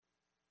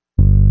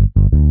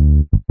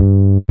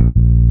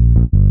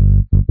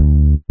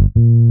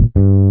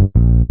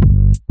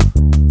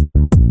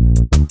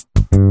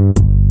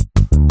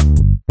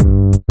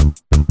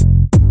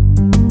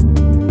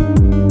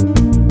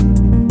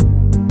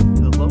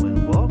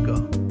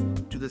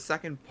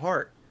second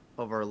part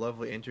of our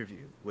lovely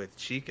interview with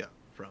Chika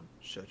from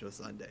Shoujo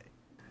Sundae.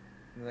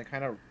 And then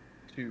kind of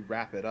to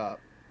wrap it up,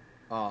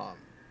 um,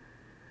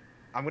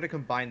 I'm going to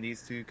combine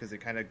these two because they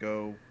kind of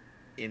go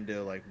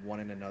into like one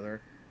and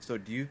another. So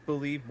do you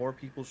believe more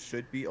people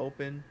should be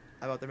open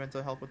about their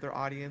mental health with their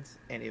audience?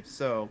 And if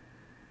so,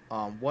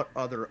 what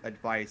other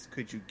advice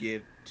could you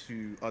give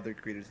to other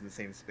creators in the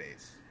same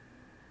space?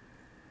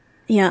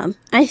 Yeah,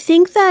 I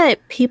think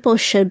that people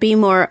should be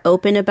more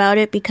open about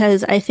it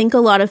because I think a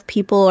lot of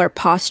people are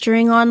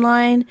posturing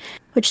online,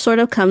 which sort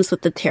of comes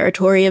with the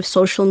territory of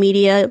social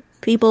media.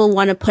 People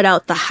want to put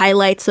out the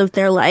highlights of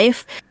their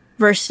life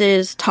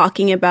versus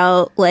talking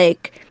about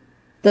like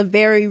the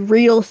very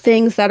real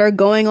things that are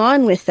going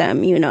on with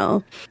them, you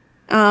know.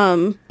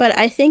 But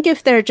I think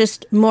if they're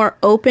just more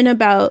open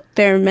about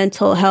their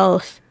mental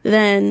health,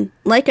 then,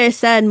 like I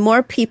said,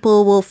 more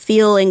people will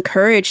feel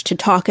encouraged to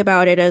talk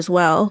about it as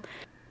well.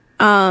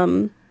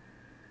 Um,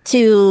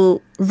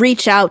 to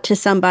reach out to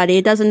somebody.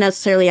 It doesn't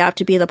necessarily have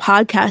to be the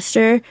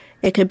podcaster.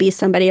 It could be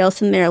somebody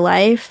else in their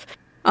life.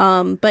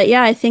 But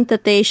yeah, I think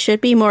that they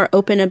should be more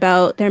open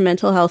about their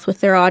mental health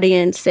with their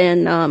audience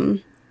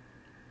and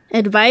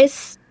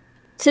advice.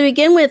 To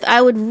begin with,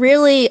 I would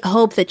really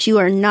hope that you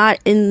are not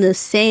in the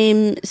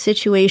same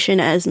situation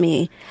as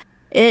me.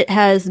 It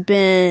has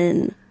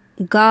been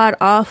god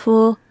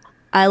awful.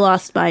 I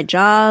lost my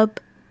job.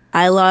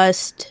 I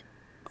lost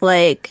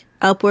like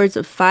upwards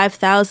of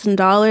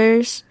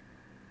 $5,000.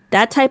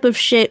 That type of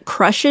shit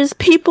crushes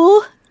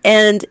people,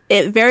 and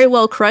it very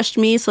well crushed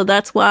me. So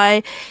that's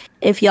why,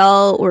 if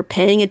y'all were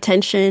paying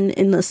attention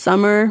in the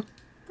summer,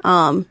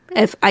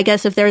 if I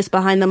guess if there's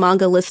behind the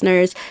manga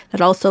listeners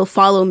that also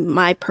follow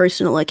my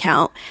personal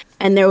account,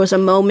 and there was a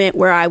moment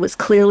where I was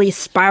clearly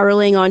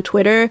spiraling on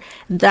Twitter,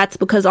 that's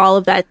because all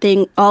of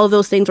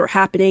those things were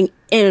happening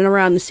in and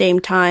around the same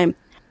time.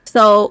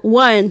 So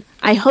one,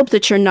 I hope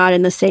that you're not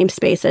in the same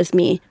space as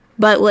me.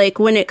 But like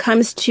when it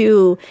comes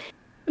to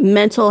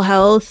mental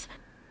health,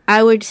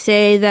 I would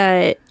say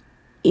that,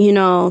 you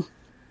know,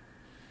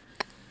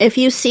 if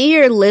you see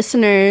your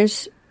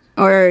listeners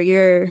or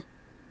your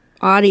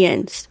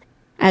audience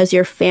as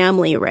your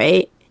family,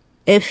 right?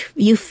 If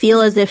you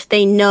feel as if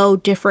they know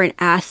different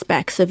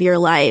aspects of your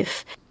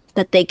life,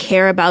 that they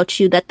care about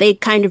you, that they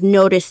kind of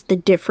notice the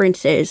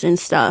differences and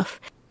stuff,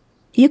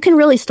 you can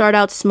really start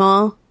out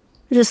small.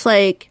 Just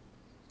like,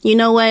 you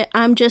know what?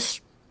 I'm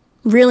just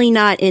really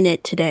not in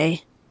it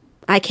today.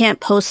 I can't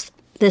post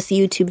this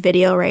YouTube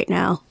video right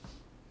now.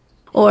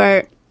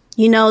 Or,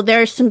 you know,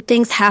 there's some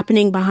things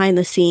happening behind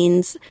the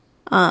scenes.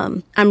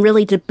 I'm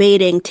really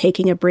debating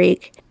taking a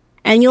break.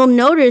 And you'll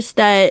notice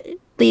that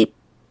the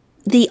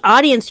the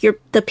audience,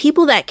 the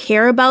people that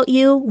care about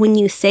you when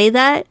you say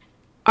that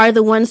are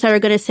the ones that are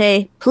going to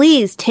say,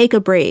 please take a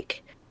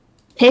break.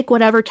 Take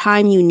whatever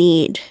time you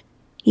need,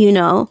 you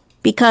know,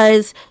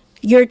 because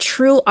your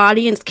true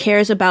audience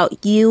cares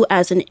about you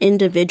as an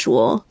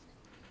individual.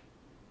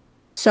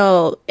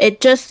 So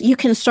you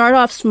can start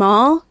off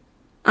small.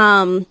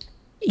 Um,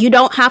 you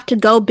don't have to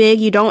go big.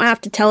 You don't have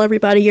to tell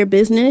everybody your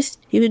business.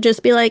 You could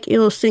just be like, you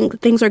know,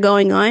 things are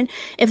going on.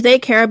 If they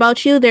care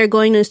about you, they're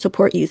going to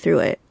support you through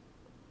it.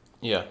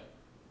 Yeah.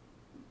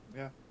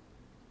 Yeah.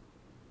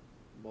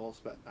 Well,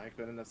 I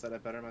couldn't have said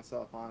it better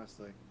myself,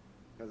 honestly.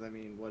 Because I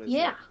mean, what is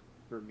Yeah. it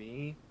for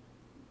me?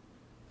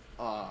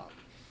 Uh,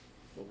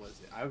 what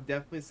was it? I would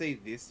definitely say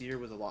this year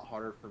was a lot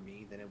harder for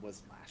me than it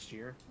was last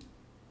year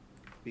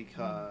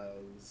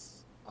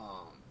because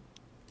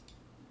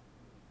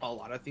a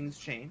lot of things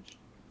changed.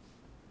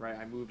 Right,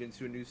 I moved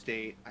into a new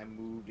state. I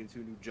moved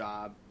into a new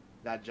job.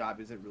 That job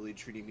isn't really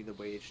treating me the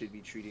way it should be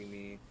treating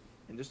me,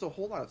 and just a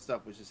whole lot of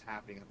stuff was just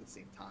happening at the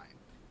same time.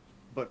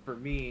 But for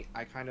me,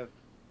 I kind of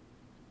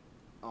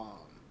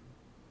um,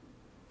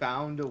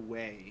 found a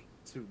way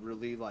to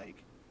really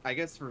like. I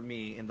guess for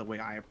me, in the way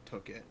I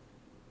took it,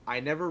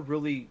 I never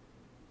really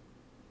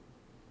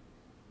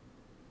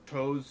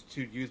chose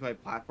to use my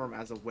platform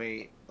as a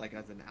way, like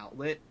as an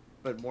outlet,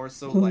 but more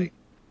so like,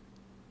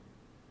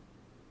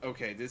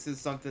 okay, this is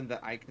something that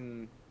I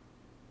can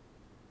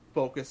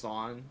focus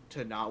on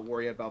to not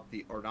worry about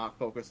or not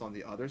focus on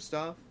the other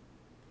stuff.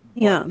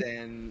 But Yeah.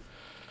 then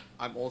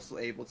I'm also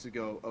able to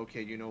go,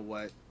 okay, you know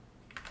what?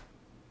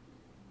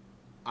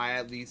 I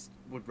at least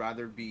would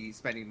rather be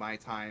spending my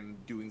time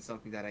doing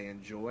something that I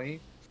enjoy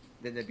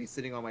than to be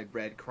sitting on my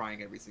bed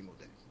crying every single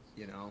day,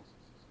 you know?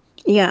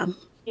 Yeah.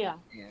 Yeah.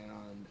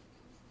 And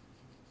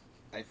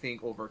I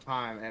think over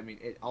time, I mean,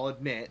 I'll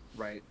admit,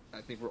 right?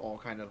 I think we're all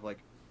kind of like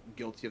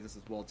guilty of this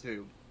as well,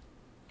 too.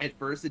 At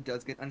first, it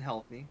does get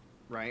unhealthy,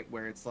 right?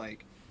 Where it's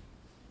like,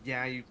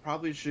 yeah, you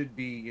probably should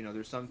be, you know,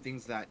 there's some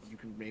things that you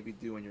can maybe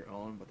do on your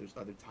own, but there's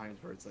other times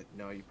where it's like,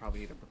 no, you probably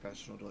need a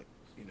professional to, like,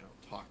 you know,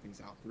 talk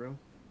things out through.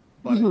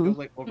 But I Hmm. feel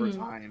like over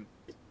time,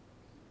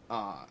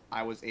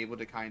 I was able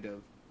to kind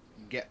of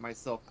get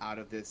myself out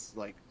of this,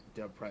 like,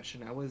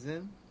 depression I was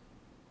in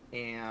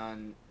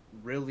and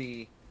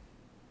really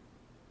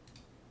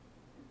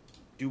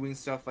doing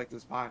stuff like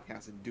this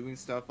podcast and doing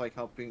stuff like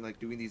helping, like,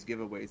 doing these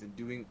giveaways and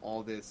doing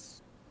all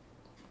this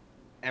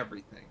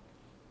everything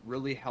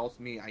really helped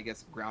me, I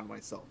guess, ground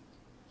myself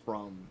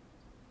from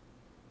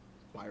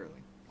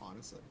spiraling,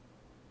 honestly.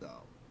 So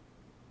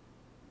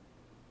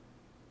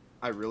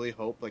I really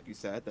hope, like you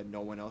said, that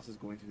no one else is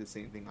going through the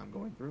same thing I'm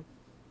going through.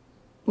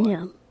 But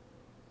Yeah.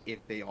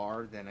 if they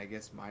are, then I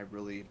guess my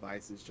really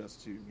advice is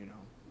just to,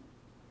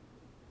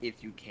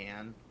 if you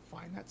can,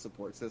 find that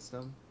support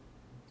system.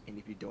 And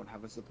if you don't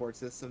have a support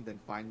system, then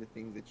find the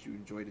things that you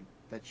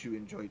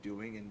enjoy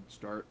doing and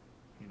start,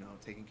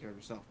 taking care of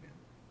yourself, man.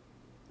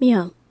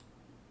 Yeah.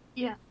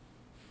 Yeah,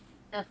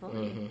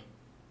 definitely.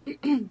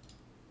 Mm-hmm.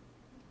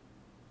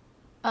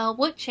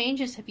 What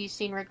changes have you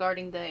seen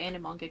regarding the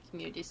anime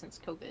community since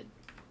COVID?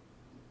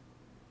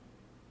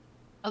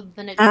 Other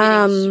than it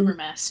getting super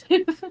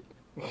massive.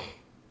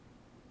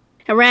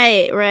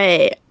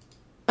 Right.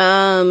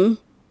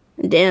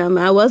 Damn,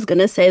 I was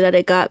gonna say that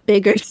it got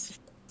bigger. So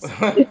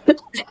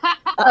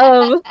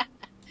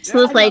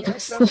it's like,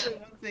 that's definitely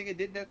one thing. It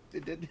did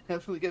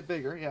definitely get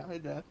bigger. Yeah,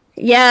 it did.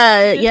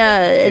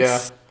 yeah.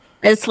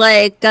 It's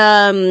like,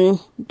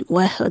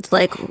 well, it's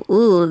like,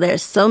 ooh,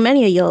 there's so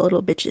many of y'all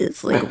little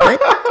bitches. Like,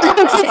 what?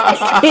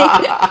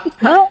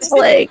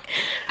 Like,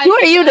 who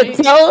are you to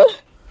tell?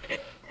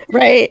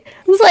 Right.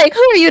 It's like,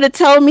 who are you to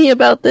tell me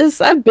about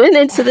this? I've been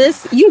into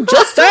this. You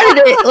just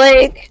started it.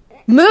 Like,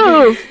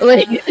 move.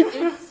 Like, it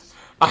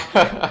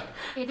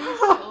is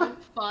so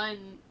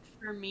fun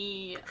for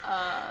me.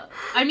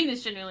 I mean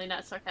this genuinely,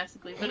 not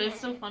sarcastically, but it's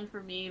so fun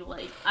for me.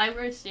 Like, I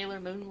wear a Sailor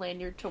Moon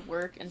lanyard to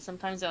work, and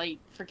sometimes I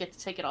forget to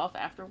take it off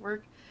after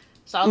work.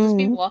 So I'll just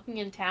be walking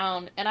in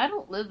town, and I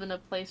don't live in a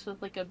place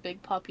with like a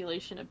big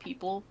population of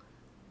people.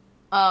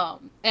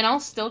 And I'll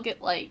still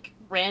get like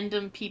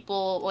random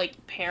people,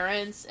 like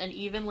parents and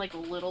even like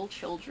little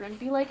children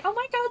be like, "Oh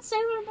my god,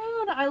 Sailor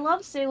Moon! I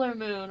love Sailor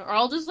Moon!" Or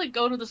I'll just like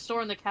go to the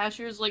store and the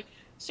cashier's like,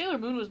 "Sailor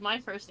Moon was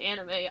my first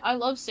anime. I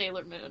love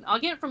Sailor Moon." I'll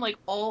get it from like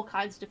all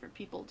kinds of different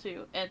people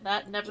too, and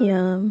that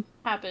never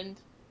happened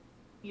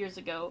years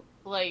ago.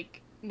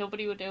 Like,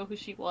 nobody would know who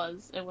she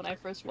was, and when I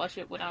first watched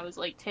it when I was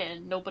like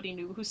 10, nobody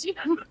knew who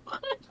Sailor Moon was.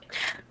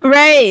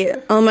 Right.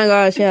 Oh my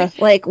gosh, yeah.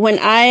 Like, when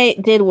I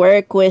did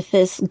work with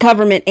this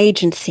government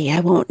agency, I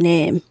won't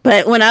name,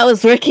 but when I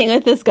was working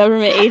with this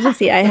government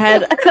agency, I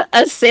had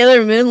a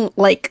Sailor Moon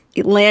like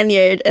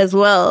lanyard as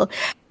well.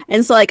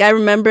 And so like I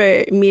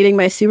remember meeting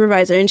my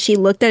supervisor and she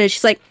looked at it,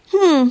 she's like,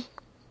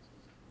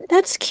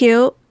 that's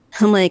cute.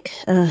 I'm like,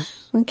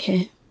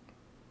 okay.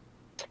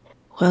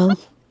 Well,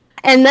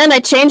 and then I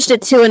changed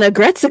it to an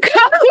Agretsuko.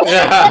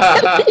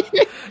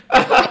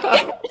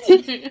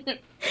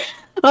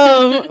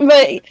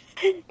 But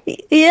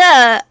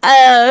yeah,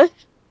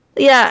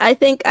 I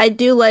think I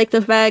do like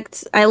the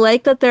fact, I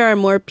like that there are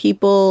more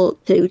people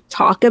to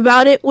talk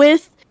about it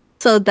with.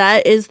 So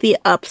that is the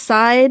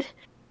upside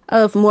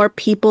of more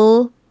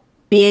people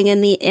being in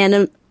the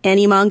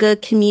anime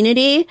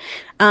community.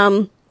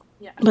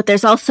 But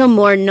there's also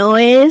more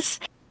noise,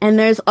 and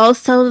there's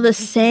also the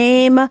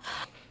same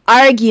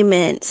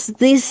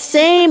these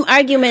same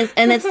arguments,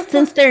 and it's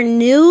since they're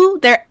new,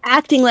 they're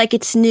acting like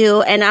it's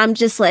new, and I'm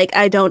just like,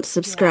 I don't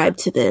subscribe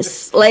to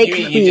this. Like,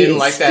 you didn't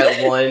like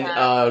that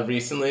one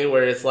recently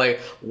where it's like,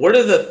 what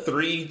are the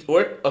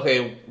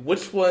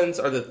which ones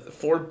are the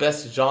 4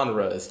 best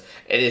genres?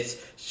 And it's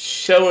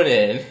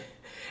shonen,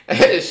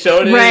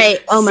 right?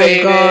 Oh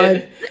my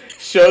god.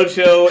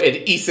 Shoujo and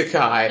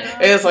isekai,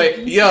 and it's like,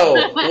 yo,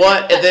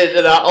 what? And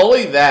then not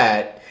only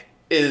that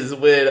is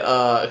when,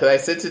 because I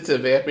sent it to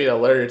Vampire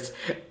Alerts,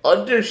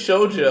 under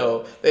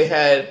Shoujo, they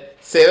had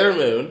Sailor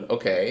Moon,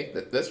 okay,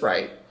 that's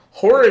right,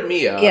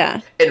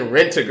 Horimiya, and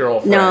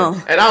Rent-A-Girlfriend. No.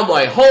 And I'm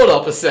like, hold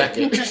up a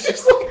second.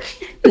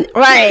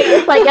 Right.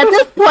 It's like, at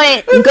this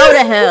point, go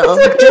to hell.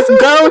 Just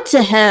go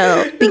to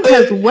hell.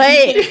 Because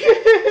wait.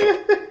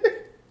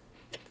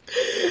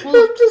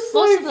 Well,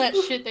 most of that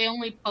shit they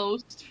only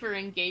post for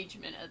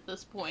engagement at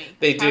this point.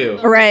 They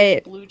do.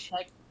 Right. Blue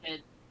check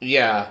shit.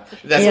 Yeah,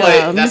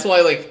 that's why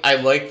like I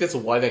like this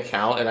one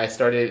account, and I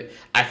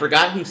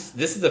forgot this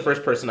is the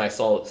first person I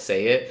saw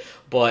say it,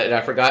 and I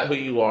forgot who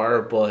you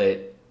are,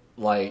 but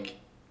like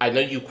I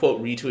know you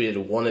quote retweeted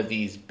one of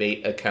these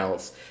bait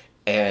accounts,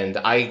 and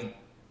I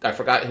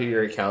forgot who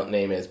your account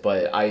name is,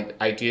 but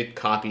I did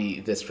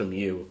copy this from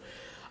you.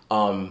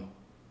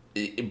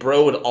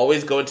 Bro would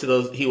always go into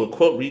those. He would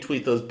quote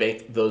retweet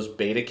those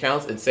bait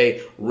accounts and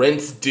say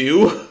 "rents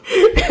due."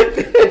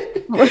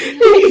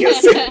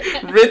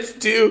 Rents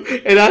due,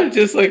 and I'm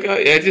just like,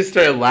 I just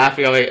started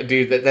laughing. I'm like,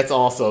 dude, that's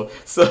awesome.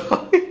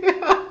 So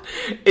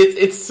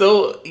it's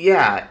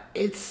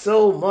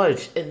so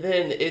much, and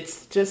then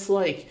it's just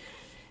like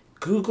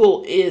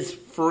Google is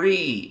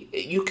free.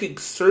 You could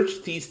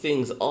search these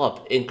things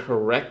up and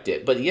correct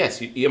it. But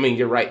yes, I mean,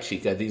 you're right,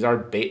 Chika. These are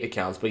bait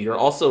accounts, but you're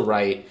also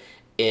right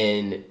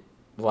in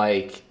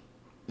like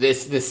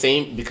this the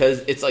same,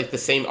 because it's like the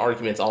same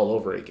arguments all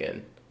over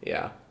again.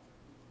 Yeah.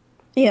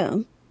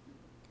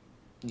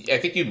 I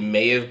think you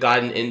may have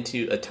gotten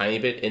into a tiny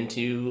bit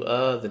into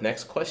the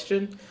next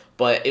question,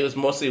 but it was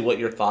mostly what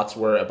your thoughts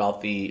were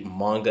about the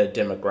manga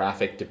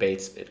demographic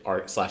debates /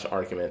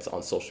 arguments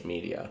on social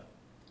media.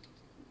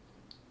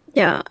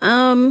 Yeah.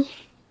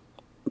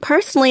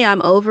 Personally,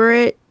 I'm over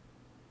it.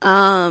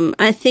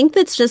 I think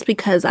that's just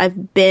because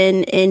I've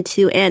been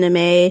into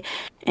anime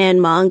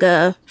and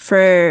manga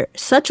for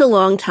such a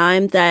long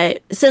time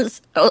that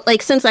since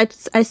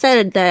I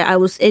said that I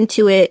was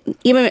into it,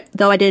 even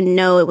though I didn't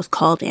know it was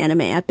called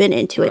anime, I've been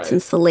into it Right.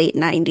 since the late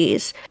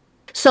 90s.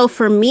 So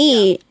for Yeah.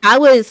 me, I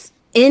was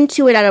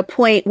into it at a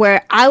point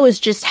where I was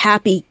just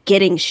happy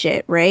getting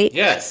shit, right?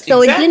 Yes,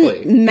 So it didn't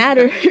exactly.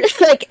 matter,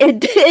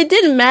 it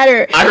didn't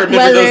matter I remember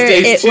those whether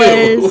days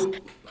it was too.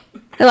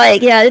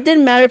 like, yeah, it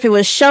didn't matter if it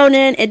was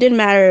shonen, it didn't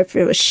matter if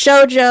it was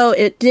shoujo,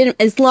 it didn't,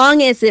 as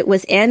long as it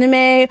was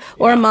anime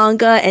or Yeah.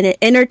 manga and it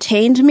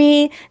entertained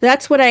me,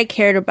 that's what I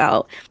cared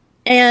about.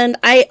 And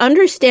I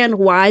understand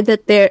why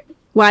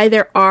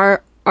there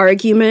are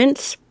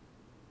arguments.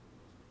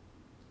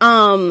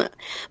 Um,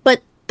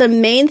 but the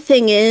main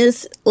thing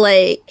is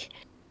like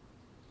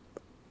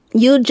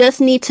you just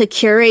need to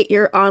curate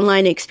your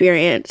online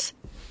experience.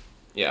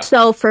 Yeah.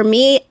 So for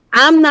me,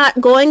 I'm not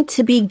going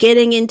to be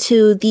getting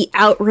into the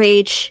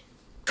outrage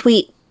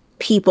tweet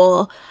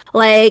people.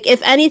 Like,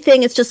 if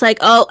anything, it's just like,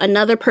 oh,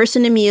 another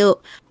person to mute.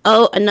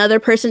 Oh, another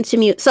person to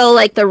mute. So,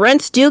 like, the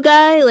rents due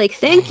guy, like,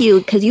 thank you,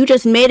 because you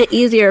just made it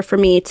easier for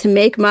me to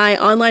make my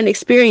online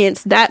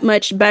experience that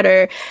much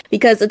better.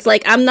 Because it's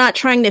like, I'm not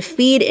trying to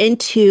feed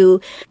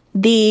into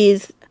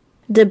these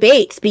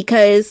debates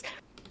because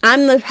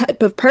I'm the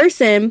type of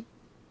person,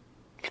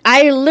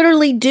 I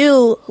literally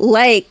do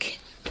like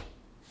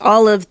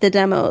all of the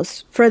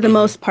demos for the Mm-hmm.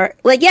 most part.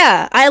 Like,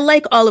 yeah, I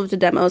like all of the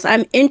demos.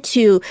 I'm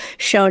into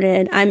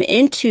shonen, I'm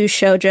into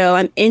shoujo,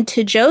 I'm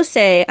into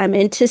josei, I'm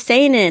into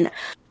seinen.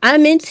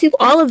 I'm into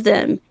all of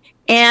them.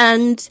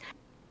 And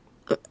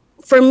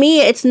for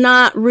me, it's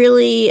not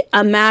really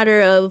a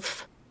matter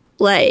of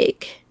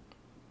like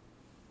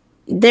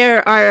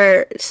there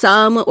are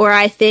some where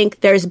I think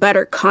there's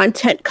better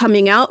content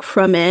coming out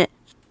from it,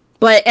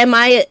 but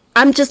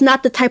I'm just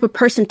not the type of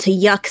person to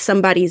yuck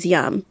somebody's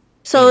yum.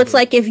 So it's Mm-hmm.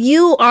 like if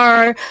you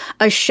are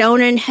a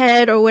shonen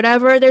head or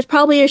whatever, there's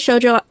probably a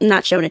shoujo,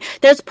 not shonen.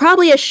 There's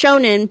probably a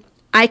shonen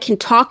I can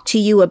talk to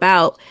you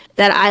about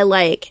that I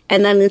like.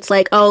 And then it's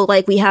like, oh,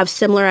 like we have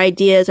similar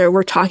ideas or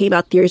we're talking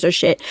about theories or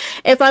shit.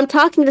 If I'm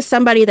talking to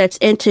somebody that's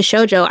into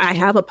shoujo, I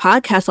have a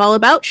podcast all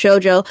about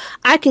shoujo.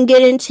 I can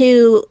get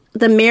into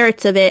the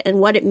merits of it and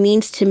what it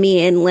means to me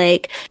and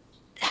like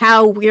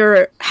how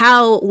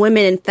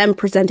women and femme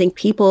presenting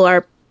people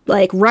are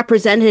like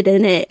represented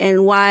in it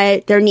and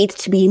why there needs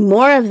to be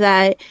more of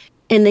that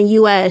in the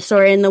US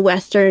or in the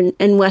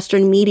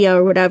Western media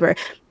or whatever.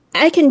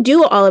 I can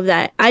do all of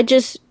that. I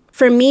just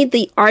for me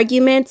the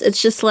arguments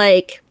it's just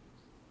like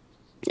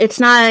it's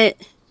not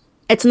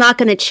it's not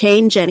going to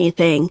change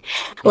anything.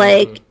 Mm-hmm.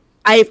 Like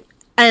I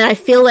and I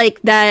feel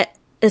like that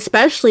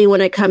especially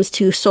when it comes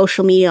to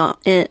social media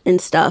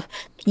and stuff.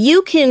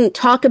 You can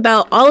talk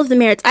about all of the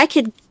merits. I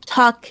could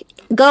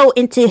go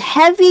into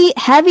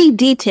heavy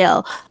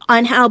detail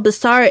on how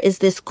Basara is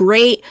this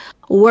great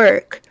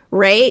work,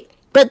 right?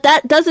 But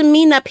that doesn't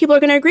mean that people are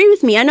going to agree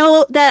with me. I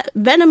know that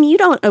Venom, you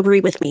don't agree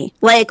with me.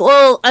 Like,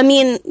 well, I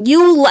mean,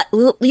 you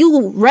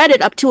read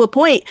it up to a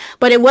point,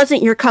 but it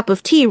wasn't your cup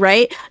of tea,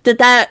 right?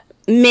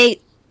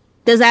 Make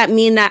does that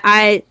mean that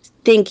I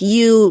think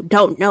you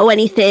don't know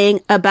anything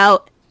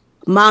about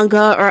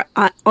manga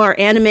or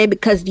anime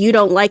because you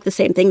don't like the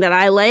same thing that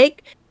I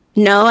like?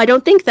 No, I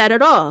don't think that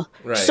at all.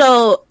 Right.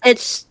 So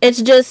it's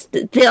just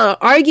the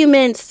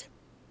arguments.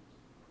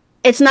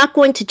 It's not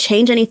going to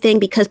change anything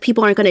because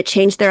people aren't going to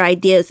change their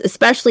ideas,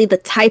 especially the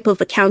type of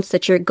accounts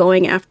that you're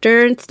going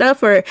after and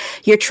stuff, or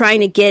you're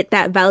trying to get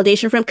that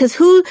validation from. Because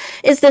who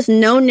is this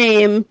no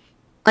name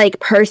like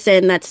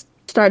person that's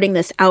starting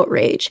this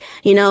outrage,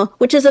 you know?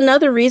 Which is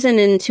another reason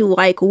into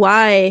like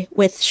why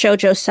with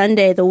Shoujo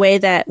Sundae the way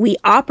that we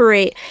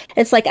operate,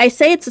 it's like I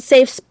say it's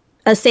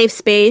a safe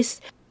space.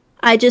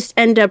 I just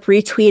end up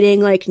retweeting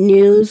like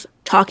news,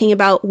 talking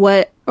about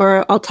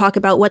or I'll talk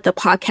about what the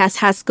podcast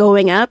has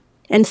going up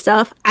and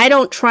stuff. I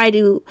don't try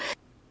to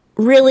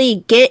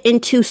really get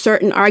into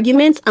certain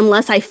arguments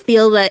unless I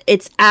feel that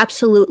it's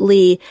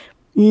absolutely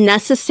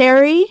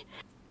necessary.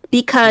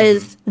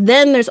 Because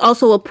then there's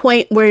also a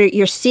point where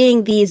you're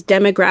seeing these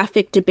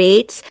demographic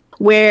debates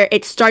where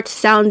it starts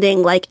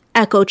sounding like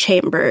echo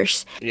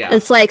chambers. Yeah.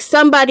 It's like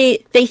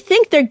they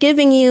think they're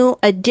giving you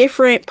a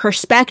different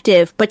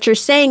perspective, but you're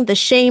saying the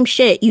same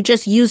shit. You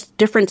just use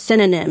different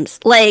synonyms.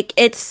 Like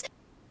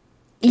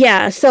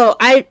yeah. So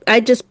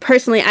I just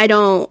personally, I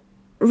don't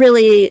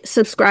really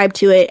subscribe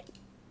to it,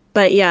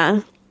 but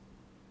yeah.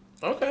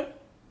 Okay.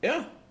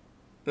 Yeah.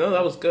 No,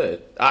 that was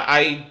good.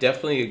 I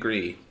definitely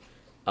agree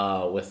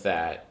with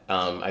that.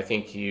 I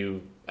think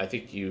you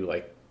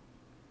like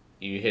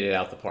you hit it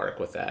out the park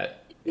with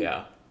that.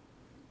 Yeah,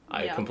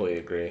 I Yeah. completely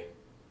agree.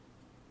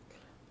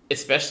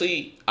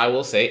 Especially, I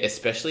will say,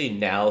 especially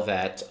now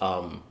that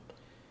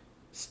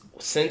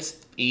since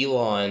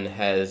Elon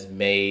has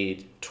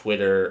made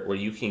Twitter where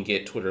you can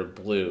get Twitter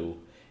Blue,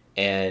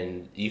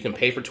 and you can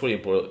pay for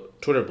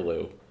Twitter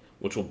Blue,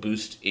 which will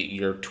boost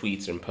your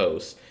tweets and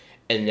posts.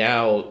 and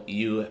now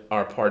you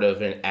are part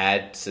of an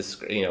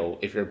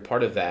if you're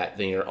part of that,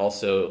 then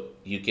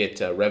you get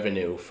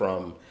revenue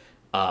from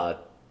uh,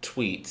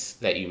 tweets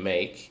that you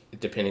make,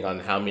 depending on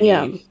how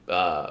Yeah. many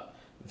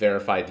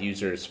verified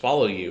users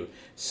follow you.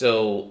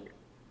 So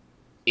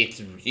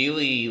it's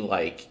really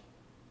like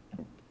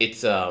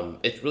it's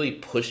really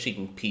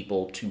pushing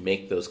people to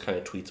make those kind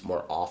of tweets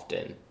more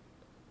often.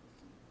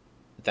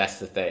 That's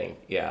the thing.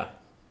 Yeah.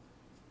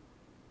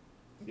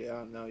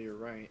 Yeah, no, you're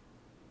right.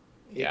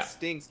 It Yeah.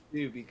 stinks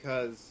too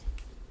because,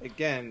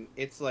 again,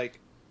 it's like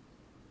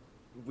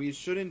we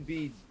shouldn't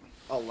be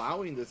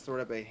allowing this sort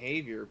of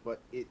behavior,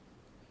 but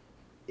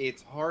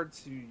it's hard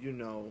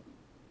to,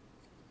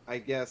 I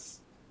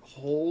guess,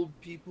 hold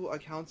people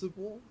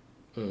accountable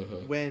Hmm.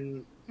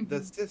 when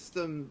the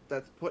system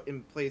that's put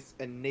in place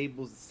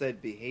enables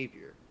said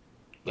behavior.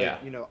 Like,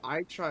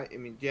 Yeah. I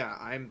mean, yeah,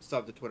 I'm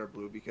sub to Twitter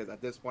Blue because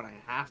at this point I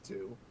have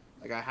to.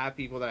 Like, I have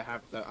people that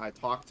I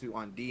talk to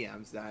on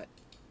DMs that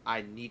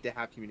I need to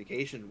have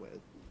communication with.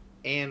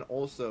 And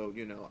also,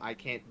 I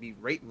can't be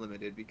rate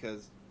limited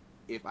because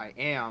if I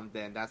am,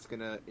 then that's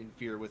gonna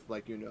interfere with,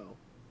 like,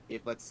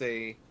 if, let's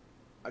say,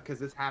 because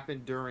this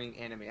happened during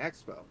Anime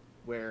Expo,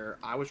 where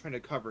I was trying to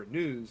cover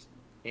news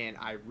and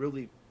I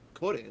really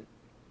couldn't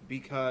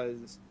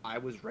because I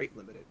was rate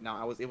limited. Now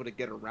I was able to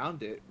get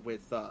around it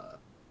with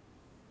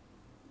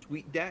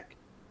TweetDeck,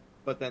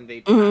 but then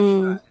they patched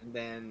Mm, that, and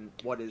then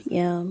what is it?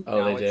 yeah.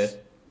 Oh, they Now it's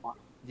did.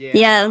 yeah.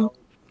 Yeah.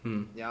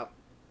 Hmm. Yep.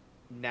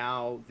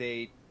 Now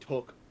they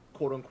took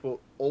quote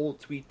unquote old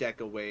TweetDeck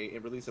away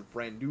and released a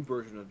brand new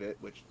version of it,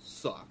 which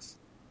sucks.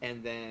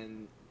 And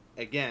then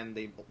again,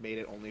 they made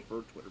it only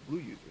for Twitter Blue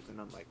users, and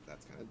I'm like,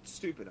 that's kind of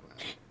stupid. In my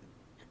opinion.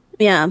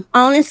 Yeah.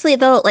 Honestly,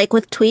 though, like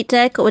with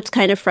TweetDeck, what's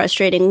kind of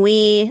frustrating,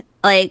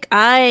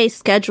 I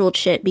scheduled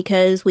shit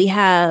because we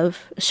have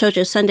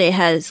Shoujo Sunday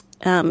has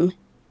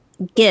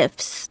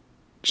GIFs, Hmm.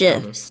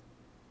 GIFs,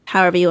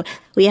 however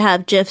we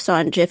have GIFs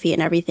on Jiffy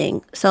and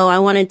everything. So I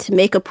wanted to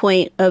make a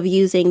point of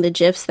using the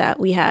GIFs that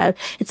we have.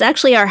 It's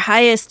actually our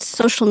highest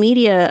social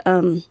media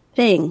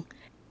thing.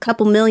 A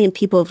couple million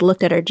people have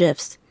looked at our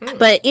GIFs. Hmm.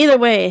 But either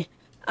way,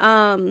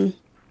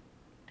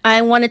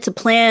 I wanted to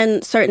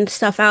plan certain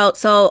stuff out.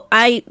 So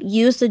I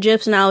use the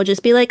GIFs and I would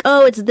just be like,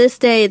 oh, it's this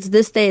day, it's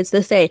this day, it's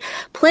this day.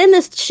 Plan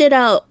this shit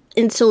out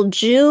until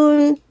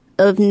June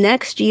of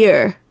next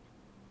year.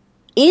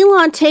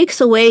 Elon takes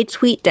away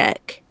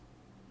TweetDeck,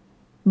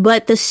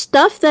 but the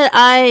stuff that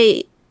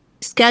I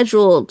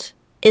scheduled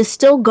is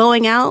still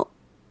going out.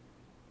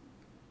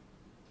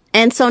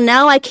 And so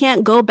now I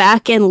can't go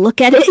back and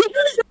look at it.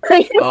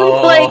 Like,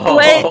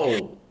 what?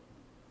 Oh.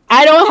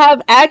 I don't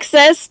have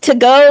access to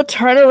go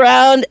turn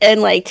around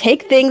and like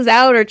take things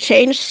out or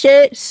change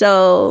shit.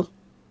 So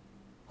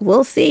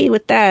we'll see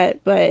with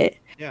that. But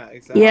Yeah,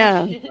 exactly.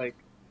 yeah, Shit. Like,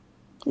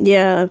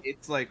 yeah,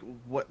 it's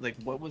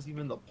what was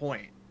even the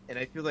point? And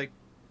I feel like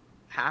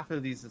half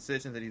of these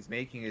decisions that he's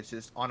making is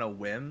just on a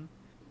whim,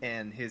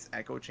 and his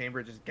echo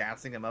chamber just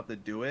gassing him up to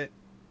do it,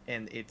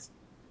 and it's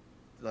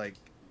like,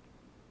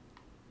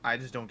 I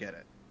just don't get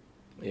it.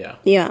 Yeah.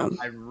 yeah,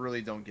 I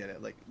really don't get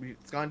it. Like,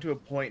 it's gotten to a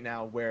point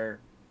now where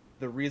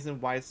the reason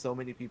why so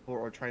many people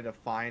are trying to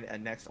find a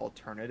next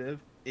alternative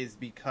is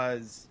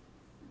because,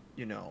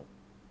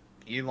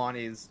 Elon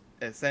is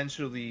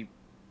essentially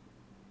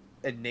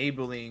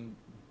enabling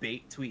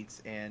bait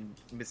tweets and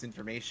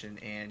misinformation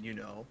and,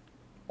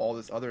 all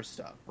this other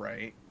stuff,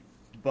 right?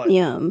 But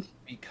yeah,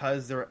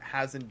 because there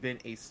hasn't been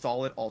a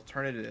solid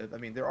alternative, I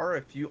mean, there are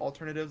a few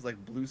alternatives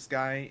like Blue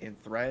Sky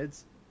and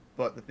Threads,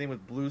 but the thing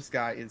with Blue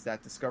Sky is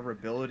that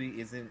discoverability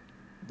isn't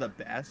the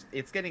best.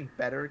 It's getting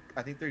better.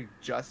 I think they're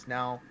just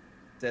now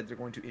said they're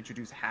going to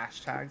introduce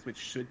hashtags, which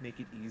should make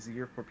it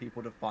easier for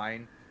people to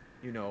find,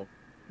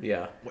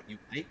 Yeah. what you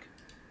like.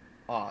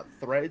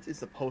 Threads is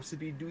supposed to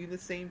be doing the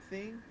same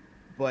thing,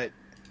 but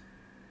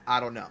I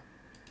don't know.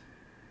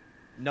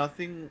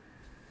 Nothing.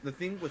 The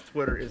thing with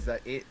Twitter is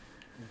that it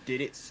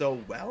did it so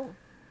well,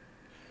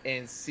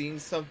 and seeing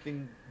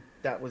something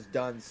that was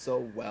done so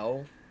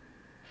well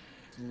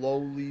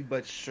slowly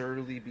but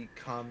surely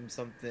become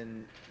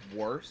something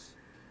worse.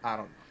 I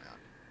don't know, man.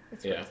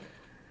 It's Yeah. crazy.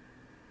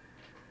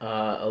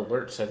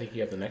 Alerts. I think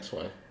you have the next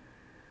one.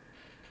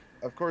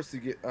 Of course, you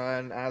get,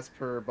 and as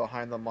per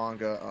behind the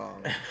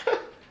manga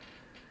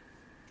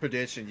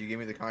tradition, you gave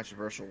me the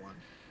controversial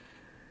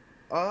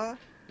one.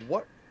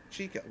 What,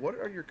 Chika? What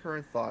are your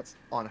current thoughts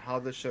on how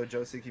the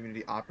Shoujo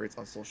community operates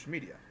on social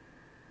media?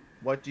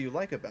 What do you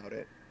like about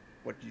it?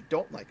 What do you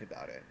don't like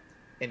about it?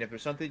 And if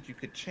there's something you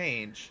could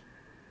change,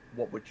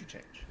 what would you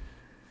change?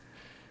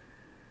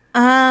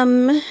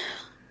 Um,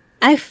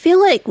 I feel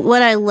like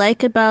what I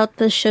like about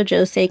the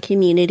Shoujo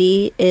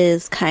community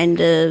is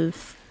kind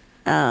of,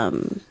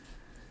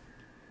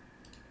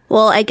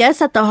 well, I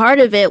guess at the heart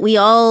of it, we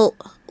all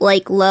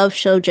like love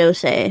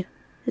Shoujo.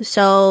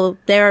 So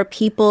there are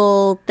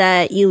people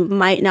that you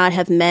might not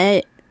have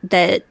met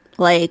that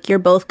like you're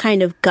both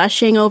kind of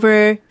gushing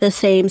over the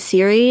same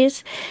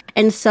series.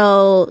 And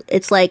so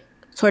it's like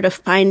sort of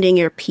finding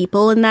your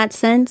people in that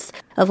sense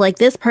of like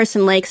this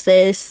person likes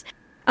this.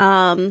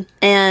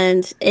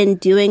 And in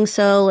doing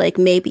so, like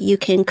maybe you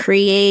can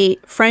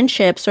create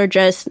friendships or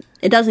just,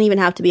 it doesn't even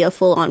have to be a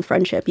full on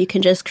friendship. You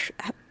can just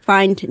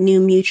find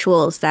new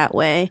mutuals that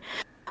way.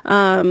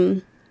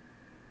 So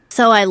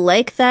I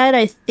like that.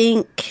 I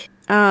think,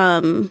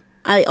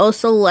 I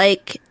also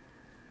like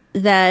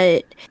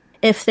that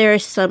if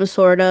there's some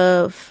sort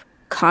of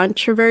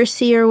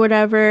controversy or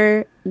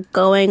whatever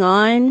going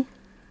on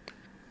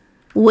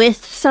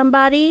with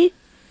somebody,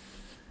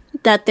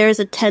 that there's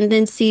a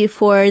tendency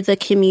for the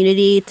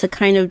community to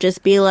kind of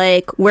just be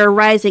like, we're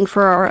rising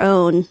for our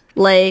own.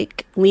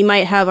 Like, we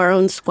might have our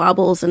own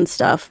squabbles and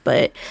stuff,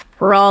 but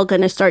we're all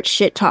going to start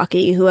shit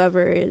talking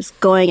whoever is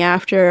going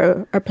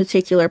after a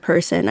particular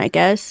person, I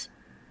guess.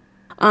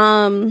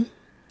 So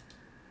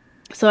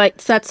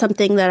that's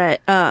something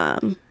that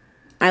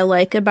I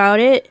like about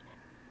it.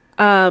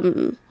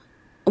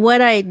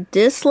 What I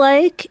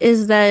dislike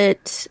is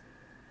that,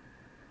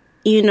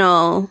 you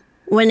know,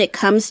 when it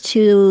comes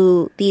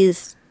to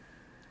these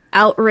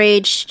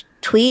outraged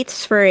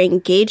tweets for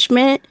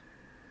engagement,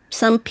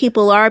 some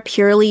people are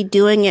purely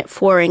doing it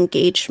for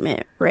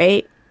engagement,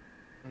 right?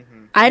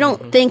 I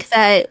don't think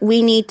that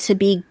we need to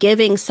be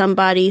giving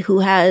somebody who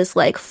has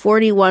like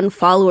 41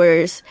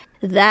 followers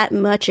that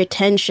much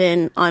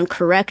attention on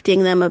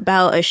correcting them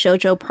about a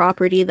shoujo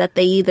property that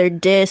they either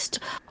dissed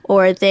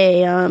or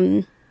they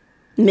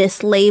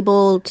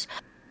mislabeled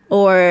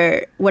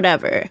or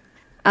whatever.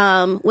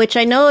 Which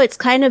I know it's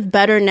kind of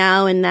better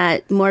now in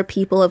that more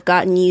people have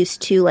gotten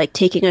used to like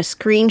taking a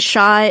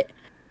screenshot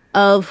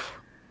of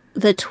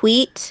the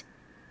tweet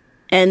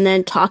and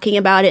then talking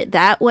about it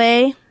that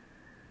way.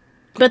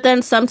 But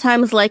then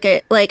sometimes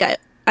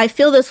I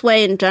feel this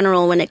way in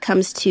general when it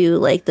comes to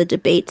like the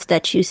debates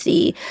that you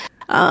see,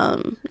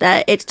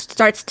 that it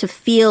starts to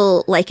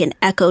feel like an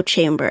echo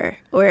chamber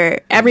where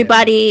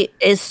everybody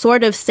is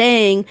sort of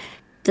saying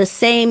the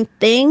same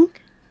thing.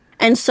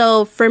 And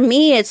so for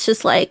me, it's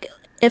just like,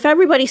 if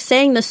everybody's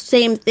saying the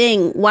same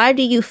thing, why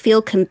do you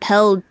feel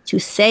compelled to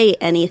say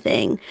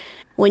anything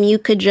when you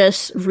could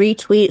just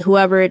retweet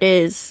whoever it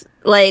is,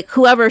 like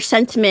whoever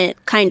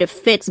sentiment kind of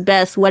fits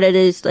best what it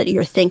is that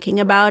you're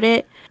thinking about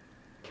it?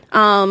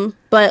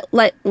 But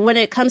like when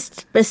it comes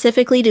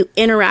specifically to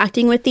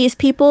interacting with these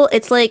people,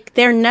 it's like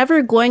they're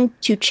never going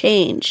to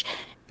change.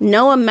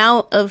 No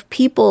amount of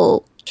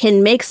people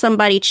can make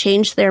somebody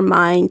change their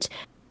mind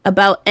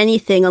about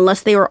anything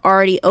unless they were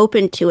already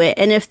open to it.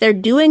 And if they're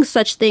doing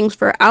such things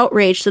for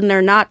outrage, then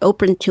they're not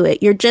open to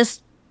it. You're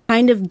just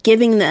kind of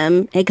giving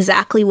them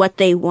exactly what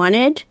they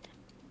wanted.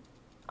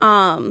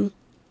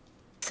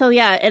 So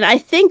yeah, and I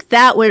think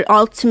that would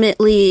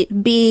ultimately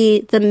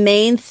be the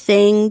main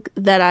thing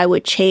that I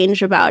would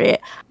change about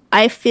it.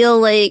 I feel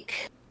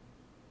like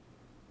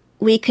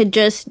we could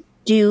just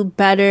do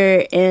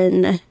better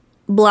in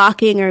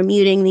blocking or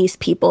muting these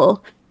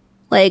people.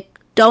 Like,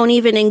 don't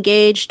even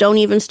engage, don't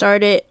even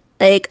start it.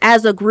 Like,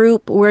 as a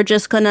group, we're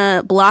just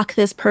gonna block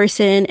this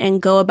person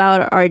and go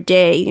about our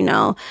day, you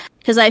know?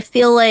 Because I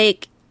feel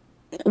like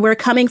we're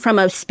coming from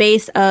a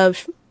space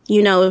of,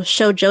 you know,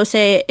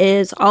 Shoujose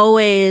is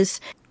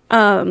always,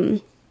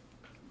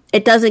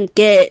 it doesn't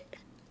get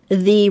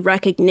the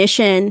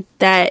recognition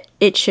that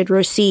it should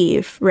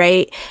receive,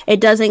 right?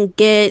 It doesn't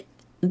get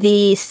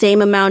the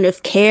same amount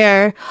of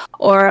care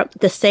or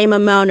the same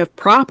amount of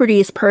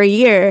properties per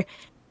year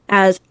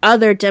as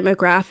other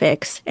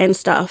demographics and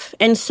stuff.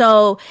 And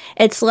so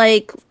it's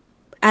like,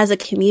 as a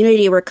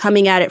community, we're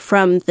coming at it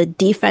from the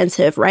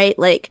defensive, right?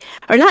 Like,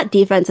 or not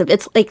defensive,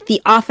 it's like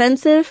the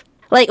offensive.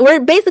 Like, we're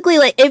basically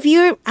like, if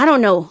you're, I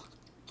don't know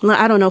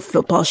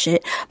football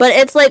shit, but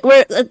it's like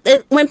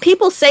when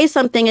people say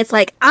something, it's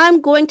like, I'm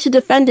going to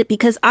defend it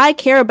because I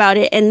care about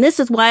it, and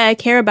this is why I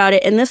care about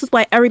it, and this is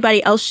why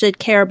everybody else should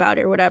care about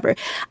it, or whatever.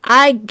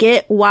 I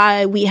get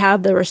why we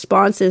have the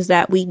responses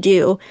that we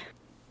do.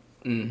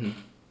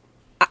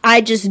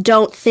 I just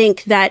don't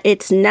think that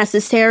it's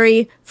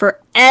necessary for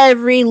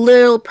every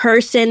little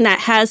person that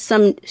has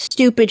some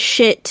stupid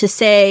shit to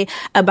say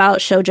about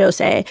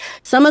Shoujose.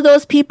 Some of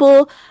those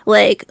people,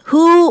 like,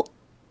 who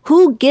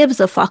gives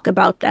a fuck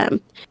about them?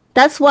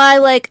 That's why,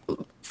 like,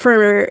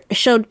 for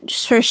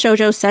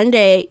Shoujo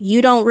Sundae,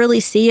 you don't really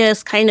see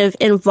us kind of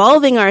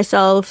involving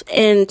ourselves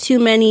in too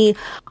many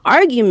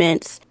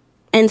arguments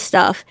and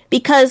stuff.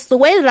 Because the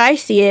way that I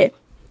see it,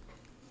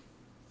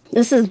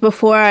 this is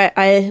before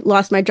I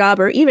lost my job,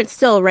 or even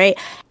still, right?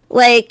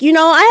 Like, you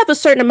know, I have a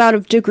certain amount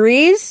of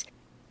degrees.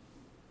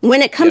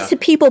 When it comes to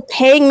people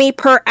paying me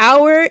per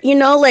hour, you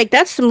know, like,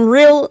 that's some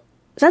real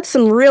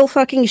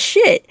fucking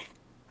shit,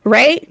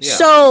 right? Yeah.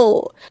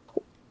 So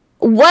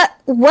what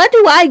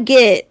do I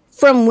get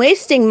from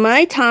wasting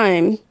my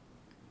time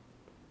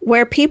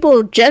where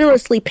people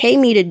generously pay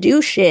me to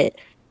do shit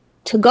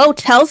to go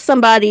tell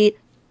somebody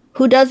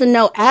who doesn't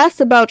know ass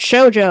about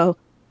shoujo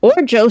or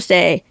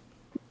josei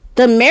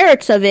the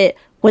merits of it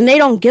when they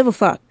don't give a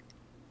fuck?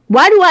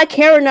 Why do I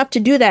care enough to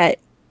do that?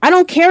 I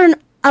don't care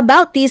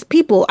about these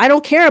people. I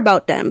don't care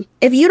about them.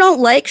 If you don't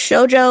like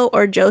shoujo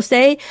or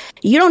josei,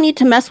 you don't need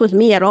to mess with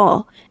me at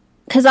all.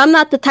 because I'm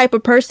not the type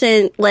of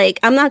person, like,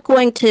 I'm not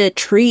going to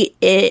treat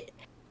it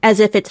as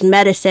if it's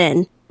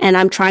medicine and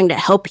I'm trying to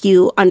help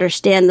you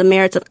understand the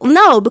merits of,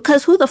 no,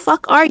 because who the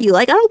fuck are you?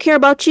 Like, I don't care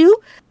about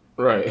you.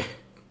 Right.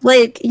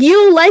 Like,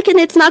 you liking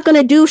it's not going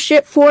to do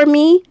shit for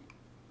me.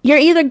 You're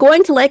either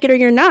going to like it or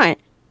you're not.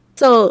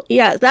 So,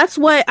 yeah, that's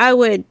what I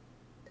would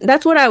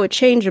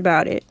change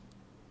about it.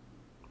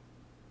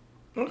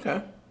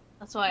 Okay.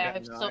 That's why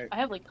Yeah, I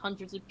have like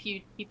hundreds of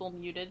people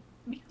muted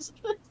because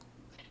of this.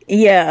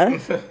 Yeah.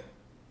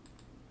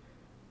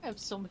 I have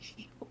so many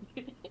people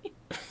muted.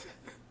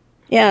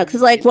 Yeah,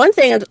 because, like, one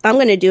thing I'm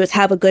going to do is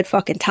have a good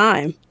fucking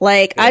time.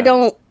 Like, Yeah. I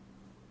don't...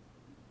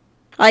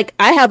 Like,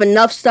 I have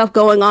enough stuff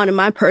going on in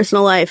my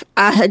personal life.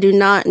 I do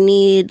not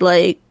need,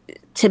 like,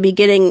 to be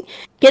get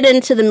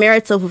into the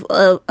merits of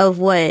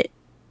what...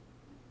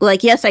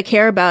 Like, yes, I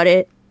care about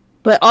it,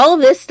 but all of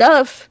this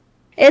stuff,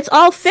 it's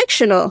all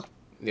fictional.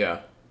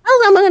 Yeah.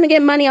 How am I going to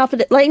get money off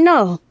of it? Like,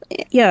 no.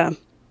 Yeah.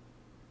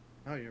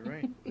 Oh, you're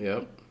right.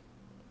 Yep.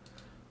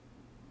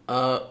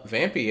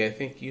 Vampy, I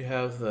think you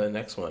have the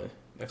next one.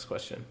 Next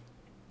question.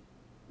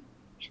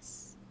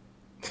 Yes.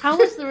 How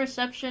was the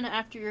reception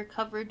after your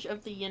coverage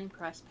of the Yin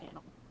Press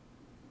panel?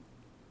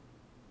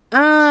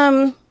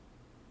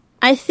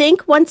 I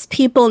think once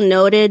people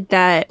noted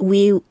that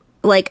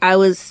I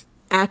was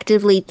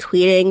actively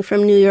tweeting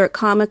from New York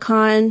Comic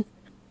Con,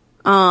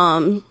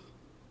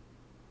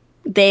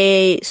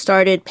 they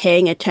started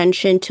paying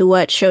attention to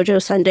what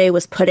Shoujo Sundae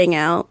was putting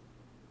out.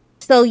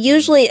 So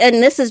usually, and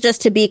this is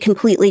just to be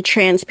completely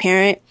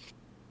transparent,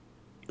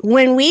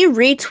 when we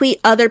retweet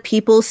other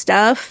people's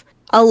stuff,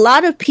 a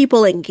lot of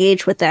people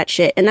engage with that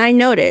shit. And I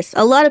notice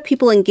a lot of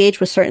people engage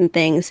with certain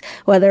things,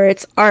 whether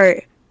it's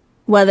art,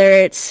 whether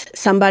it's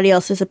somebody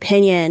else's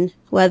opinion,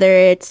 whether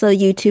it's a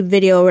YouTube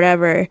video or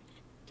whatever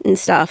and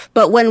stuff.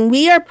 But when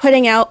we are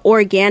putting out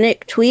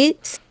organic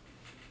tweets,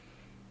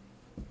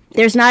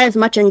 there's not as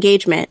much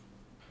engagement,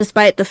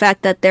 despite the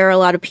fact that there are a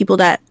lot of people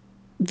that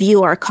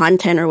view our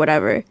content or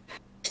whatever.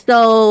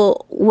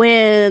 So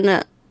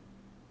when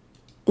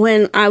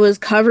I was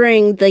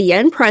covering the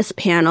Yen Press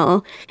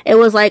panel, it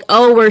was like,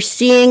 oh, we're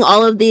seeing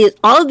all of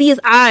these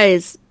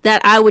eyes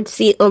that I would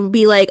see would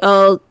be like,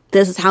 oh,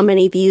 this is how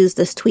many views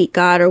this tweet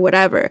got or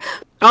whatever.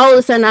 All of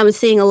a sudden, I was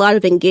seeing a lot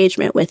of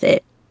engagement with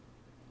it.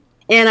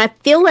 And I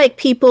feel like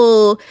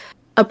people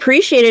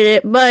appreciated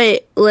it,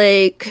 but,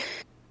 like,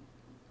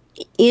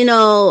 you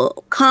know,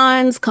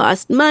 cons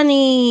cost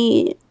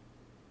money,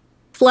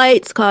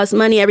 flights cost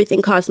money,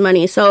 everything costs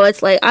money. So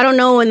it's like, I don't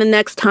know when the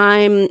next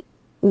time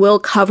we'll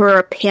cover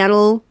a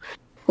panel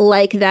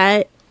like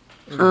that.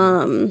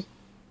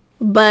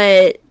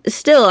 But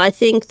still, I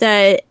think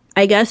that,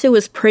 I guess it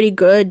was pretty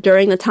good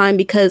during the time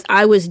because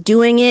I was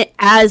doing it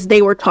as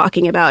they were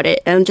talking about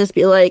it and just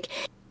be like,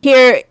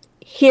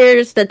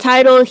 here's the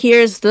title,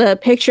 here's the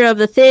picture of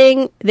the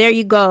thing, there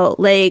you go.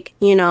 Like,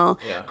 you know,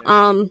 Yeah.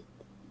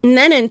 and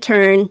then in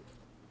turn,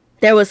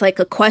 there was like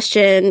a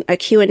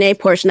Q&A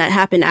portion that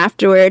happened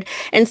afterward.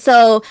 And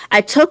so I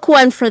took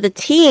one for the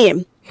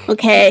team.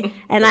 Okay.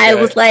 And I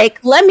was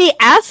like, let me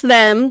ask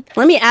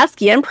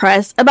Yen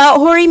Press about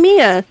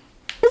Horimiya.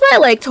 Because I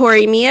liked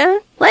Horimiya.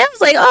 Like, I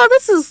was like, oh,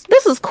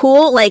 this is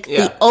cool. Like,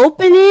 the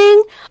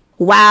opening,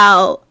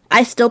 wow.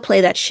 I still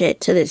play that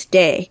shit to this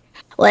day.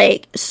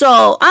 Like,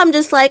 so I'm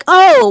just like,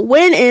 oh,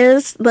 when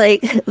is,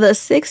 like, the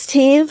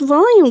 16th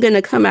volume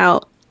gonna come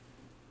out?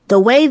 The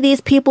way these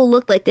people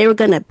looked like they were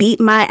gonna beat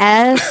my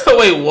ass.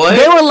 Wait, what?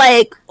 They were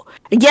like,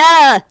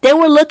 yeah, they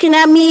were looking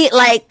at me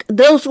like,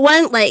 those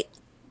one, like,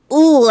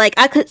 ooh, like,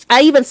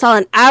 I even saw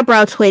an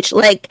eyebrow twitch,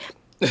 like,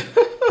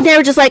 they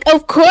were just like,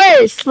 of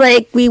course,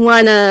 like, we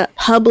want to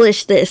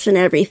publish this and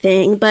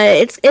everything,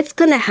 but it's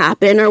gonna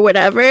happen or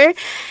whatever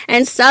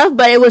and stuff,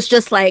 but it was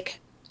just like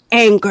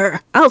anger.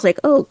 I was like,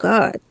 oh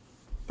god.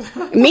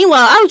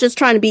 Meanwhile, I was just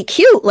trying to be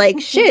cute, like,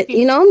 shit,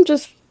 you know,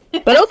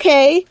 but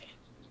okay.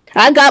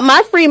 I got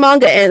my free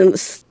manga and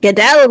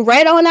skedaddled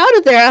right on out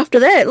of there after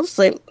that. It was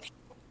like,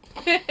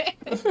 Kind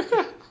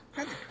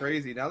of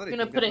crazy now that I'm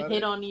gonna put a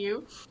hit on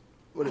you.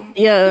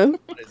 yeah.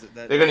 What is it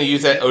that They're gonna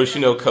use that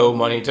Oshinoko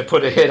money to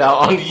put a hit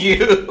out on you.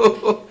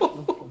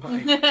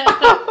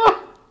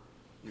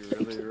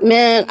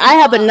 Man, I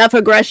have enough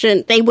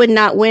aggression. They would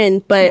not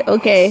win, but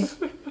okay.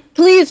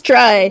 Please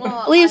try.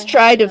 Well, Please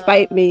try to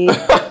fight me.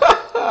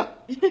 I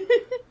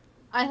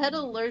had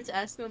alerts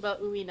ask him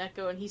about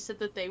Umineko, and he said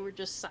that they were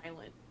just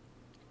silent.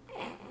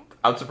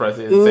 I'm surprised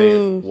they didn't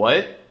say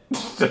what.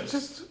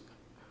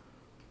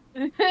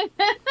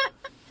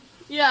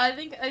 Yeah, I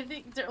think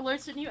the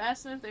alerts, didn't you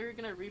ask them if they were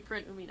gonna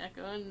reprint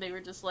Umineko, and they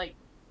were just like,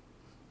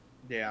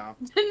 Yeah.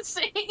 didn't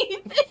say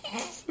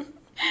anything.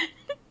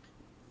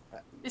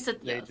 They said,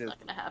 yeah, it's not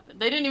gonna happen.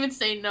 They didn't even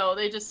say no.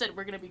 They just said,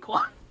 we're gonna be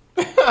quiet.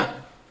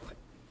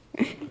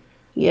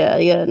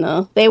 Yeah,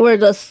 no. They were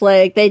just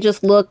like, they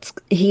just looked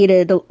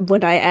heated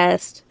when I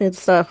asked and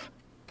stuff.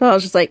 So I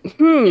was just like,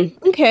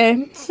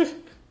 okay.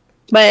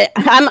 But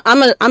I'm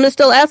gonna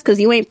still ask because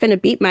you ain't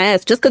finna beat my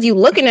ass. Just because you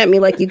looking at me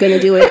like you're gonna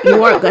do it,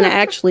 you aren't gonna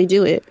actually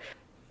do it.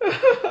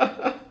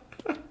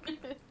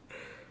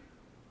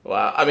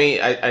 Wow. I mean,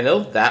 I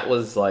know that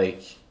was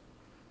like.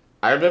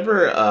 I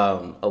remember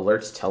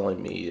Alerts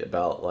telling me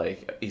about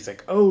like he's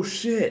like, oh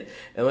shit,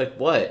 and like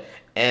what,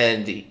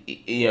 and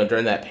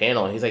during that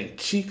panel he's like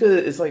Chika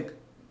is like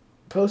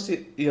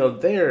posted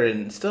there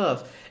and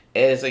stuff,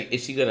 and it's like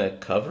is she gonna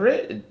cover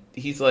it? And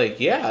he's like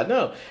yeah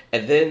no,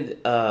 and then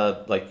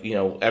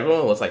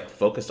everyone was like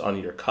focused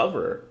on your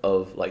cover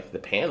of like the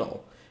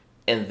panel,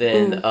 and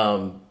then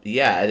and then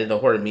the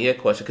Horimiya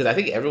question because I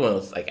think everyone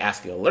was like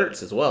asking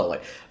Alerts as well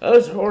like oh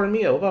it's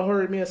Horimiya, what about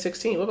Horimiya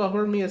 16, what about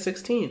Horimiya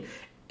 16.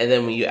 And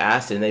then when you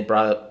asked and they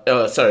brought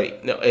up,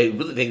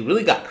 they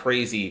really got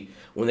crazy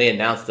when they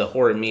announced the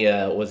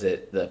Horimiya, was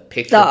it the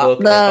picture book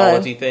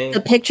anthology thing? The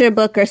picture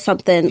book or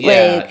something.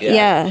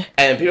 Yeah.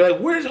 And people were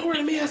like, where's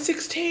Horimiya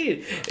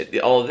 16?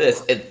 All of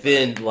this. And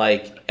then,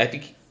 like, I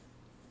think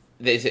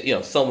they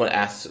said, someone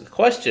asked a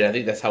question. I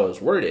think that's how it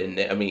was worded.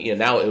 And I mean,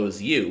 now it was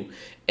you.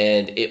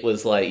 And it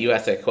was like, you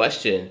asked that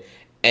question.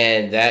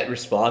 And that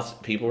response,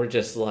 people were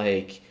just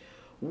like,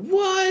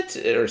 what?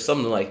 Or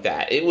something like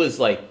that. It was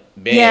like,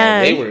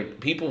 man,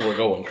 people were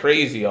going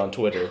crazy on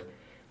Twitter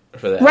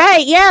for that.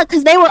 Right, yeah,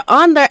 because they were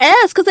on their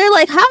ass, because they're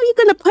like, how are you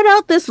going to put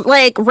out this,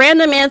 like,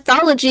 random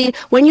anthology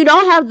when you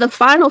don't have the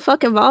final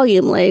fucking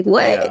volume? Like,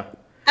 what? Yeah.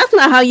 That's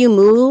not how you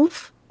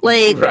move.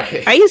 Like,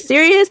 Are you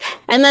serious?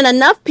 And then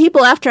enough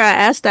people, after I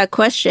asked that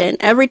question,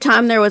 every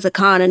time there was a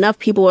con, enough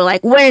people were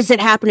like, when is it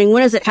happening?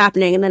 When is it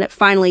happening? And then it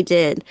finally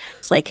did.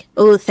 It's like,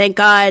 oh, thank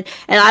God.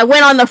 And I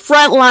went on the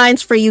front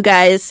lines for you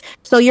guys,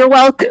 so you're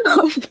welcome.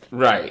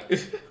 Right.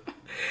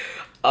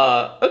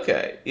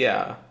 Okay,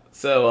 yeah.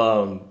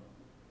 So,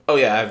 I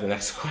have the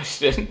next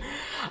question.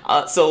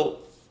 So,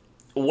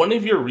 one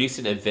of your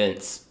recent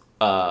events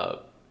to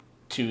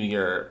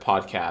your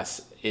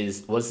podcast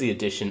was the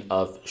addition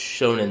of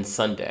Shonen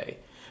Sundae,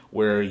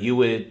 where you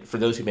would, for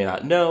those who may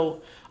not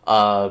know,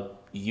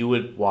 you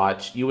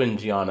and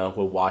Gianna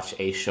would watch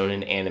a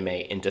shonen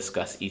anime and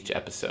discuss each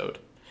episode.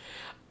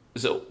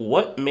 So,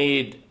 what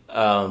made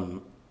a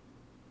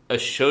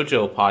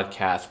Shoujo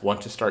podcast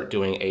want to start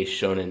doing a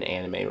shonen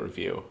anime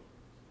review?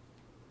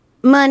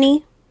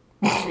 Money.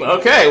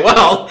 Okay,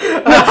 well.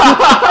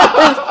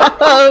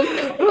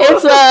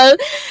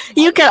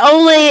 You can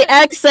only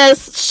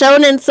access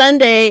Shonen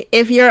Sundae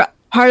if you're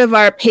part of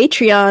our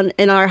Patreon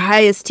in our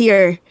highest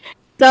tier.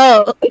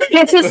 So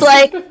it's just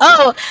like,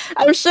 oh,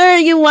 I'm sure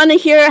you want to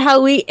hear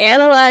how we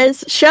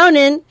analyze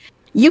shonen.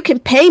 You can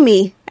pay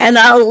me, and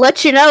I'll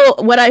let you know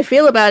what I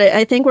feel about it.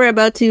 I think we're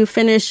about to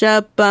finish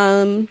up.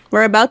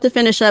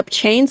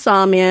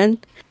 Chainsaw Man,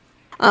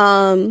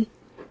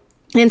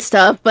 and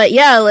stuff. But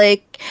yeah,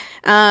 like,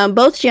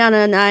 both Gianna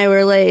and I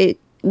were like,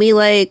 we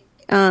like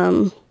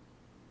all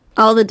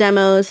the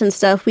demos and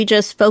stuff. We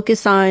just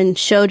focus on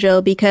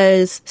shoujo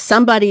because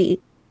somebody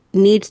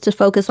needs to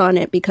focus on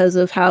it because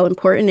of how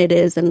important it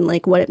is and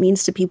like what it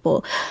means to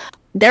people.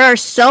 There are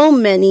so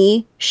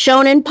many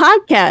shonen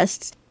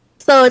podcasts.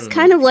 So it's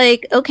kind of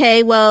like,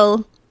 okay,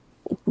 well,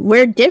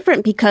 we're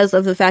different because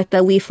of the fact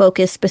that we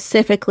focus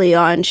specifically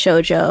on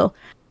shoujo.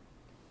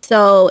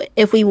 So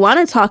if we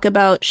want to talk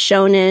about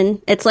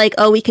shonen, it's like,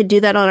 oh, we could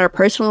do that on our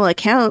personal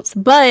accounts,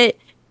 but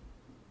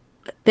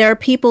there are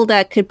people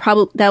that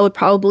would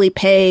probably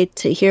pay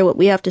to hear what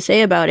we have to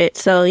say about it.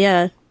 So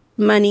yeah,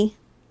 money.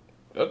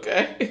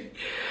 Okay.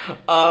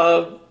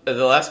 The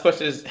last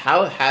question is,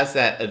 how has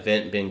that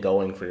event been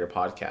going for your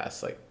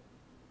podcast? Like,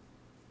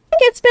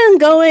 it's been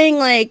going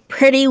like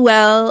pretty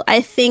well.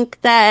 I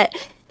think that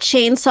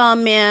Chainsaw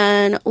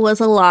Man was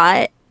a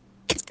lot.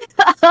 It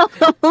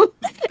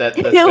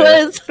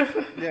was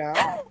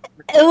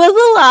a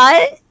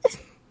lot.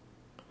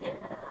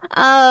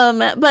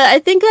 But I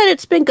think that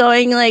it's been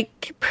going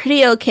like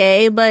pretty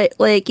okay. But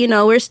like,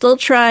 we're still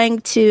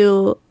trying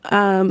to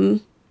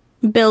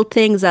build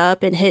things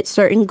up and hit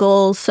certain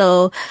goals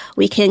so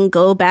we can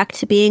go back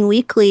to being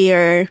weekly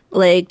or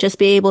like just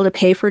be able to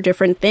pay for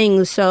different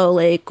things. So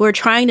like we're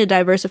trying to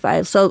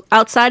diversify. So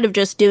outside of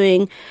just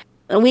doing,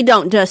 we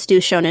don't just do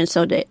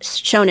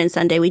Shonen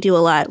Sunday. We do a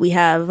lot. We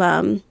have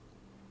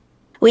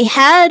we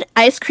had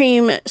ice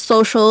cream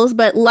socials,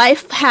 but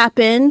life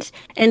happened.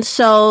 And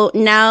so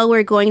now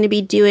we're going to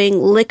be doing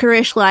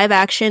Licorice live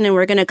action, and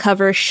we're going to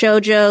cover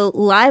shoujo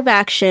live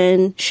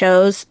action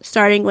shows,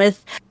 starting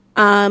with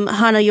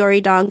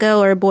Hanayori Dango,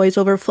 or Boys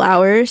Over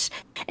Flowers.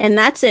 And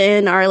that's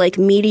in our like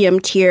medium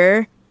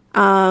tier.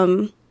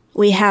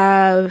 We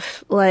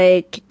have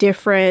like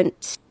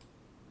different,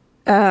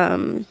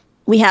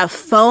 we have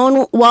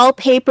phone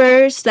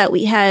wallpapers that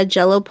we had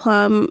Jello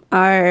Plum,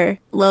 our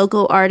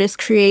logo artist,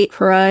 create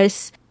for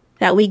us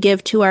that we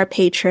give to our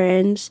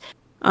patrons.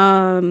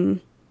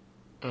 And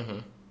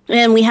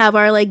we have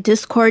our like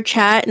Discord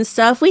chat and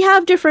stuff. We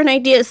have different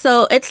ideas.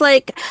 So it's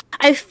like,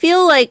 I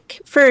feel like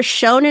for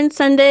Shonen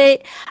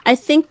Sunday, I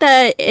think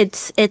that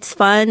it's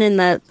fun, and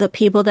that the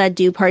people that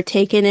do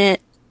partake in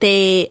it,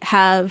 they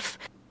have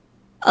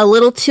a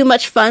little too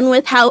much fun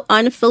with how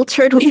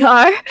unfiltered we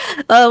are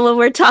when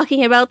we're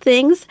talking about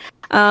things.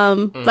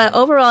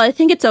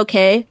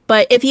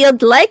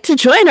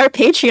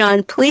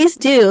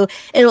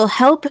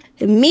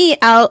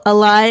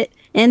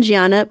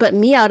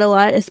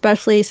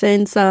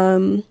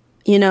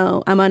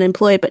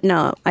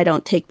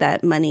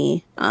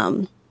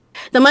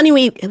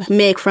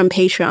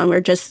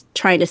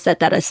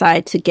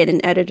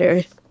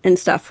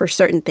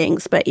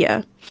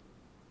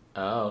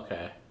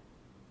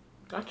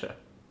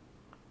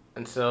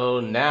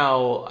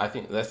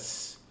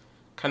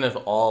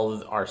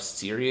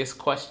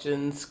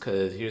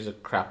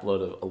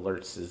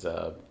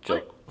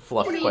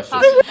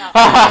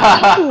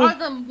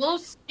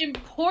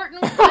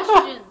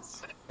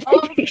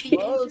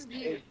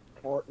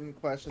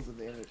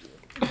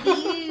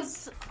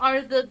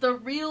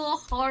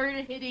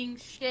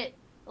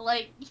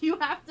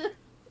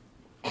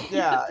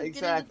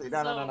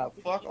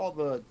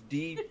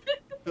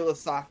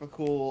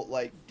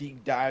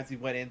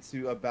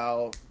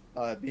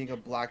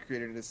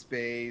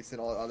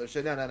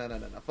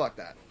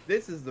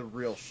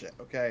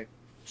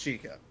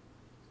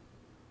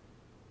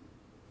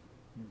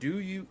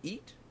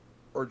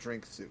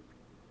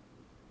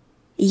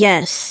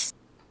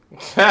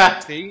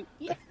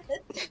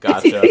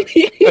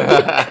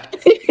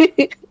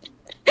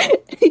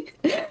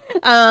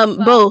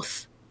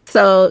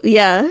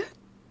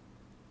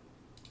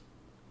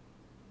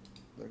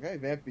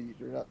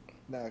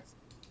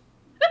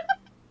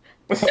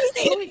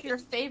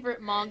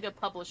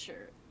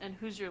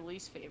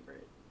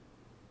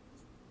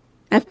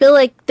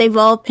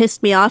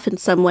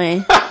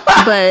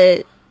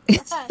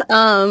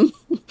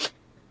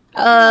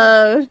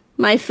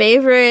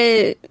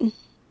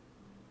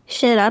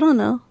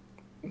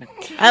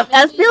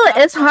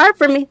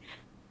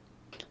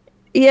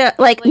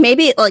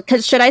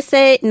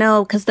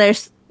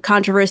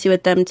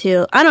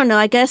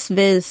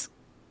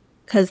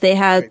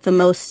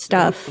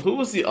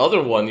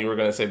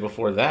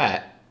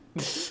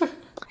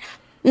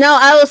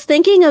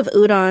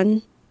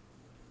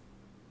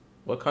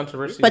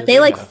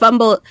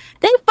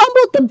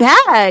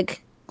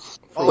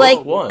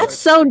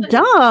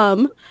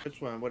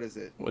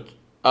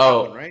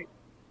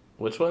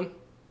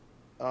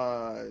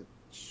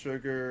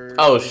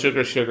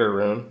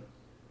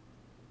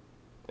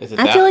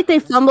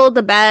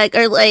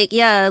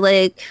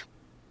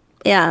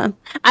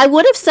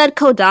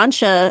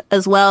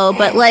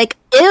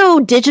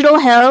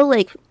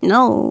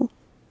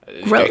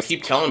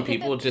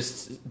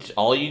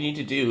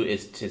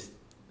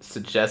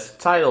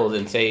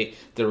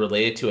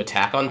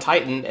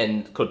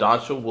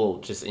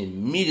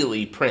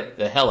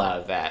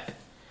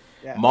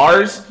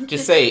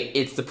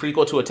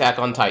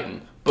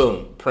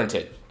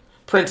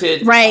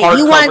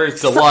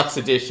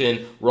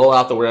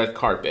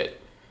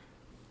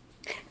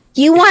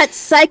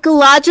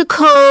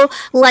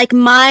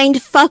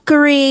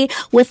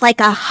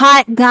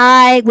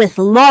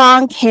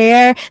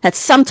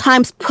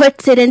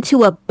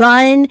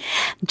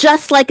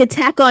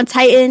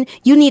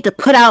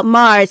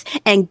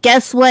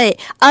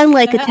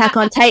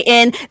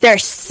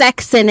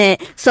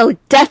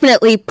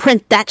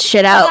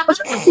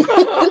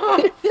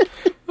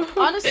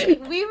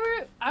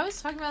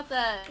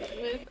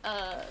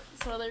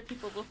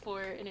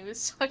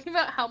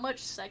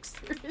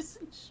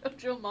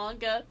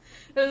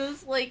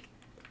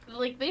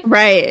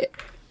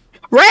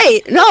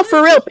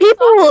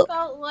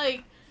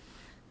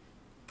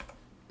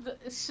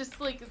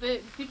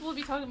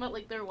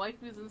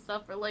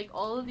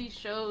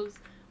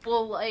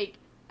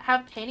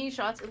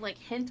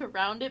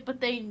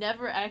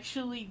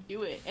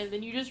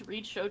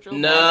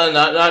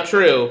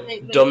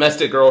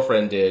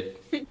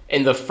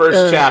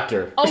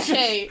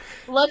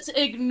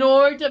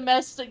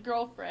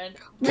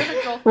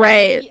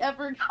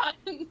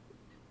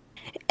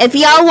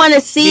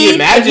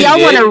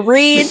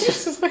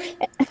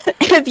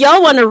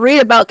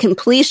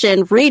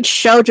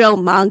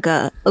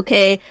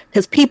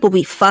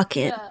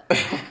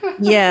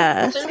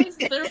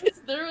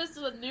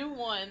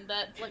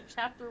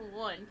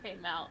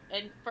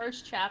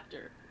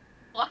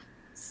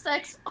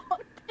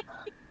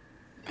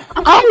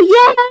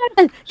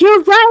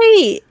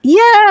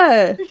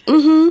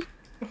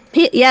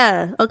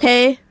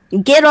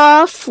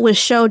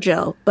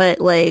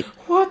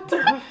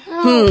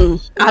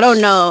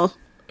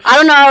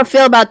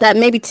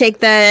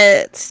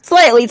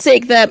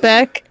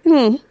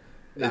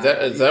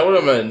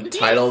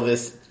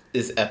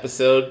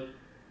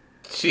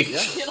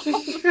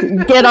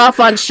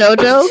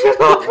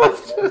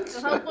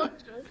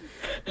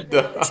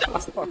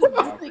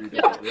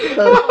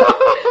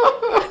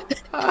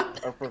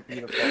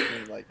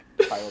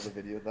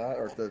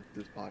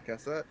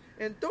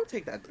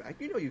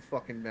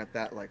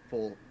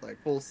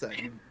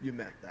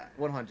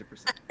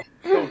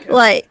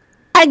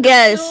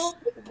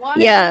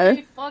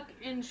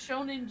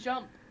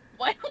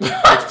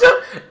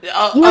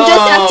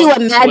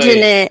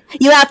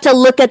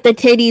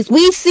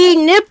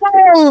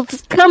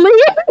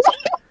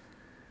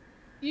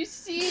 You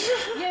see,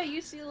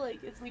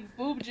 like, it's like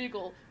boob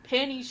jiggle,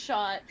 panty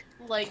shot,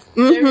 like,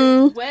 they're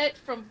Mm-hmm. wet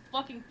from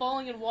fucking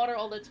falling in water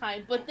all the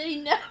time, but they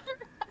never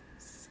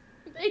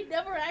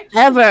actually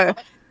Ever.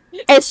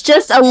 It's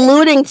just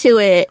alluding to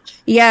it.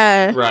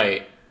 Yeah.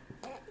 Right.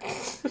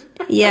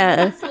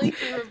 Yeah. It's like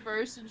the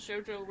reverse in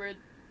Shoujo, where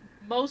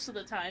most of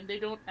the time they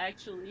don't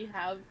actually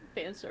have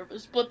fan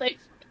service, but they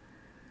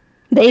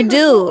They go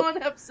do.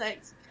 on have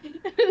sex.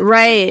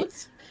 Right.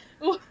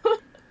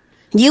 What's-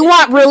 You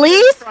want they're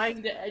relief?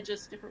 trying to edge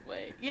us a different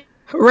way. Yeah.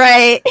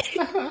 Right.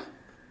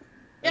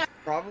 That's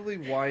probably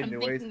why I'm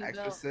Noe's thinking about-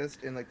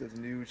 Exorcist in like this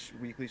new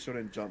weekly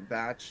Shonen Jump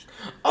batch.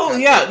 Oh has,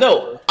 yeah, like,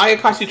 no,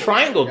 Ayakashi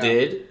Triangle Yeah.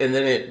 did, and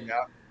then it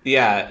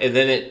Yeah. and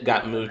then it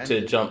got moved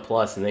to Jump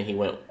Plus, and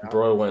then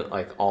Bro went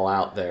like all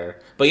out there.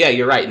 But yeah,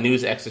 you're right.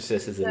 News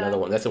Exorcist is another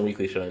one. That's a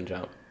weekly Shonen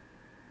Jump.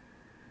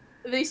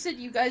 They said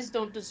you guys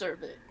don't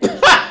deserve it. We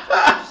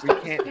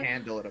can't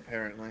handle it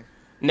apparently.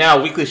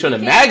 Now, Weekly Shonen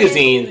Can't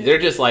Magazine, handle it. they're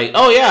just like,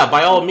 oh yeah,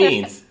 by all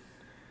means.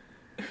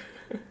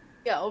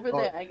 Yeah, over Oh.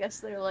 there, I guess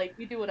they're like,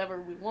 we do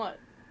whatever we want.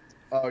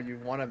 Oh, you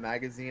want a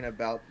magazine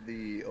about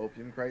the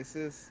opium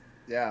crisis?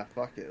 Yeah,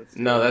 fuck it. Let's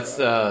No, do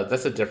it,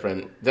 that's a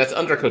different. That's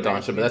under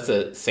Kodansha, but that's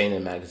a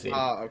seinen magazine.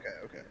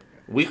 Okay.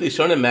 Weekly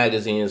Shonen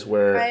Magazine is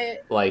where, Right.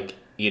 like,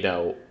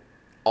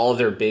 all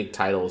their big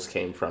titles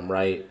came from,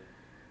 right?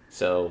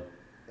 So,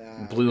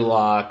 Blue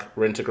Lock,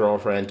 Rent a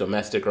Girlfriend,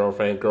 Domestic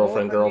Girlfriend,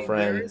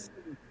 Girlfriend.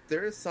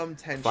 There is some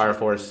tension. Fire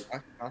Force.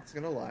 I'm not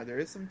gonna lie, there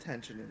is some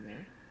tension in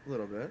there, a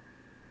little bit.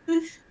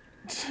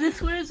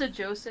 This one is a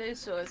josei,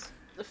 so it's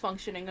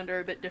functioning under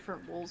a bit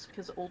different rules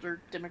because older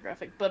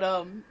demographic. But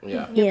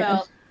Yeah. thinking Yeah.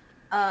 about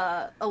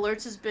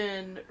Alerts has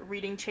been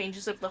reading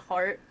Changes of the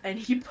Heart, and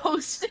he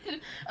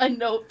posted a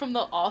note from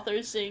the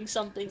author saying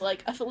something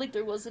like, "I feel like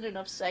there wasn't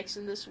enough sex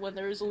in this one.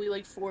 There was only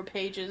like 4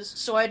 pages,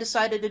 so I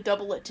decided to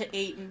double it to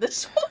 8 in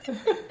this one."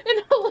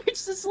 And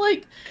Alerts is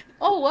like,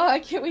 "Oh wow, I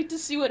can't wait to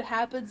see what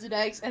happens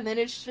next." And then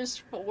it's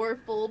just 4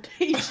 full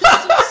pages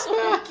of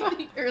someone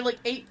getting, or like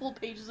 8 full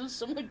pages of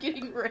someone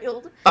getting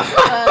railed.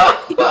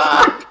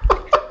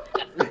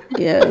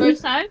 Yeah.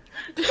 First time?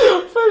 First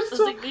I was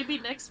time. like, maybe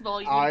next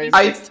volume. I'm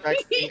I-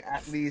 expecting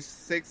at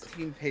least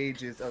 16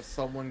 pages of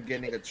someone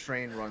getting a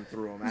train run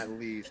through them, at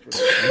least.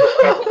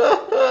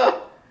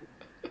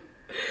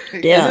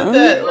 Yeah. Isn't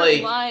that You are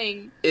like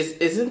lying.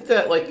 isn't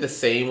that like the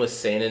same with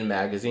seinen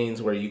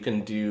magazines where you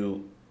can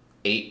do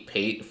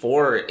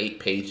 4 or 8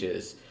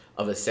 pages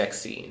of a sex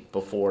scene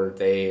before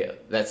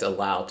that's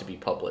allowed to be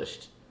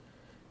published?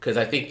 Because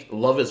I think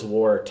Love is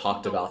War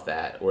talked about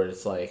that, where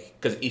it's like,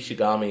 because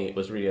Ishigami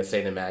was reading a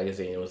seinen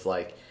magazine, it was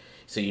like,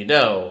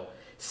 so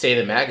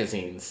seinen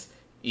magazines,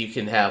 you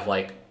can have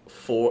like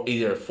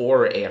either 4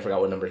 or 8, I forgot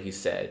what number he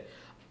said,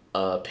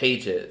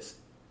 pages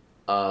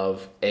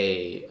of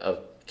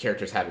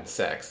characters having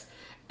sex,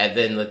 and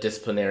then the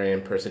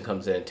disciplinarian person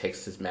comes in and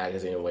takes his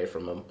magazine away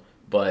from him.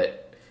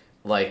 But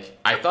like,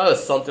 I thought it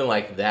was something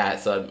like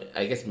that, so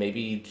I guess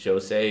maybe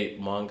josei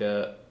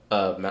manga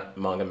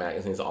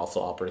magazines also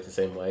operate the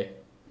same way.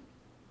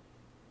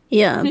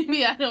 Yeah.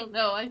 Maybe, I don't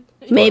know.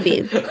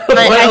 Maybe. But What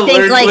I think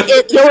alert like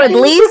was- you're at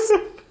least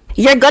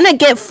you're gonna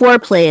get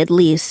foreplay at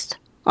least.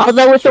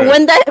 Although with Sure. the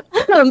one that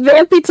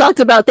Vampy talked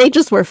about, they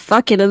just were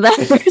fucking in that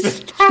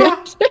first.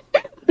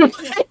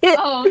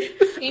 Oh,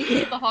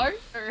 Changes of the Heart?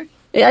 Or...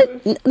 Yeah,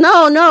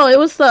 no, it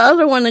was the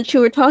other one that you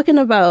were talking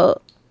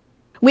about.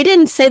 We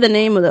didn't say the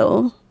name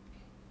though.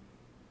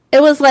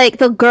 It was like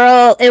the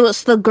girl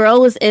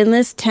was in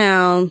this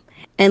town,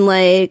 and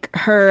like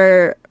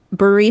her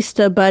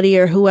barista buddy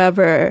or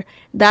whoever,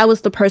 that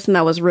was the person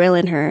that was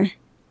railing her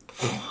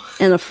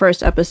in the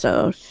first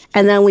episode.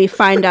 And then we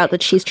find out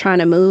that she's trying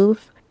to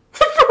move.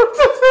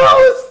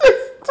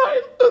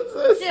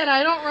 Shit,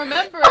 I don't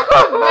remember.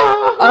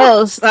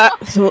 Oh,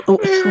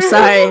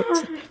 sorry.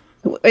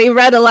 We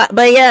read a lot,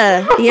 but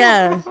yeah.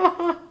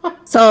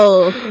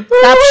 So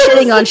stop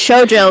shitting on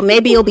Shoujo.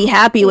 Maybe you'll be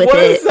happy with What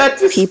it, is that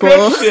people.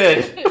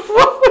 description?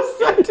 What was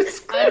that I'm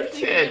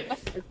description?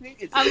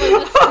 thinking, I'm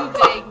like, that's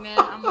too vague, man.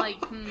 I'm like,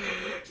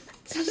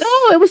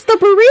 No, it was the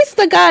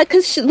barista guy,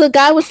 because the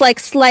guy was like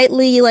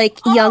slightly like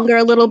younger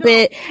a little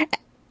bit.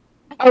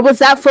 Or was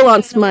that full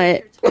on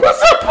smut?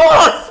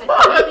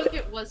 I think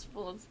it was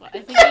full on smut. I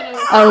think I know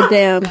what Oh, you're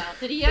damn. talking about.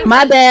 Did he have My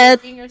like, bad.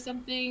 smoking or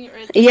something? Or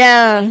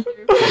Yeah.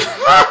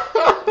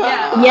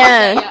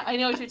 yeah. I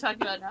know what you're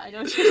talking about now. I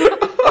know what you're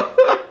talking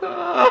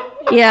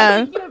about. Yeah.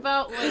 I'm thinking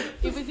about like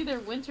it was either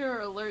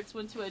Winter or Alerts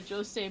went to a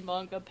josei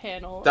manga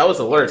panel. That was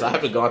alerts. I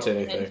haven't gone to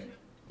anything.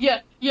 Yeah,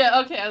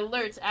 okay,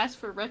 Alerts asked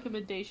for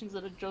recommendations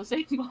at a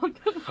josei manga.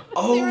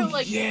 Oh, They were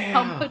like, yeah.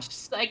 how much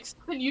sex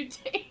can you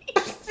take?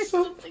 Or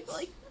something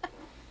like that.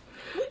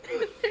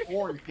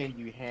 Porn can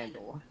you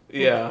handle?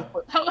 Yeah.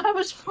 How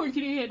much porn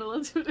can you handle?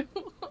 That's what it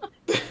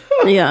was.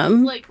 Yeah.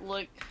 Like,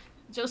 look,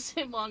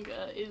 josei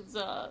manga is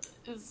a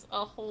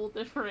whole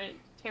different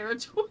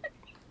territory.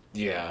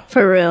 Yeah.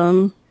 For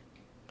real.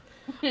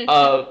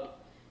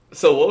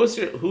 So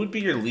who would be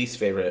your least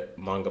favorite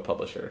manga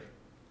publisher?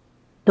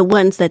 The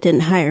ones that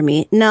didn't hire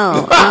me.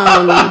 No.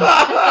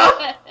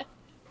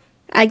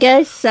 I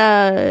guess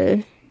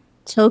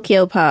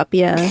Tokyo Pop,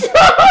 yeah.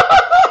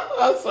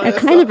 I'm sorry, They're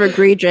kind of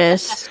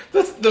egregious.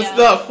 that's Yeah.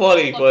 not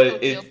funny, Fuck but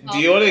Tokyo do Pop.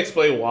 you want to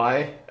explain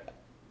why?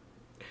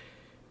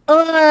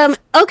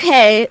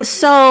 Okay,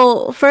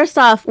 so first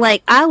off,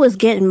 like I was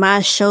getting my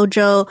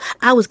shoujo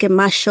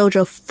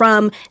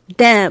from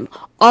them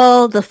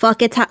all the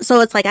fucking time.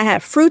 So it's like I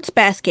had Fruits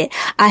Basket,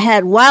 I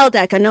had Wild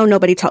Egg. I know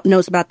nobody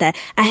knows about that.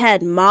 I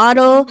had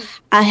Model,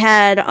 I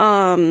had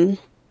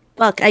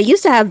fuck, I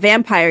used to have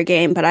Vampire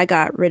Game, but I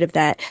got rid of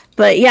that.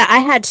 But yeah, I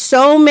had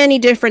so many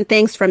different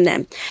things from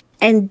them.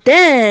 And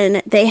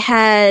then they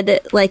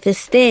had like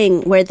this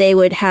thing where they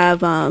would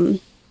have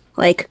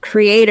like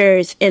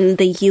creators in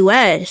the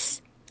US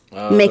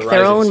The make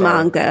their Rising own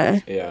Star.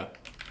 manga. Yeah.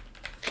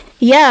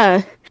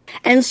 Yeah.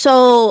 And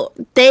so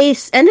they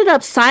ended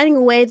up signing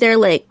away their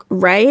like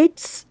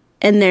rights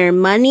and their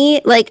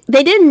money. Like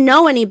they didn't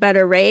know any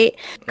better, right?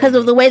 Because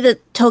of the way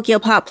that Tokyo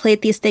Pop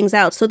played these things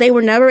out. So they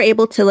were never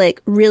able to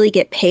like really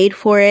get paid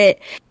for it.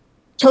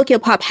 Tokyo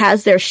Pop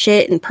has their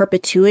shit in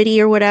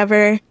perpetuity or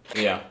whatever.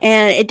 Yeah.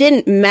 And it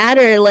didn't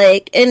matter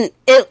like and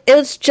it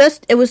was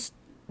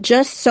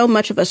just so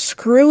much of a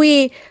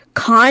screwy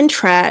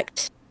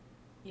contract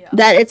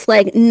that it's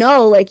like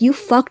no, like you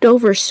fucked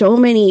over so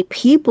many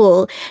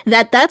people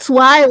that's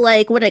why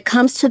like when it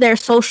comes to their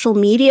social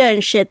media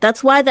and shit,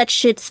 that's why that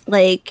shit's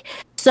like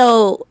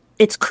so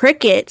it's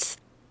crickets.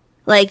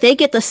 Like they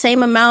get the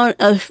same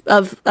amount of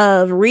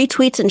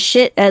retweets and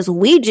shit as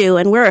we do,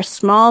 and we're a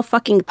small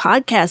fucking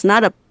podcast,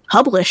 not a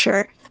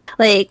publisher.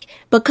 Like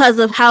because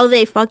of how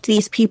they fucked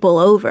these people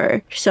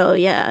over. So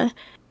yeah.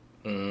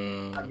 I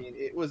mean,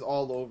 it was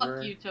all over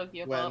Fuck you,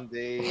 Tokyo when Pop.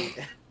 they.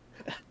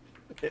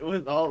 It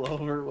was all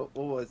over. What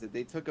was it?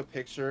 They took a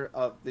picture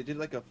of. They did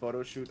like a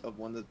photo shoot of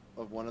one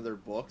of their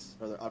books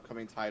or their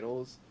upcoming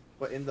titles,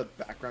 but in the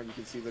background you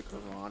can see the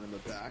Quran in the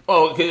back.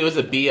 Oh, it was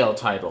a BL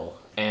title,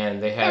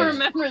 and they I had.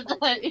 remember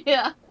that.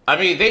 Yeah. I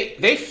mean,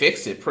 they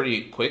fixed it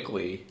pretty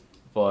quickly,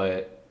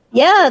 but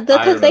Yeah, I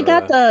because they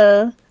remember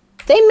got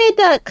they made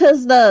that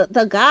because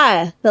the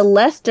guy, the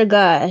Lester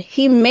guy,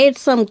 he made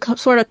some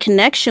sort of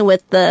connection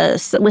with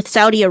with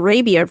Saudi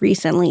Arabia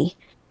recently.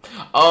 So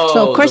of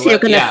Oh, course they're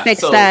gonna yeah.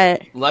 fix So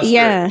that. Lester,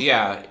 Yeah.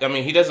 yeah. I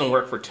mean, he doesn't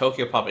work for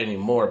Tokyo Pop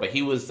anymore, but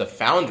he was the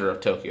founder of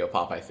Tokyo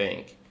Pop, I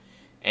think.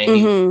 And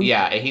Mm-hmm.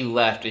 and he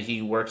left, and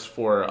he works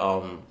for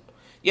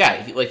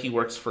he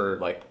works for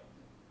like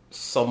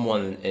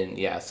someone in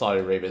Saudi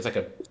Arabia. It's like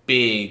a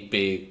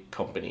big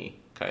company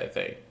kind of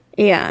thing.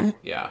 Yeah.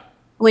 Yeah.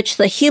 Which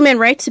the human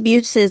rights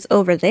abuses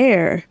over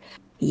there.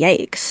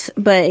 Yikes.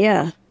 But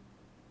yeah.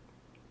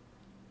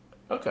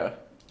 Okay.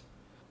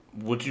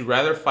 Would you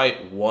rather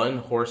fight one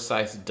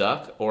horse-sized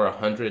duck or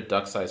 100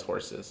 duck-sized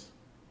horses?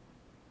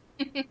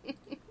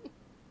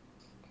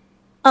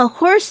 A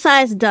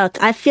horse-sized duck.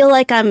 I feel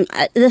like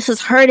this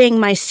is hurting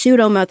my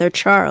pseudo mother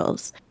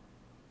Charles.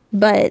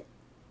 But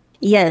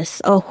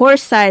yes, a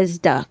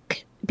horse-sized duck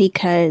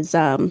because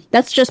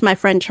that's just my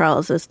friend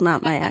Charles. It's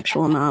not my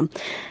actual mom.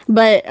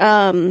 But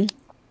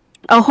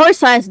a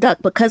horse-sized duck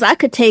because I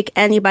could take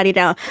anybody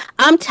down.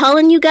 I'm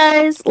telling you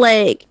guys,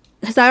 like,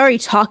 because I already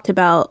talked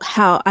about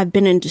how I've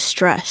been in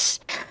distress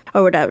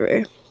or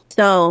whatever.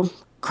 So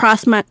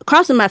crossing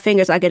my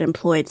fingers, I get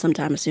employed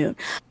sometime soon.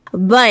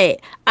 But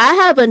I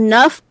have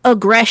enough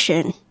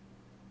aggression.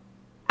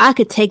 I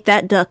could take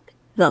that duck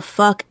the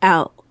fuck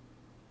out.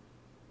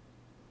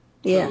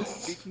 Yeah.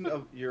 Speaking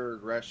of your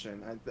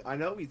aggression, I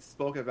know we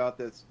spoke about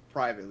this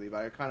privately,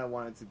 but I kind of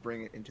wanted to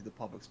bring it into the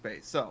public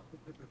space. So,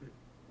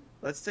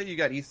 let's say you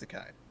got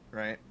isekai,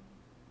 right?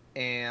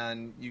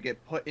 And you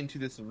get put into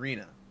this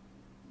arena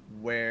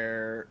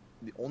where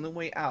the only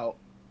way out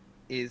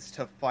is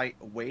to fight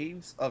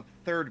waves of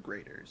third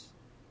graders,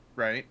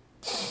 right?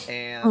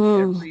 And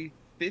every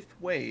fifth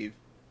wave,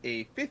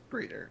 a fifth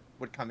grader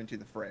would come into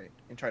the fray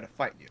and try to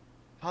fight you.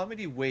 How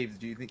many waves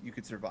do you think you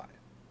could survive?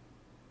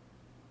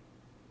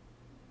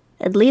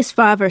 At least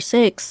 5 or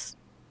 6,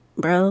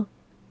 bro.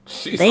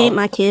 She's They ain't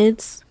my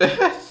kids.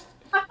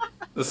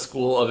 The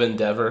School of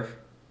Endeavor.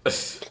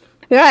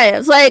 Right.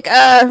 It's like,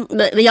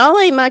 y'all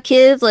ain't my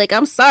kids. Like,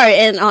 I'm sorry.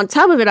 And on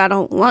top of it, I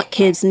don't want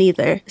kids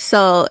neither.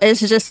 So it's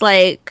just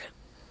like,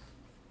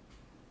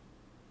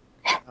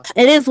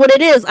 it is what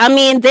it is. I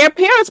mean, their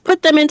parents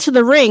put them into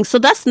the ring, so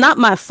that's not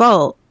my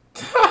fault.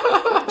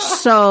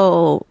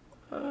 So,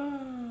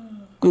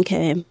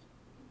 okay.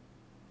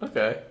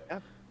 Okay.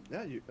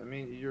 Yeah, I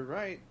mean, you're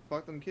right.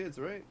 Fuck them kids,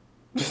 right?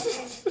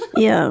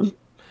 Yeah.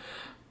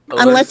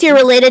 Unless you're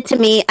related to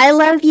me. I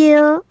love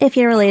you if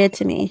you're related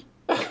to me.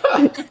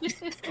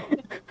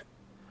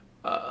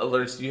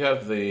 Alerts, you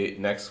have the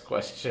next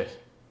question.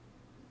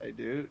 I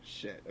do?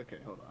 Shit. Okay,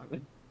 hold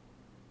on.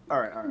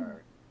 Alright.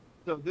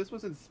 So this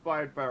was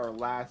inspired by our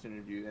last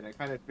interview, and I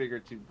kind of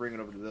figured to bring it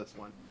over to this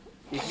one.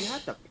 If you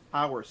had to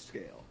power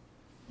scale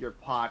your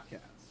podcast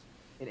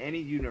in any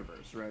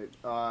universe, right?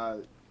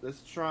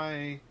 Let's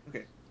try...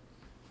 Okay.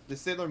 The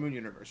Sailor Moon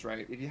universe,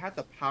 right? If you had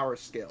to power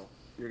scale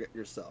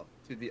yourself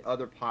to the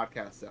other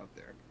podcasts out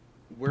there,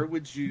 where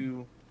would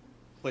you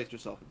place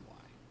yourself and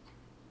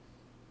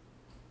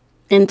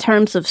in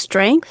terms of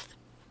strength,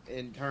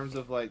 in terms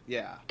of like,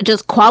 yeah,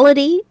 just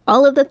quality,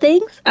 all of the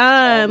things.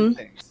 all the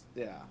things.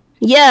 Yeah.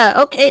 Yeah,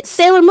 okay,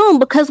 Sailor Moon,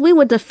 because we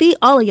would defeat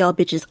all of y'all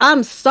bitches.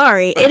 I'm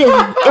sorry. It is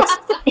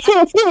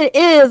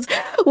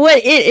what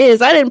it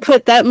is. I didn't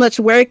put that much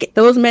work,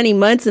 those many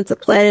months into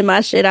planning my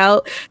shit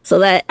out so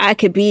that I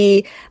could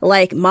be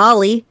like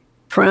Molly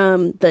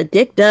from the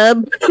Dick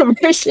Dub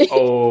version.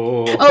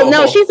 Oh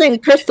no, she's in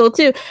Crystal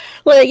too.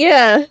 Like,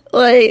 yeah,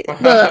 like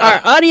our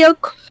audio,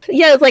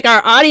 yeah, it's like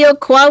our audio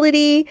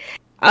quality,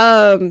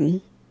 the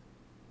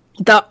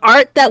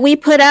art that we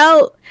put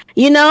out.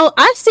 You know,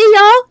 I see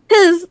y'all,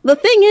 because the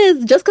thing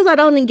is, just because I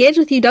don't engage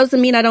with you doesn't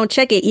mean I don't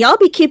check it. Y'all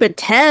be keeping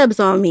tabs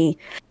on me.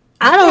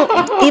 I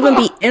don't even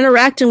be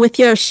interacting with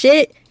your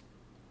shit.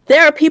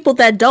 There are people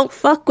that don't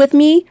fuck with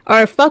me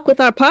or fuck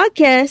with our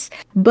podcast,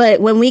 but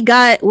when we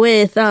got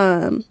under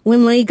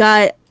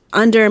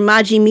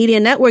Maji Media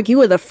Network, you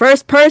were the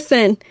first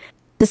person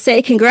to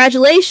say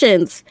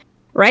congratulations,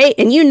 right?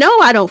 And you know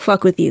I don't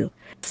fuck with you.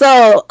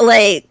 So,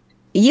 like,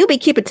 you be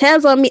keeping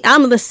tabs on me.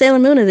 I'm the Sailor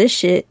Moon of this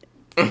shit.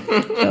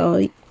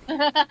 So,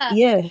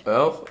 yeah.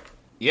 Well,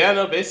 yeah,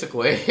 no,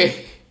 basically.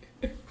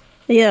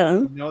 Yeah.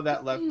 You know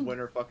that left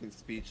Winter fucking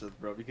speechless,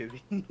 bro, because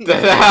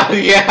yeah,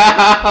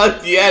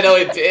 no,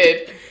 it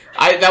did.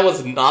 That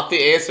was not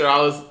the answer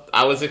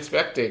I was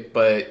expecting,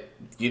 but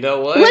you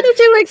know what? What did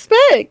you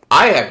expect?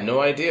 I have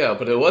no idea,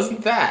 but it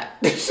wasn't that.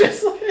 It's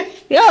just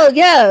like... Yo,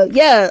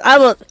 yeah.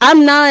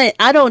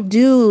 I don't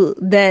do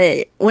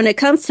that when it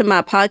comes to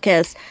my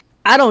podcast.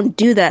 I don't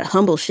do that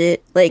humble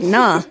shit. Like,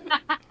 nah.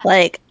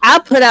 Like, I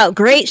put out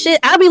great shit.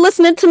 I'll be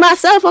listening to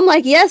myself. I'm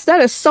like, yes, that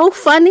is so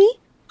funny.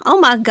 Oh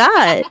my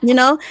God. You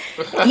know,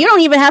 you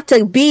don't even have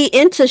to be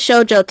into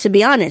shoujo, to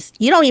be honest.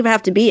 You don't even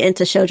have to be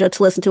into shoujo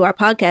to listen to our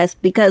podcast,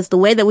 because the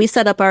way that we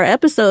set up our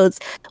episodes,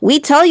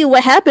 we tell you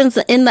what happens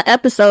in the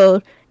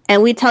episode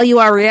and we tell you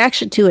our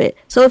reaction to it.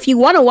 So if you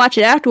want to watch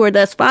it afterward,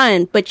 that's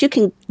fine. But you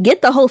can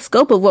get the whole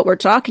scope of what we're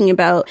talking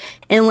about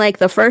in like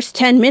the first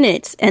 10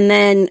 minutes and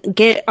then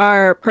get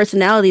our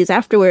personalities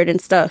afterward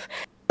and stuff.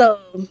 So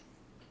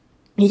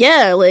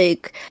yeah,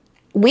 like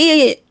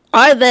we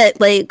are that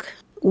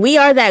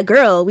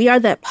girl. We are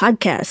that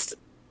podcast.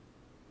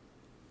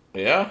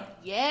 Yeah.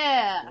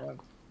 Yeah.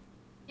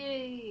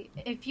 Yay.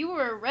 If you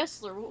were a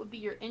wrestler, what would be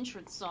your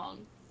entrance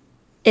song?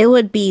 It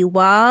would be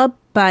WOB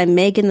by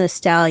Megan Thee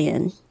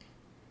Stallion.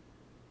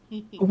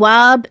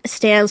 WOB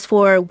stands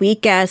for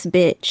weak ass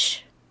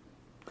bitch.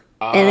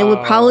 And it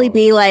would probably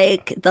be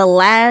like the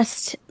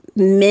last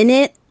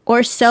minute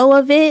or so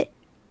of it.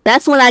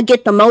 That's when I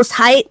get the most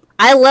hype.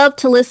 I love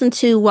to listen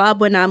to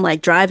WOB when I'm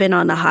like driving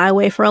on the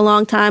highway for a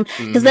long time.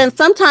 Because then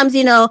sometimes,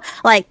 you know,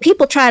 like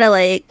people try to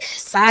like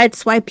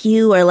sideswipe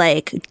you or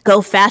like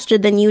go faster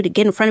than you to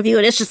get in front of you.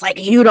 And it's just like,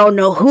 you don't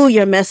know who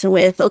you're messing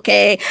with.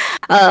 Okay.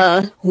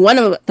 One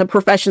of the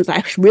professions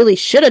I really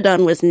should have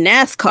done was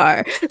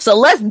NASCAR. So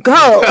let's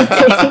go.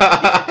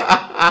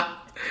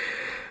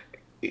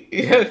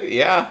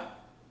 Yeah.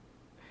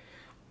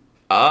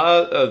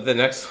 The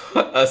next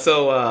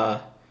one.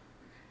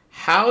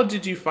 How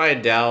did you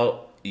find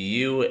out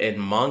you and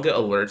Manga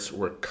Alerts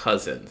were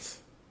cousins?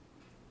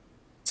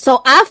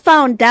 So I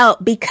found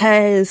out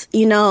because,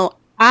 you know,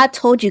 I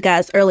told you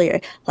guys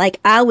earlier, like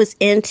I was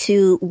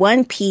into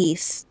One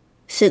Piece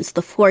since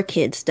the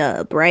 4Kids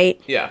dub, right?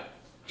 Yeah.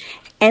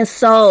 And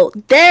so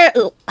their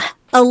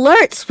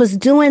Alerts was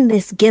doing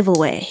this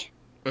giveaway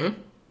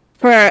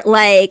for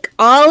like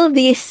all of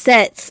these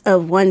sets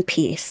of One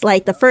Piece,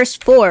 like the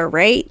first 4,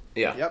 right?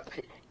 Yeah. Yep.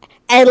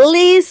 At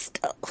least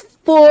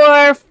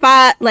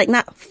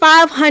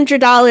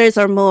 $500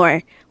 or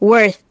more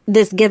worth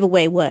this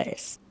giveaway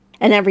was,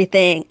 and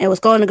everything. It was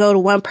going to go to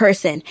one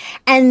person,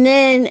 and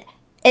then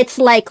it's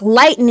like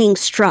lightning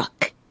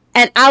struck,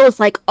 and I was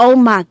like, "Oh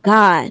my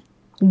God,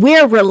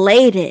 we're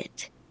related."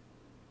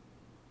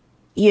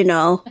 You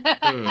know,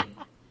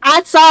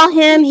 I saw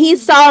him, he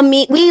saw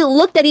me. We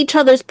looked at each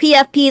other's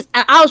PFPs,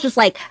 and I was just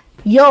like,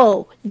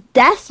 "Yo,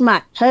 that's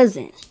my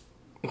cousin."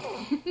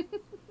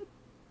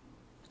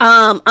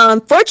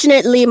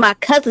 Unfortunately, my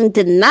cousin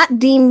did not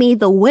deem me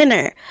the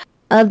winner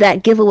of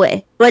that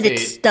giveaway, but it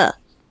stuck.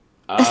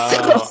 I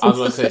was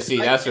going to say,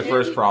 that's your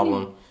first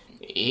problem.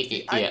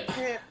 I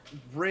can't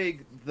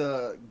rig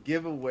the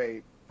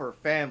giveaway for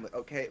family.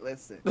 Okay,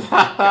 listen. It's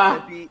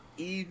gotta be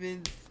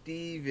even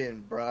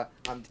Steven, bruh.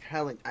 I'm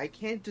telling. I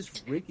can't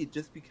just rig it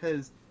just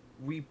because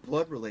we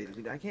blood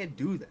related. I can't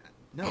do that.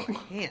 No, I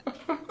can't.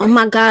 Oh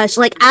my gosh,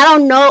 like I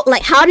don't know,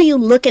 like how do you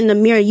look in the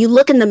mirror? You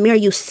look in the mirror,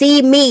 you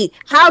see me.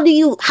 How do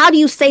you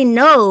say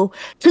no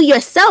to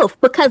yourself?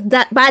 Because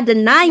that by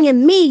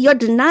denying me, you're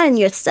denying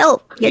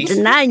yourself. You're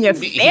denying your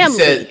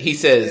family. He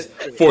says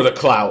for the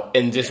clout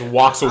and just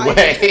walks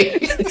away.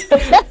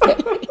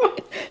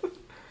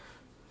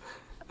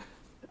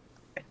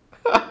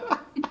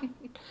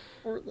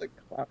 For the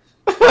clout.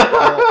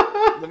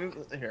 Let me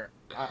here.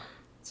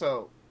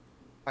 So,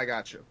 I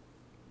got you.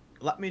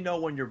 Let me know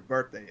when your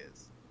birthday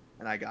is,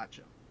 and I got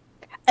you.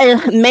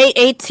 May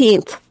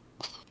 18th.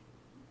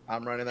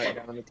 I'm running that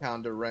down on the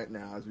calendar right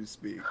now as we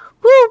speak.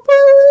 Woo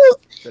woo!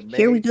 The May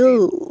Here we season.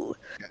 go.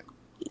 Okay.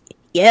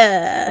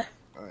 Yeah.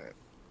 All right.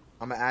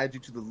 I'm gonna add you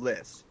to the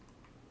list.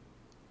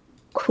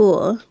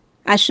 Cool.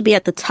 I should be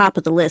at the top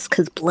of the list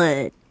because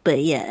blood. But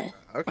yeah.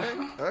 Okay.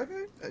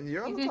 Okay. And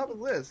you're on the top of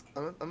the list.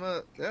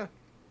 Yeah.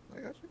 I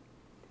got you.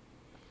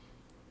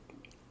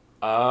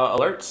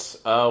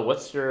 Alerts.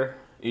 What's your?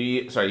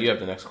 Sorry, you have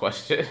the next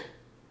question.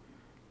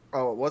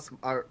 Oh,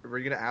 were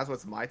you gonna ask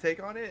what's my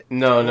take on it?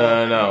 No.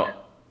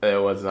 It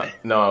was not.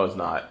 No, I was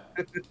not.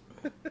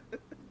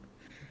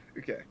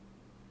 Okay.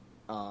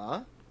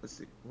 Let's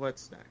see.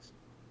 What's next?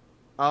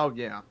 Oh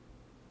yeah.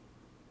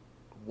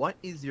 What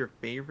is your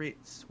favorite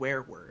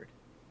swear word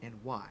and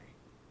why?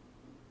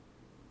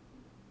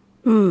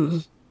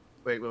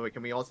 Wait.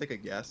 Can we all take a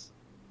guess?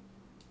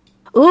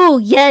 Ooh,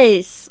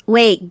 yes.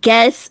 Wait,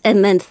 guess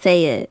and then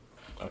say it.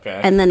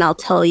 Okay. And then I'll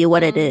tell you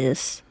what it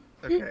is.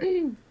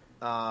 Okay.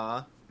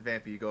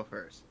 Vampy, you go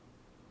first.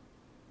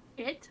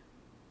 It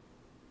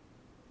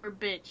or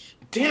bitch?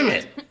 Damn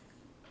it!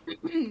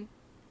 You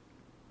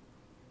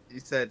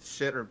said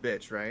shit or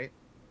bitch, right?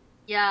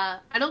 Yeah,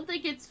 I don't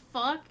think it's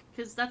fuck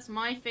because that's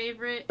my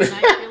favorite, and I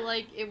feel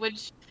like it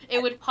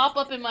would pop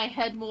up in my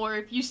head more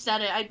if you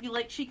said it. I'd be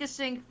like, Chika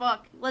saying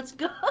fuck. Let's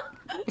go.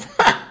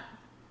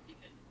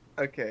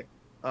 Okay.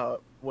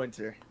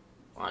 Winter.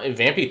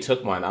 Vampy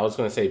took mine. I was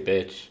gonna say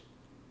bitch.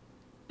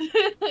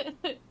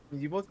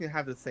 You both can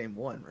have the same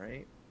one,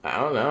 right? I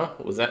don't know.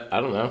 Was that?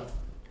 I don't know.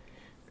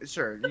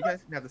 Sure, you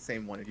guys can have the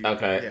same one if you.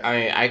 Okay. Yeah. I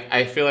mean,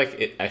 I feel like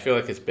it. I feel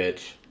like it's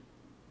bitch.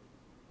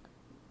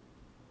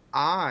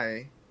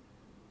 I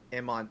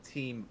am on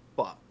team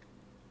fuck.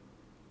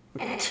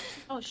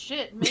 Oh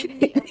shit,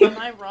 maybe am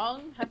I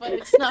wrong? Have I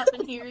not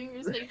been hearing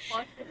you say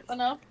fuck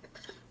enough?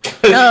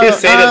 You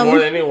say that more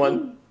than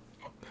anyone.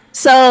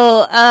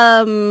 So,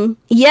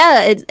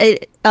 yeah,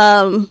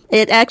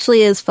 it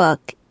actually is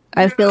fuck.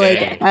 I feel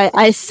like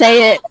I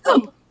say it.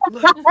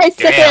 I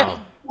say Damn. it.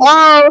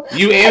 Wow.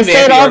 You I and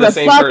say it Vampy all are the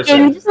same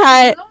person.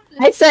 time.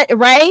 I said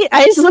right.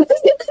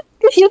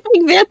 You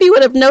think Vampy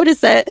would have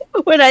noticed that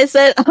when I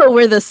said, "Oh,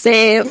 we're the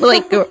same"?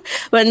 Like,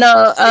 but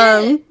no.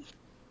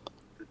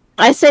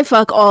 I say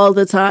fuck all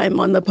the time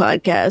on the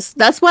podcast.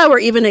 That's why we're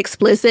even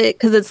explicit,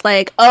 because it's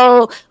like,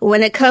 oh,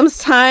 when it comes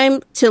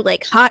time to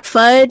like hot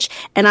fudge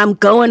and I'm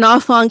going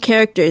off on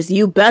characters,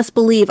 you best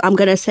believe I'm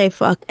gonna say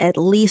fuck at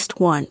least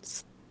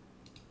once.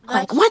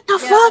 Like, what the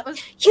fuck?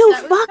 You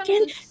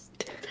fucking.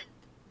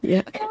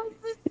 Yeah. That was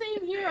the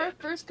same here. Our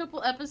first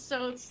couple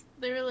episodes,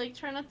 they were like,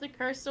 try not to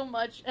curse so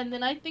much, and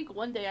then I think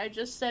one day I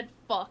just said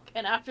fuck,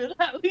 and after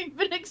that we've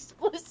been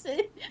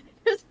explicit.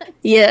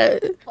 Yeah.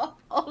 Fuck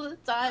all the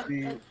time.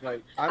 See,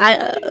 like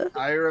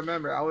I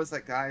remember I was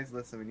like, guys,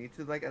 listen, we need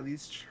to like at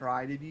least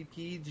try to be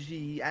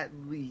PG at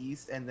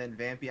least, and then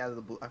Vampy out of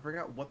the blue, I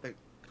forgot what the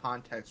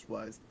context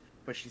was,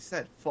 but she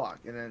said fuck,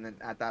 and then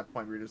at that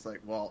point we were just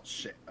like, well,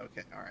 shit,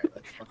 okay, all right,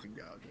 let's fucking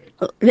go,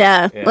 dude.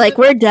 Yeah, like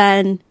we're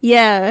done.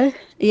 Yeah.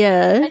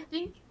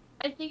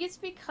 I think it's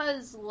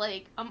because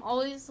like I'm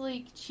always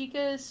like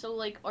Chika is so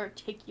like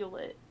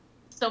articulate.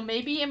 So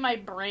maybe in my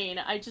brain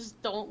I just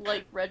don't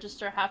like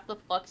register half the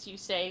fucks you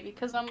say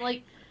because I'm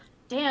like,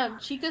 damn,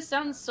 Chika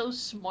sounds so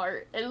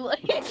smart and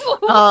like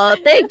oh,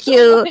 thank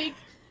you. Like,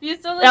 you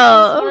sound like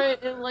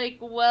smart and like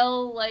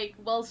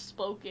well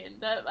spoken.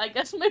 That I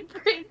guess my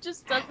brain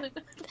just doesn't.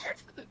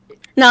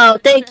 No,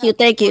 thank you.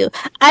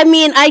 I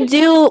mean, I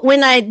do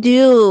when I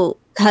do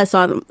cuss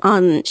on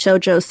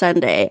Shoujo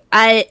Sundae,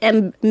 I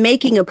am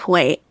making a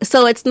point.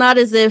 So it's not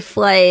as if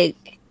like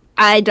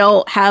I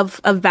don't have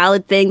a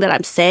valid thing that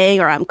I'm saying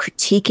or I'm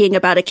critiquing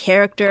about a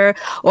character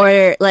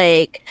or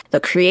like the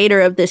creator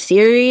of the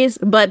series,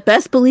 but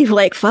best believe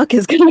like fuck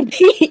is gonna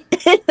be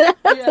in the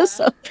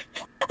episode.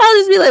 I'll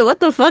just be like, what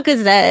the fuck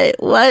is that?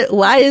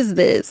 Why is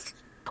this?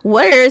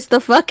 Where's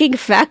the fucking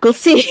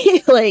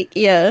faculty? Like,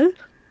 yeah.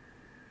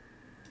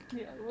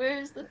 Yeah,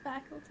 where's the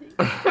faculty?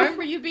 I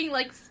remember you being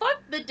like,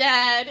 fuck the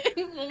dad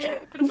when we were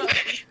talking about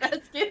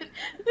the basket.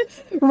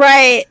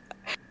 Right.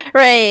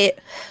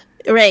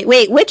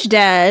 Wait, which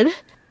dad?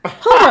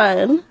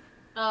 Hold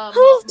on.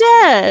 Who's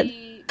dad?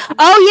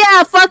 Oh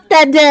yeah, fuck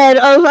that dad.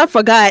 Oh, I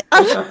forgot.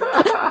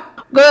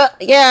 Girl,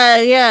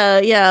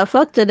 yeah.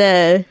 Fuck the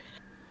dad,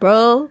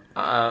 bro.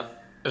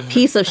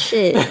 Piece of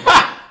shit.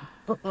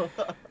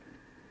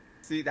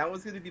 See, that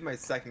was gonna be my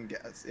second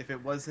guess. If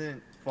it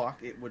wasn't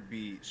fuck, it would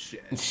be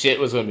shit. Shit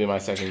was gonna be my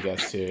second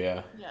guess too.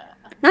 Yeah. Yeah.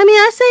 I mean,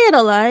 I say it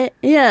a lot.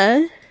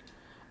 Yeah.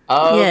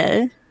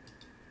 Yeah.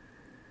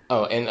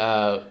 Oh, and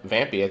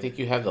Vampy, I think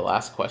you have the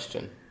last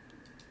question.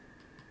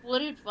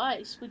 What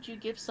advice would you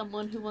give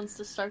someone who wants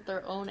to start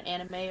their own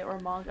anime or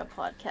manga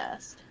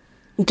podcast?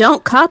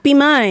 Don't copy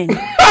mine.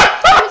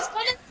 I was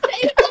gonna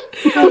say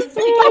that. I was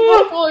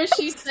thinking before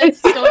she said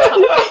don't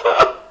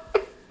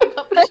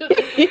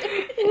copy.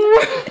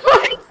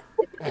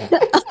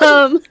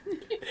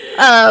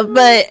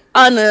 But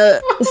on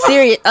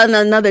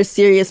another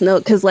serious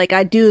note, because like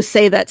I do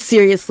say that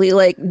seriously,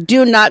 like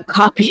do not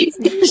copy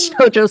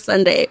Shoujo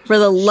Sundae for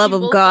the love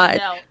of God.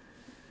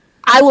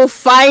 I will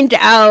find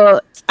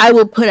out. I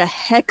will put a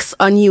hex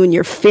on you and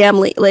your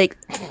family. Like,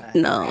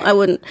 no, I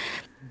wouldn't.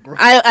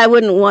 I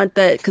wouldn't want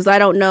that because I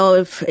don't know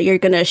if you're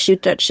gonna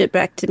shoot that shit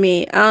back to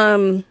me.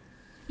 The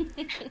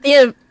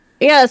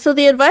yeah, so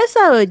the advice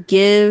I would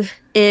give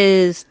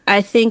is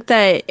I think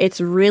that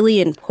it's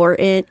really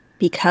important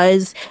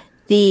because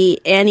the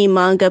anime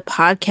manga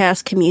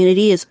podcast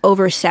community is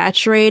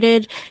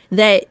oversaturated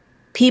that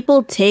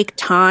people take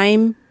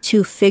time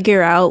to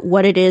figure out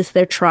what it is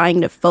they're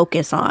trying to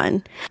focus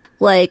on.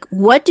 Like,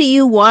 what do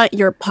you want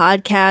your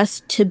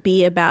podcast to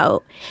be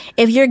about?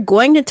 If you're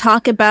going to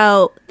talk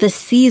about the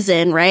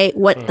season, right?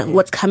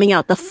 What's coming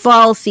out, the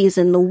fall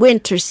season, the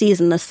winter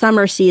season, the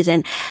summer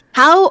season,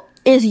 how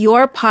is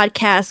your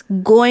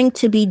podcast going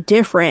to be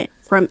different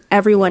from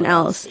everyone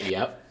else?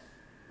 Yep.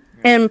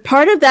 And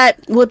part of that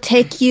will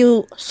take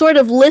you sort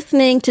of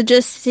listening to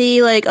just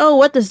see like, oh,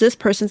 what does this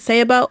person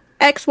say about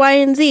X, Y,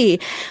 and Z?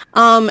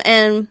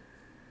 And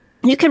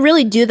you can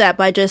really do that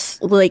by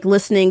just like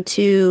listening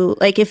to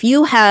like if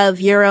you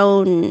have your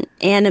own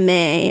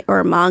anime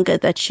or manga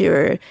that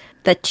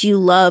you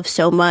love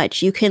so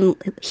much, you can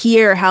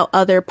hear how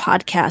other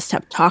podcasts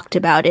have talked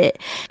about it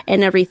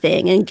and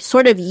everything and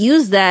sort of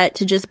use that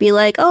to just be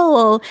like, oh,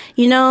 well,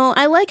 you know,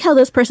 I like how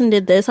this person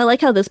did this. I like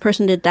how this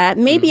person did that.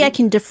 Maybe I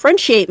can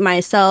differentiate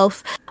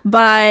myself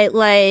by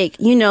like,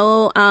 you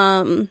know,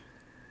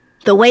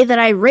 the way that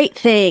I rate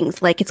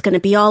things, like it's going to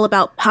be all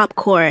about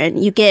popcorn.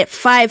 You get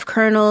 5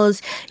 kernels,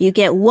 you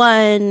get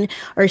 1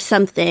 or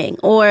something.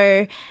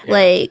 Or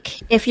like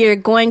if you're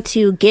going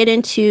to get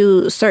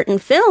into certain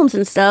films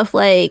and stuff,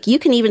 like you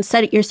can even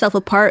set it yourself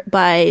apart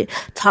by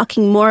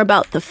talking more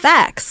about the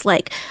facts.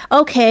 Like,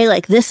 okay,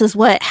 like this is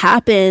what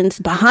happened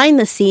behind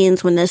the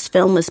scenes when this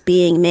film was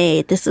being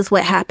made. This is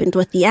what happened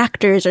with the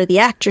actors or the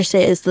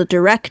actresses, the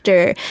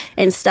director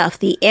and stuff,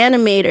 the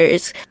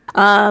animators.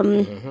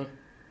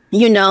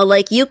 You know,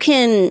 like you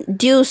can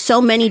do so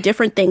many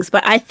different things,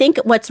 but I think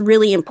what's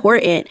really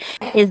important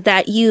is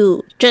that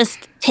you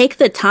just take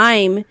the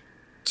time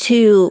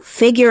to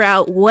figure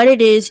out what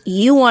it is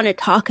you want to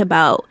talk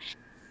about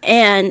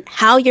and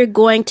how you're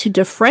going to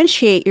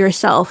differentiate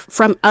yourself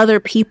from other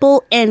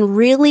people and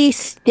really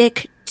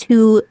stick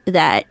to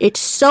that. It's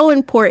so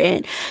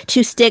important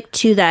to stick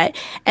to that.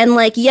 And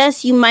like,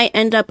 yes, you might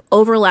end up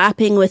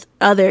overlapping with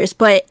others,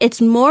 but it's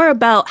more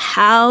about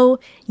how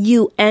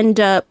you end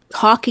up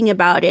talking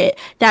about it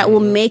that will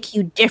make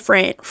you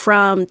different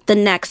from the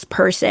next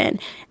person.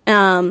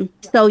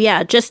 So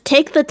yeah, just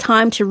take the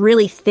time to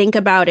really think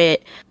about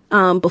it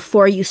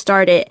before you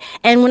start it.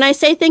 And when I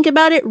say think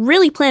about it,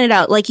 really plan it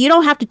out. Like you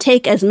don't have to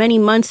take as many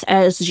months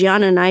as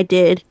Gianna and I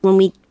did when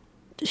we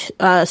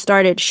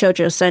started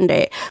Shoujo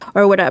Sundae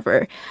or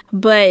whatever.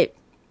 But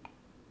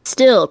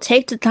still,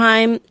 take the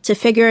time to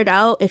figure it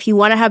out. If you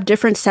want to have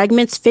different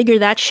segments, figure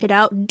that shit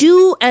out.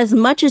 Do as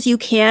much as you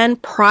can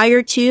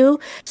prior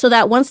to, so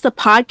that once the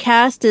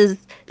podcast is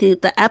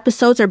the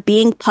episodes are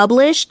being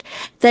published,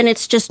 then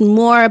it's just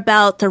more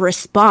about the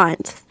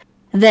response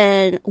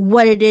than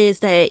what it is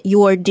that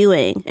you're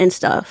doing and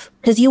stuff.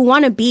 Because you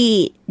want to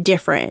be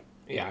different.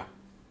 Yeah.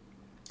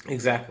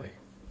 Exactly.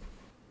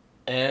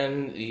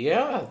 And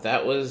yeah,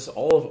 that was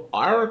all of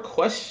our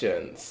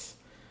questions.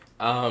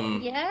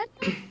 Yeah.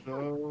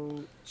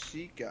 So,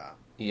 Chika,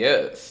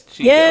 Yes,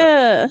 Chica.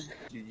 Yeah.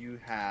 do you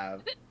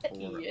have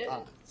for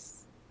Yeah.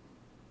 us?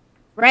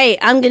 Right.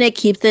 I'm going to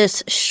keep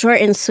this short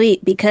and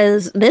sweet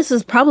because this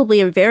is probably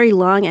a very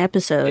long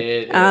episode.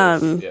 It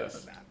is,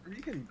 yes.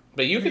 You can,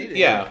 But you if could, need it,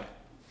 yeah.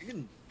 You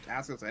can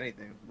ask us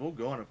anything. We'll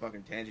go on a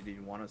fucking tangent if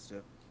you want us to.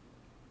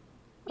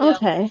 Yeah.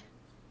 Okay.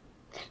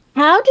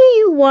 How do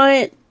you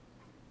want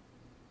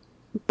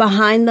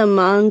Behind the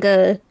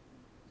Manga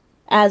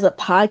as a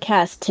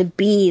podcast to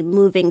be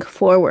moving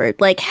forward?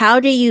 Like, how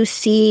do you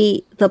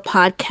see the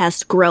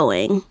podcast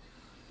growing?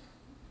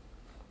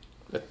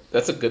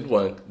 That's a good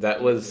one.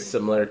 That was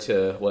similar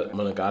to what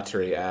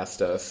Monogatari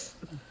asked us.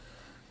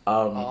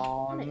 I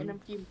want to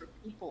interview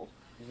people.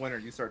 Winner,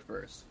 you start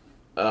first.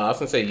 I was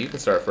gonna say you can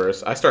start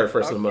first. I started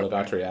first when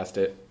Monogatari asked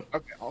it.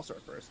 Okay, I'll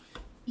start first.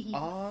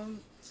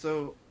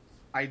 So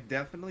I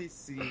definitely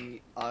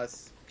see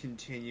us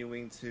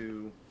continuing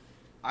to.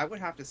 I would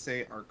have to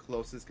say our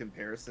closest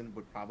comparison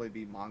would probably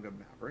be Manga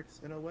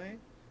Mavericks in a way,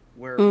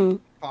 where we're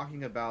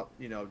talking about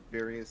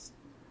various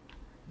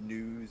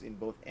news in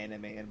both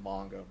anime and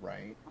manga,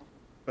 right?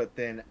 But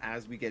then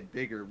as we get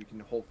bigger, we can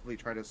hopefully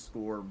try to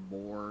score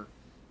more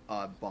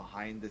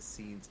behind the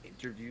scenes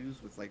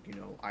interviews with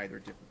either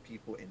different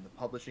people in the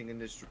publishing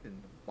industry, in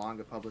the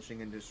manga publishing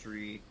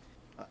industry,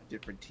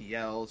 different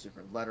TLs,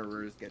 different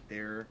letterers, get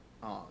their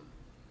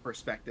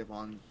perspective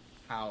on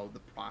how the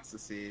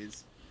process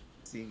is,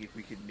 seeing if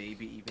we could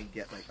maybe even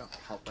get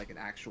like an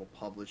actual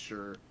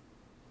publisher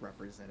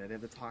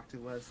representative to talk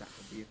to us. That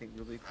would be, I think,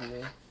 really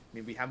cool. I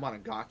mean, we have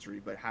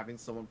Monogatari, but having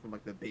someone from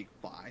the big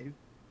 5,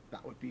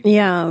 that would be really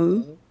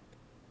cool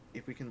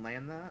if we can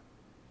land that.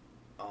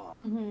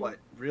 But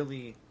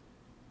really,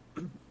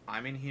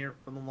 I'm in here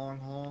for the long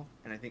haul,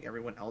 and I think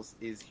everyone else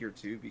is here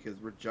too, because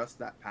we're just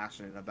that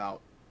passionate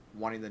about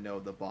wanting to know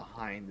the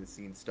behind the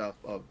scenes stuff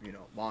of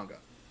manga.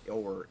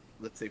 or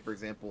let's say for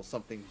example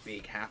something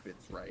big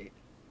happens, right?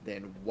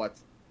 Then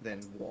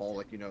we'll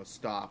like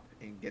stop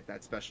and get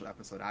that special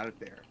episode out of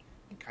there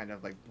and kind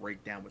of like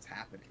break down what's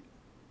happening.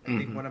 I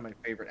think one of my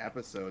favorite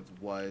episodes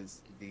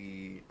was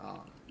the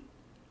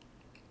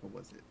what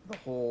was it? The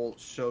whole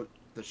show,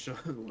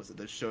 what was it?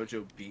 The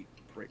Shoujo beat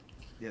break.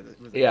 Yeah,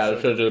 was it Yeah, the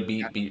the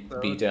Shoujo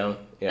episode? beat down.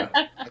 Yeah.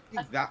 I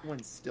think that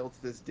one still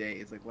to this day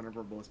is like one of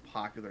our most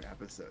popular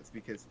episodes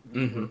because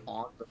we were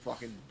on the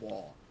fucking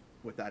ball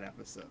with that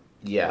episode.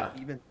 Yeah.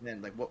 But even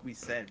then, like what we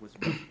said was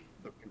what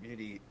the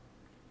community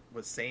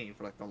was saying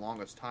for like the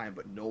longest time,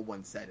 but no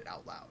one said it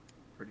out loud,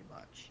 pretty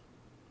much.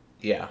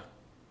 Yeah.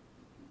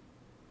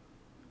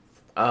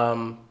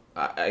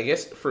 I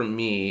guess for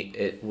me,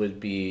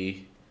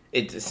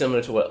 it's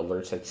similar to what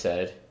Alerts had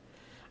said.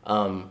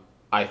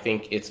 I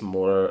think it's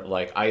more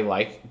like I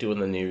like doing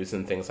the news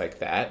and things like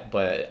that,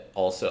 but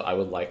also I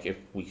would like if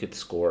we could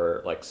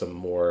score like some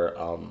more,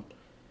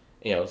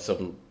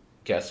 some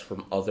guests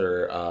from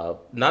other,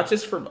 not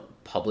just from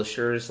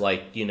publishers,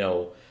 like,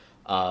 the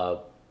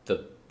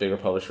bigger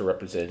publisher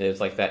representatives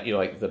like that,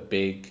 like the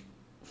big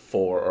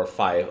 4 or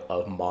 5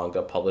 of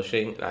manga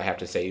publishing. And I have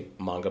to say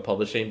manga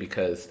publishing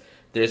because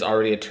there's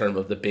already a term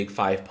of the big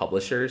 5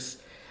 publishers.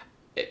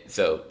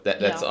 So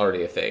that's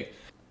already a thing.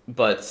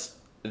 But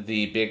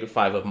the big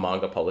 5 of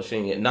manga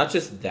publishing, not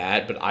just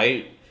that, but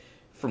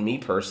for me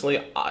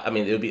personally, I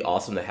mean, it would be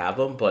awesome to have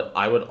them, but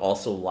I would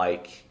also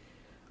like,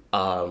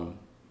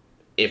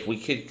 if we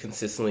could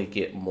consistently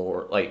get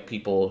more like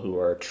people who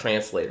are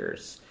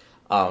translators,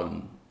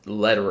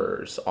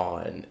 letterers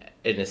on,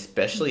 and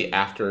especially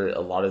after a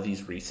lot of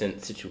these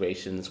recent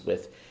situations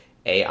with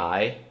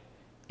AI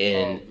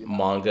in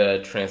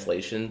manga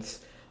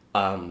translations,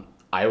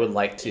 I would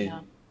like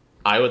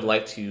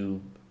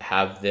to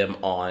have them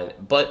on,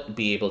 but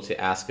be able to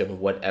ask them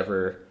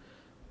whatever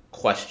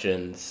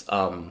questions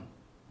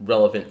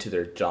relevant to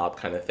their job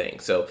kind of thing.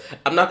 So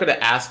I'm not going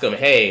to ask them,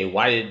 hey,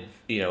 why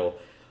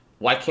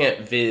can't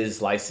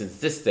Viz license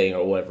this thing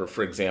or whatever,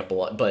 for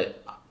example, but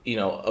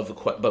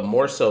but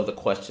more so the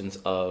questions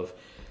of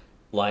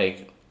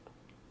like,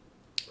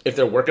 if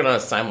they're working on a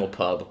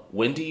simulpub,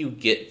 when do you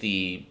get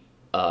the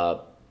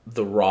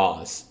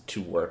raws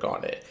to work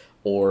on it?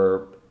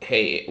 Or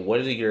hey,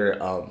 what are your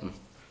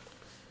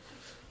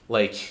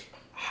what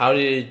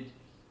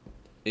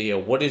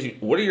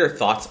are your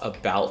thoughts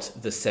about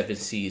the Seven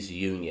Seas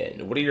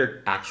Union? What are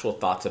your actual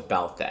thoughts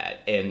about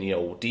that? And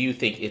do you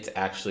think it's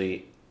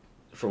actually,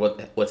 for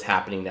what's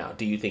happening now,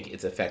 do you think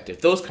it's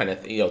effective? Those kind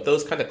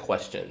of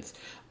questions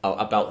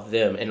about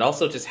them, and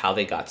also just how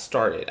they got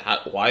started.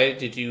 Why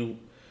did you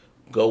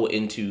go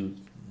into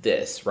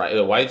this,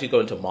 right? Why did you go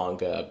into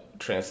manga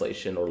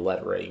translation or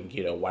lettering?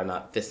 Why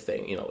not this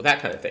thing? That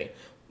kind of thing.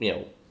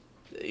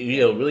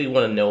 Really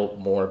want to know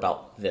more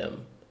about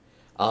them.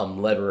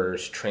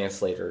 Letterers,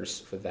 translators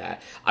for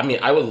that. I mean,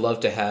 I would love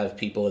to have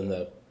people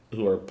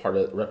who are part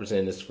of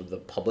representatives from the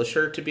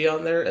publisher to be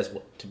on here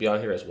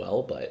as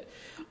well, but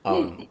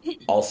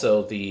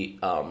also the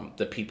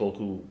people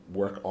who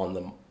work on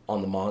the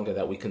manga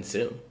that we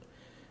consume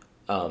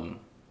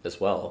as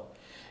well.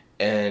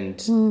 And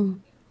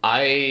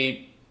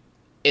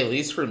at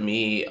least for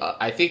me,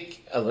 I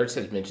think Alerts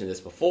has mentioned this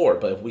before,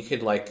 but if we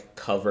could like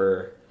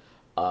cover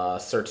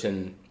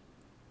certain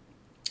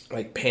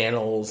like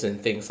panels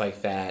and things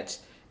like that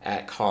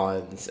at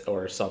cons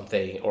or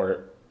something,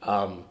 or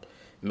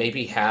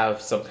maybe have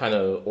some kind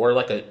of, or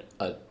like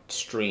a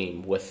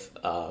stream with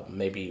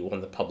maybe one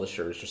of the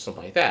publishers or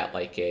something like that,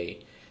 like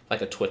a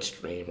Twitch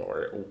stream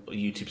or a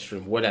YouTube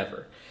stream,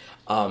 whatever.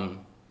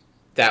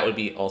 That would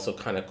be also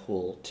kind of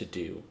cool to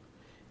do.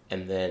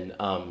 And then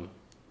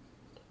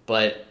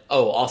but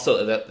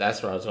also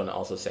that's what I was going to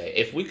also say.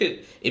 If we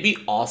could, it'd be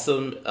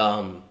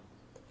awesome.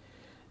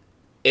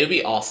 It would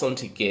be awesome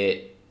to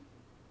get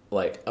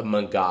like a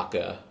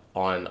mangaka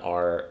on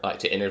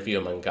to interview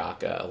a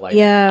mangaka. Like,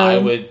 I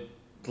would,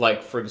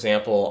 like, for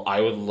example,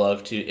 I would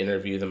love to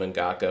interview the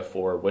mangaka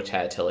for Witch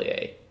Hat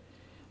Atelier.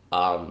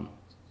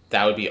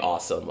 That would be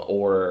awesome.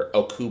 Or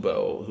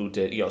Okubo, who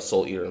did,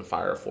 Soul Eater and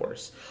Fire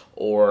Force.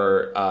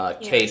 Or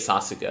Kei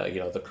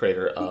Sasuga, the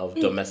creator of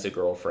Domestic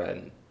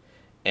Girlfriend.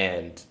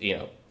 And,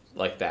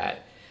 like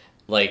that.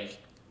 Like,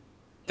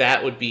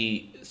 that would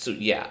be, so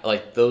yeah,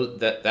 like,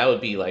 that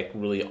would be, like,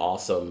 really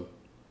awesome,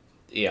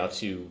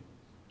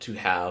 to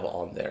have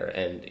on there.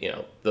 And,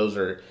 those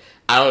are,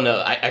 I don't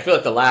know, I feel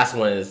like the last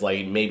one is,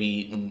 like,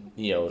 maybe,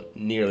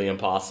 nearly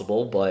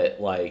impossible, but,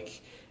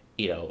 like,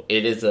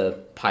 it is a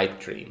pipe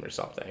dream or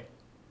something.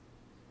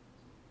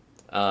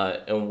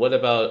 And what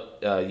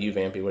about you,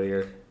 Vampy? What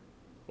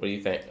do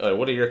you think?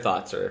 What are your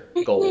thoughts or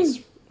goals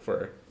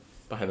for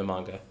behind the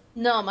manga?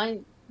 No,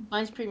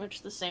 mine's pretty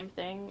much the same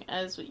thing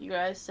as what you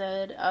guys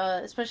said.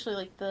 Especially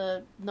like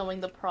knowing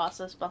the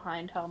process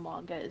behind how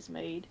manga is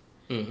made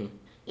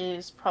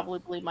is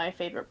probably my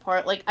favorite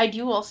part. Like, I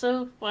do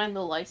also find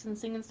the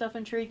licensing and stuff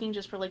intriguing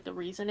just for like the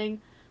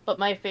reasoning, but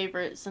my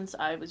favorite since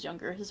I was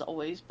younger has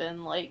always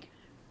been like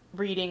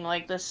reading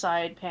like the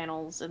side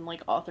panels and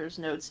like author's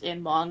notes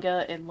in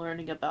manga and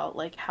learning about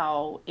like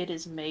how it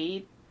is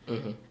made.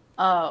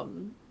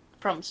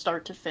 from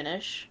start to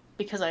finish,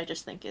 because I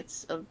just think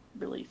it's a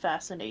really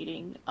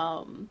fascinating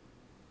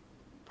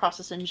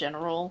process in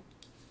general,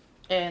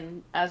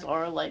 and as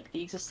are like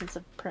the existence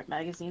of print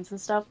magazines and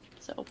stuff.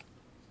 So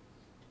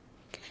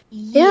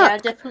yeah,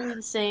 definitely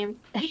the same.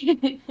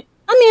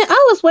 I mean,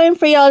 I was waiting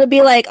for y'all to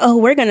be like, oh,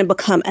 we're going to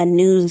become a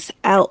news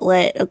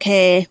outlet,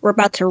 okay? We're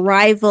about to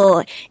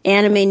rival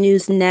Anime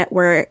News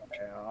Network,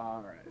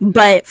 All right.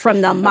 but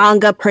from the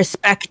manga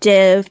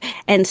perspective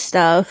and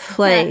stuff.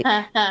 Like,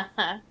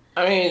 I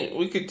mean,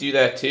 we could do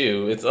that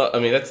too. It's I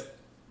mean,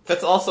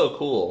 that's also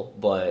cool,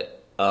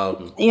 but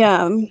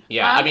yeah.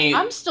 I mean,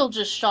 I'm still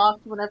just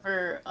shocked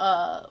whenever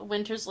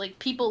Winter's like,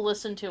 people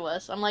listen to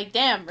us. I'm like,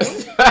 damn,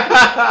 really?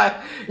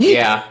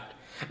 yeah.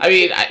 I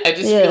mean, I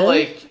just feel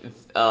like,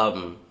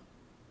 I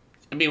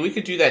mean, we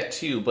could do that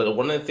too, but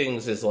one of the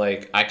things is,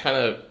 like, I kind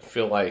of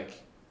feel like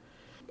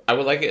I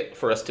would like it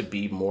for us to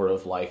be more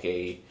of, like,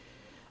 a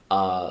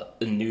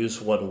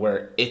news one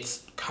where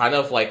it's kind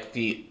of like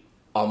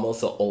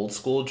almost the old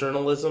school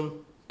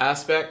journalism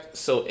aspect.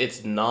 So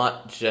it's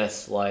not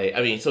just, like,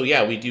 I mean, so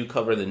yeah, we do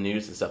cover the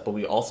news and stuff, but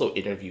we also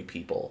interview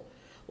people,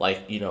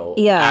 like, you know,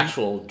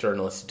 actual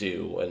journalists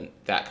do, and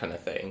that kind of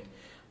thing.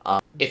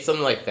 It's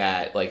something like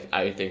that. Like,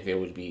 I think they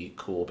would be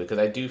cool, because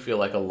I do feel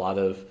like a lot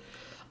of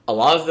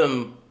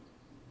them.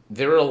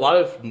 There were a lot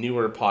of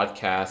newer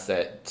podcasts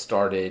that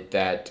started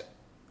that.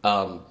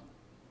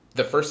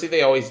 The first thing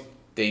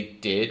they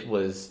did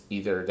was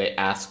either they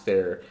asked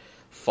their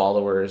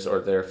followers or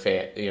their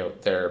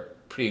their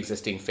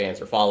pre-existing fans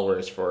or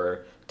followers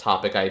for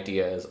topic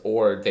ideas,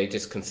 or they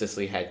just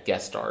consistently had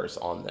guest stars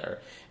on there,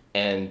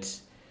 and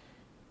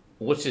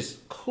which is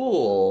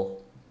cool,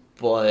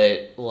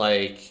 but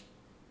like,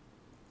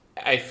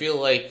 I feel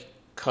like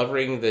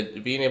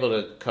being able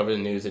to cover the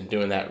news and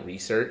doing that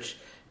research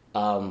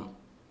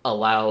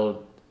allowed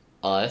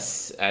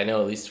us, I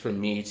know at least for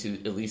me, to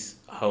at least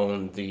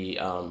hone the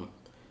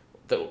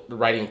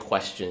writing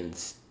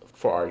questions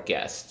for our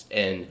guests,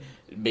 and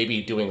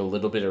maybe doing a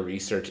little bit of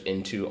research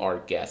into our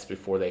guests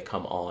before they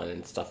come on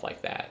and stuff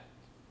like that.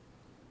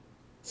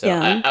 So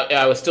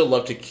I would still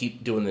love to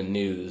keep doing the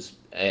news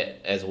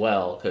as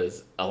well,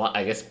 because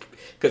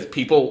because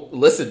people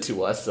listen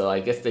to us, so I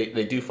guess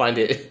they do find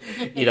it,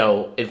 you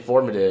know,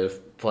 informative.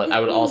 But I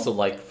would also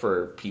like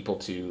for people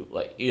to,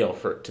 like, you know,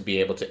 to be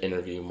able to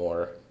interview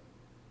more.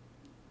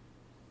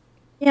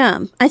 Yeah,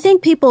 I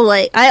think people,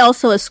 like, I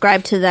also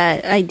ascribe to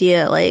that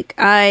idea. Like,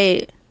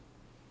 I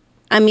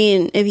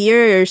mean, if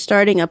you're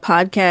starting a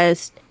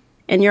podcast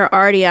and you're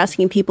already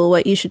asking people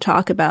what you should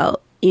talk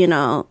about, you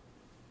know,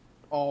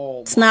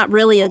 it's not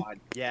really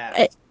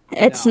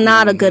it's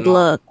not a good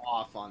look.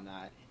 Off on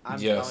that. I'm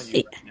telling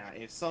you right now,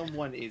 if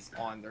someone is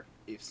on their,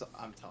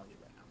 I'm telling you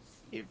right now,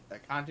 if a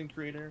content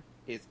creator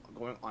is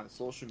going on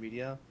social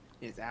media,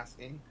 is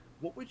asking,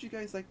 what would you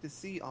guys like to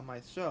see on my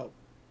show?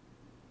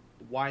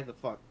 Why the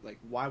fuck? Like,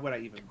 why would I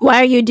even?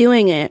 Why are you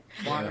doing it?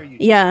 Why are you?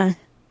 Yeah.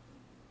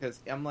 Because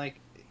I'm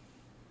like,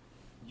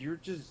 you're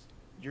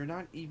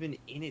not even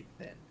in it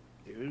then,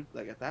 dude.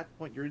 Like, at that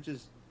point, you're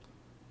just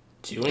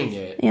doing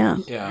it. Yeah.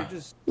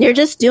 You're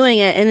just doing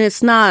it, and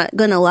it's not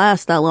gonna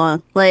last that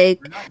long. Like,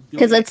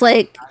 because it's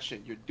like,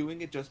 you're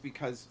doing it just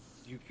because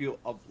you feel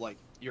like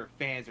your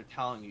fans are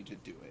telling you to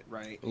do it,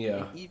 right?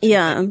 Yeah.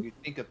 Even you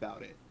think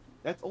about it,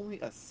 that's only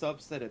a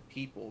subset of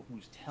people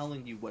who's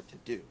telling you what to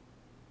do.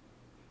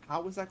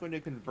 How is that going to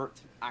convert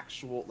to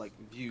actual, like,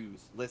 views,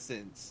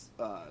 listens,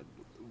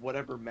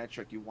 whatever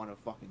metric you want to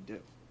fucking do?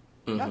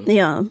 Nothing.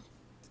 Yeah.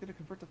 It's going to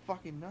convert to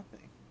fucking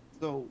nothing.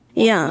 So,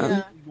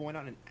 yeah. Going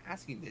out and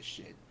asking this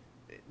shit,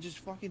 just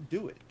fucking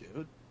do it,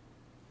 dude.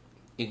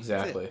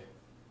 Exactly.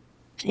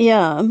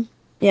 Yeah.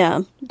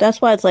 Yeah. That's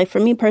why it's like,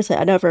 for me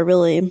personally, I never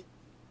really,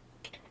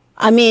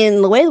 I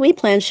mean, the way we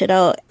plan shit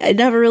out, it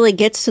never really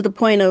gets to the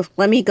point of,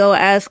 let me go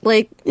ask,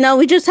 like, no,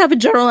 we just have a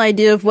general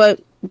idea of what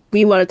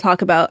we want to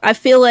talk about. I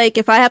feel like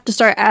if I have to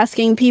start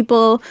asking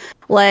people,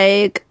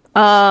 like,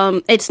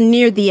 it's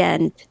near the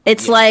end.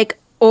 It's like,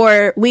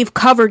 or we've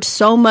covered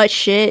so much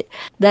shit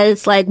that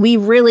it's like, we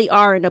really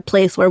are in a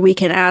place where we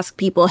can ask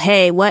people,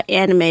 hey, what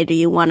anime do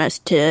you want us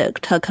to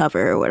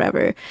cover or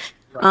whatever?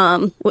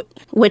 Right.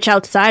 Which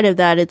outside of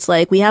that, it's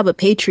like, we have a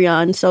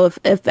Patreon. So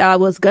if I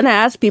was going to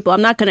ask people,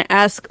 I'm not going to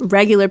ask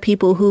regular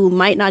people who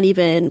might not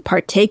even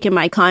partake in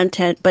my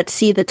content, but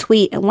see the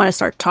tweet and want to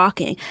start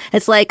talking.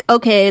 It's like,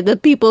 okay, the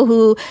people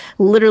who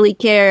literally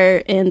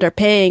care and are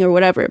paying or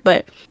whatever,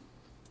 but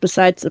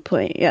besides the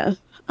point. Yeah.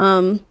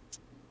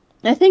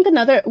 I think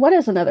what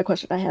is another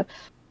question I have?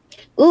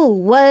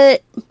 Ooh,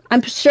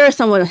 I'm sure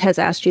someone has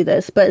asked you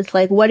this, but it's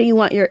like, what do you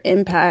want your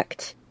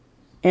impact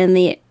in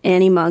the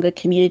anime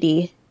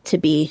community to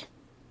be?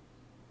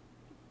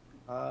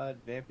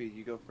 Vampy,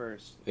 you go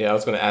first. Yeah, I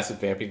was going to ask if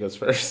Vampy goes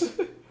first.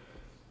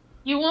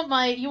 You want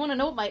to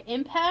know what my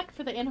impact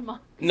for the anime?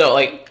 No,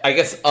 like, I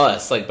guess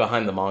us, like,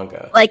 behind the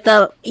manga. Like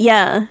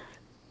yeah.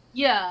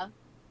 Yeah.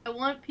 I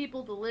want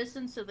people to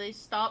listen so they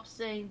stop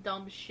saying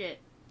dumb shit.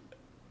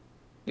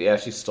 Yeah,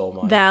 she stole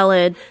mine.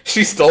 Valid.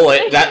 She stole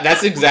it.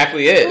 That's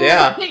exactly it,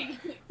 yeah.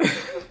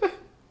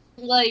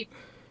 like,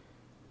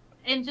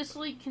 and just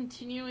like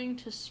continuing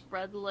to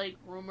spread like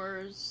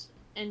rumors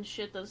and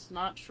shit that's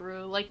not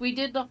true. Like we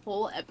did the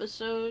whole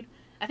episode.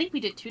 I think we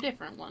did 2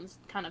 different ones,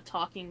 kind of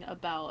talking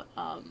about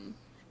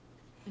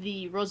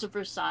the Rose of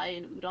Versailles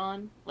and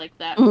Udon, like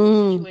that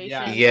whole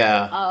situation.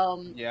 Yeah.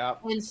 Yeah.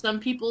 And some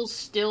people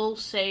still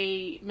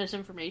say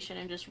misinformation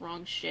and just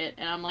wrong shit,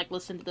 and I'm like,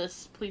 listen to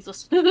this, please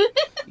listen to this.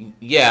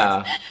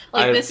 Yeah.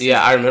 Like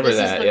I remember this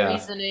that. is the Yeah.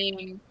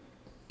 reasoning.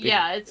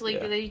 Yeah, it's like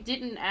Yeah. they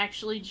didn't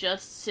actually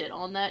just sit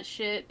on that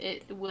shit.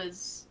 It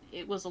was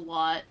a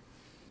lot.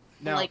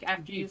 Now, like to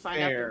after be you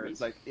find out the fair,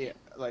 reason.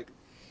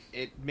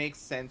 it makes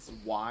sense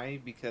why,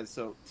 because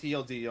so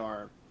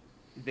TLDR,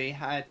 they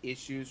had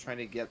issues trying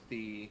to get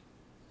the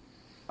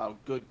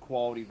good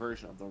quality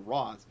version of the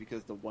RAWs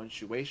because the ones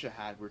Shueisha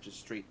had were just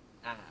straight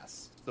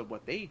ass. So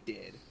what they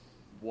did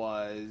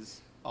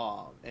was,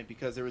 and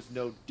because there was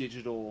no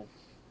digital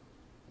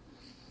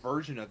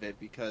version of it,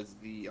 because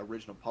the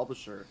original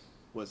publisher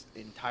was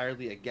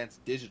entirely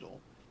against digital.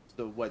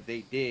 So what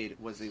they did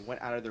was they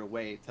went out of their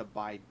way to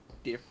buy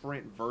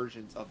different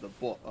versions of the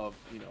book of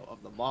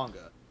the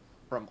manga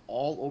from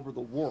all over the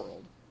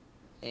world,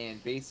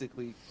 and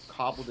basically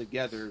cobble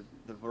together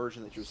the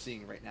version that you're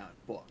seeing right now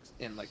in books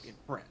and like in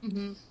print.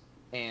 Mm-hmm.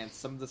 And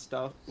some of the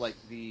stuff like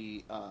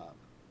the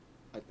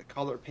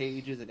color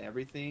pages and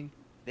everything,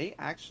 they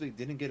actually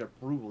didn't get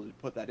approval to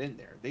put that in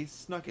there. They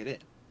snuck it in.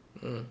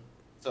 Mm.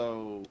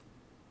 So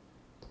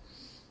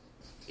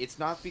it's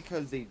not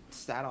because they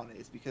sat on it,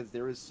 it's because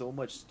there is so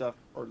much stuff,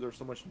 or there's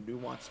so much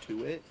nuance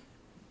to it.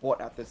 But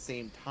at the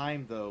same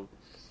time, though,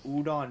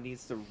 Udon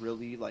needs to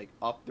really like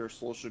up their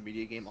social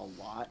media game a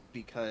lot,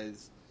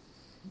 because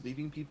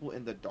leaving people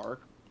in the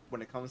dark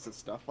when it comes to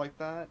stuff like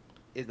that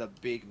is a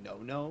big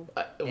no-no.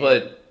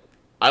 But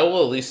I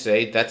will at least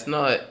say that's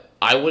not.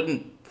 I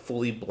wouldn't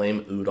fully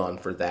blame Udon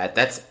for that.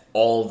 That's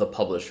all the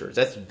publishers.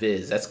 That's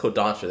Viz. That's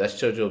Kodansha. That's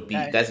Shoujo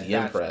Beat. That's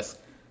Yen Press.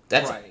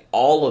 That's right.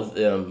 all of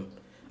them.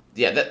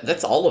 Yeah,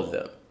 that's all of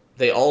them.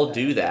 They all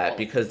do that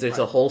because there's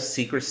a whole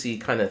secrecy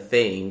kind of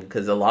thing.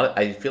 Because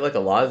I feel like a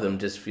lot of them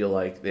just feel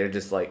like they're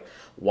just like,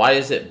 why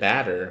is it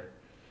better?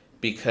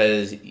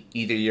 Because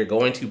either you're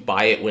going to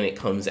buy it when it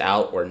comes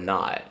out or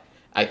not.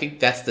 I think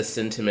that's the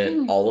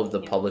sentiment all of the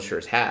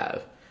publishers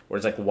have. Where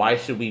it's like, why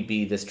should we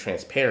be this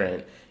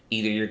transparent?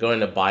 Either you're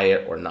going to buy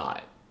it or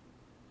not.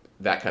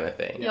 That kind of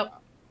thing. Yep.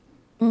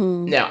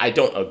 Now, I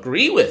don't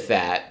agree with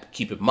that,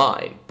 keep in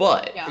mind,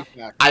 but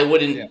Exactly. I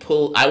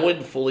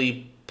wouldn't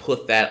fully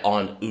put that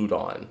on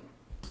Udon.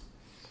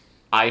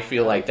 I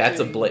feel like that's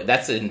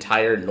the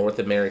entire North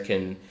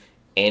American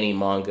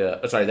manga.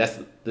 Sorry, that's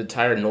the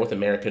entire North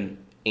American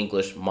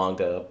English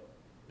manga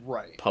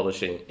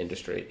publishing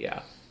industry.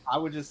 Yeah. I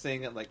was just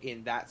saying that, like,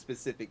 in that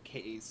specific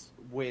case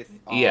with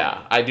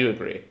I do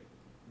agree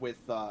with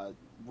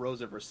Rose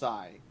of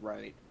Versailles,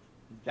 right?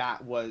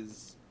 That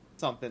was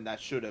something that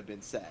should have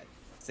been said.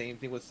 Same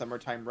thing with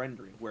Summertime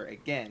Rendering, where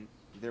again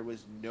there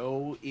was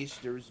no issue,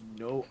 there was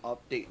no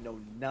update, no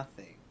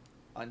nothing,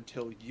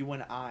 until you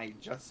and I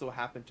just so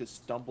happened to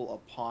stumble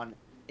upon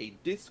a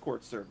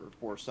Discord server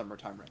for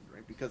Summertime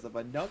Rendering because of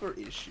another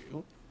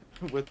issue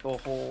with the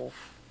whole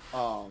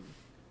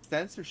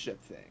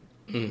censorship thing.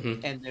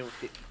 Mm-hmm. And then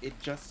it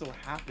just so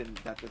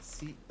happened that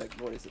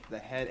the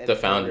head, the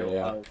founder,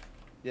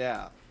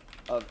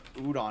 of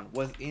Udon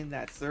was in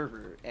that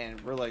server,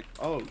 and we're like,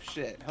 oh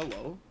shit,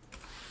 hello.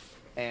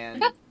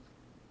 And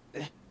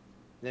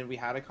then we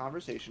had a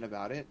conversation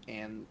about it,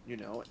 and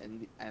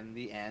in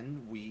the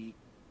end, we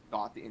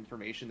got the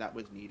information that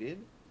was needed,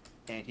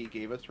 and he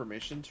gave us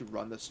permission to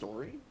run the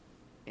story,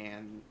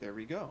 and there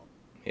we go.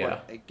 Yeah.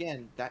 But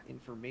again, that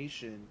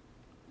information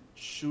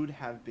should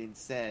have been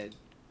said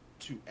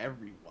to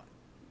everyone,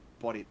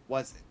 but it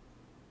wasn't.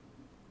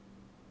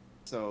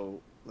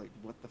 So, like,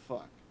 what the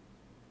fuck?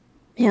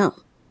 Yeah.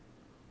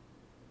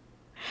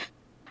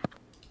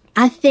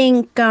 I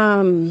think,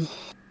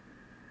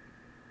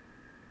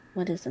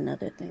 what is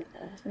another thing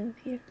that I have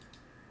here?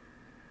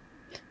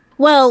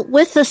 Well,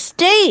 with the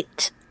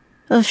state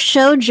of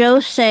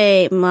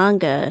shoujo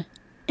manga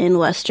in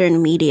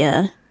Western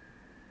media,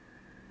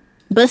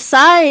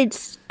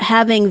 besides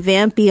having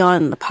Vampy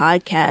on the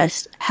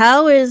podcast,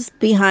 how is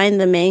Behind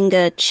the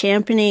Manga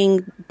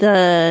championing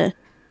the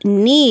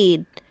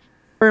need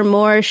for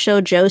more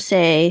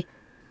shoujo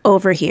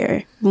over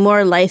here,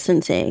 more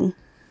licensing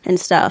and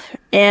stuff?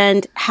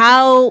 And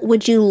how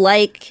would you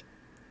like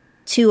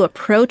to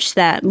approach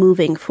that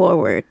moving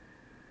forward?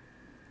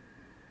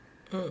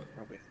 Probably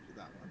answer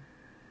that one.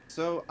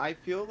 So I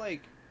feel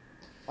like,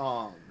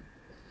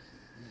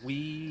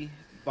 we,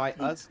 by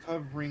us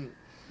covering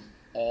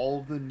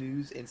all the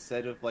news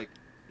instead of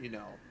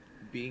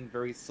being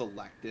very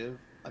selective.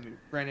 I mean,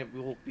 granted,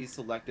 we will be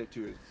selective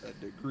to a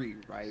degree,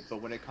 right?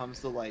 But when it comes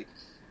to like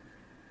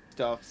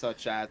stuff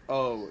such as,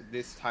 oh,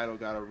 this title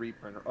got a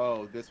reprint, or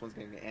oh, this one's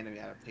getting an anime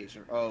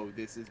adaptation, or oh,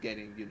 this is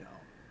getting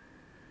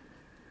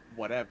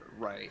whatever,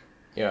 right?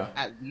 Yeah.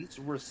 At least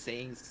we're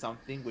saying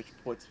something which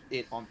puts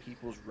it on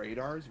people's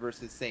radars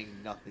versus saying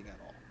nothing at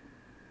all.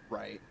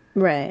 right?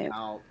 Right.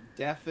 Now,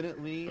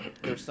 definitely,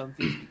 there's some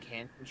things we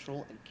can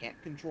control and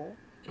can't control.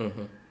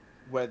 Mm-hmm.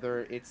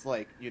 Whether it's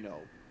like,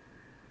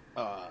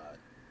 uh,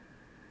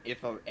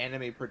 if an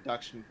anime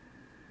production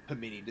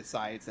committee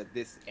decides that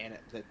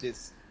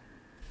this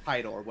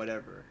title or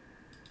whatever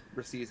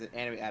receives an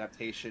anime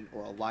adaptation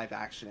or a live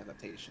action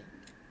adaptation.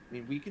 I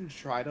mean, we can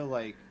try to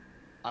like,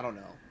 I don't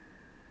know,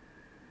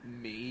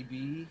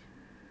 maybe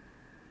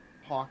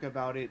talk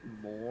about it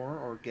more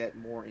or get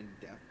more in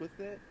depth with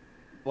it.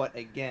 But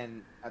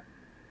again,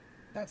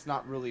 that's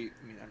not really.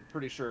 I mean, I'm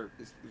pretty sure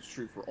it's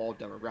true for all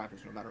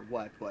demographics, no matter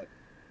what. But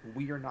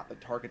we are not the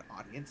target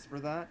audience for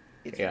that.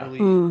 It's Yeah. really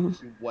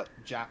what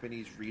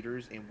Japanese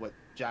readers and what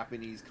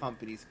Japanese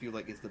companies feel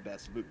like is the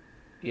best move.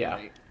 Yeah.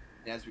 Right?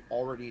 And as we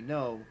already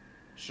know,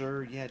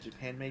 sure, yeah,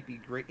 Japan may be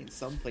great in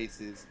some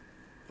places,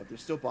 but they're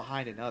still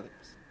behind in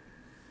others.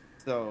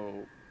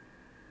 So,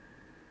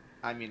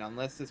 I mean,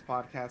 unless this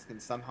podcast can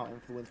somehow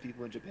influence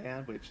people in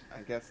Japan, which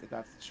I guess if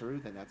that's true,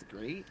 then that's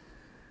great.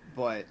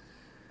 But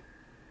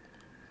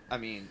I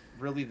mean,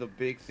 really, the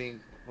big thing,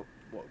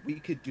 what we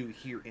could do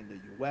here in the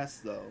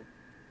U.S. though,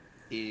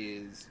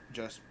 is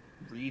just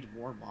read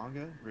more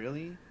manga,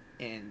 really,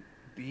 and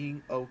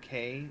being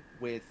okay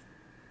with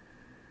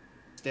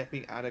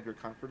stepping out of your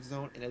comfort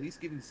zone and at least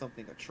giving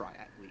something a try,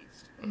 at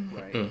least,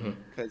 right? Mm-hmm.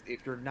 Because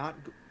if you're not,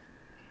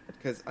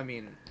 because I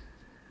mean,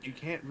 you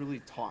can't really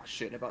talk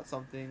shit about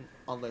something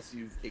unless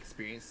you've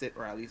experienced it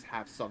or at least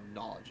have some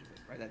knowledge of it,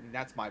 right? I mean,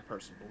 that's my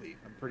personal belief.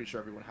 I'm pretty sure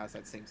everyone has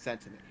that same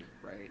sentiment here,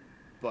 right?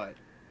 But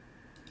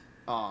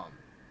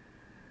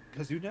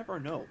because you never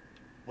know,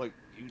 like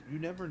you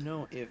never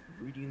know if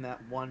reading that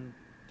one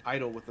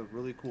title with a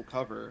really cool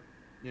cover,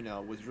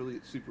 was really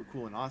super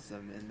cool and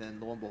awesome, and then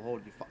lo and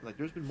behold, like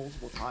there's been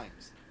multiple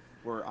times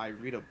where I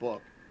read a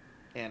book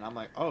and I'm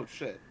like, oh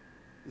shit,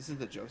 this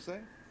is a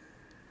josei.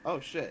 Oh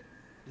shit,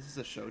 this is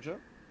a shoujo.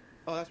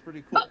 Oh, that's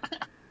pretty cool.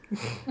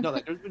 No,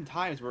 like there's been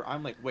times where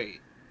I'm like, wait,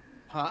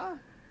 huh?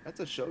 That's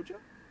a shoujo?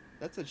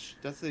 That's a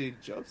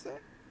josei?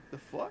 The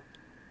fuck?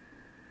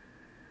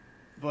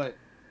 But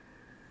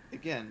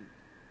again,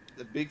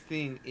 the big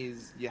thing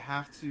is you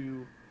have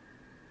to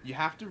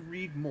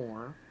read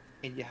more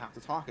and you have to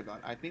talk about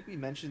it. I think we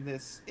mentioned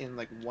this in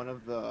like one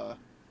of the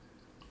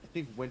I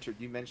think Winter,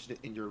 you mentioned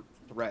it in your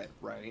thread,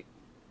 right?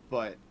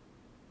 But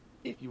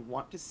if you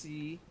want to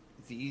see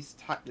these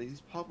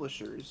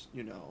publishers,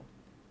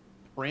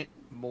 print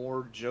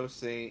more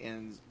josei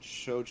and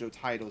shoujo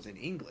titles in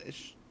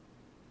English,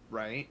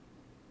 right?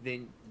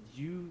 Then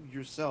you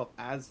yourself,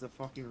 as the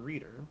fucking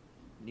reader,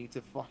 need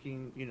to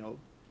fucking,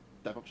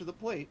 step up to the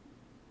plate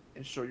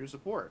and show your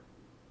support.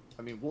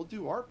 I mean, we'll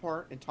do our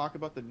part and talk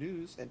about the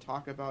news and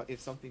talk about if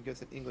something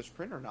gets an English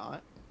print or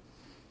not.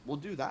 We'll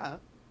do that.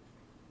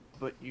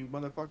 But you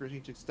motherfuckers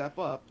need to step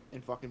up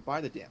and fucking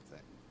buy the damn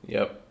thing.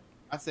 Yep.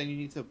 I'm not saying you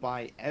need to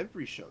buy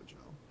every shoujo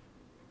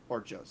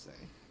or josei,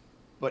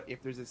 but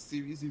if there's a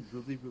series you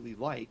really, really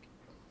like,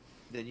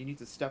 then you need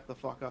to step the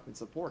fuck up and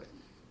support it.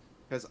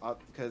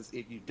 Because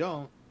if you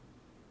don't,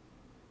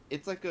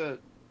 it's like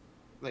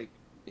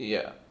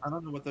yeah. I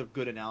don't know what the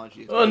good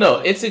analogy is. Oh no,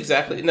 it's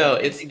exactly no.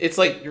 It's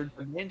like you're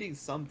demanding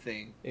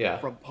something yeah.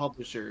 from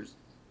publishers,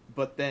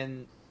 but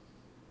then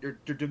you're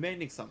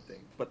demanding something,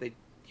 but they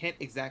can't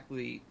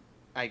exactly,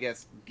 I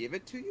guess, give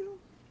it to you.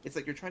 It's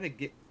like you're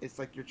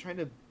trying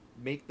to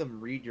make them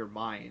read your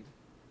mind,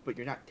 but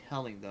you're not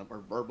telling them or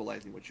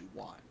verbalizing what you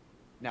want.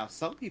 Now,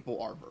 some people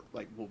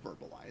will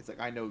verbalize. Like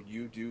I know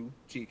you do,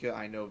 Chika.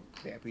 I know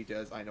Vampy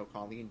does. I know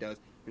Colleen does.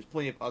 There's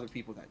plenty of other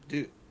people that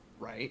do,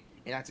 right?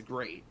 And that's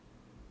great.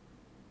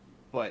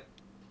 But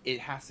it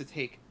has to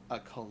take a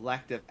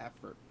collective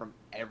effort from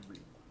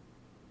everyone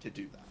to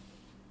do that.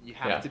 You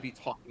have to be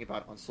talking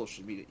about it on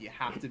social media. You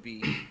have to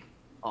be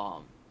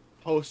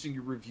posting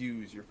your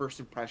reviews, your first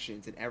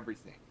impressions, and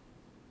everything.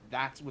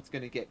 That's what's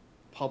going to get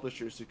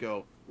publishers to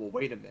go, well,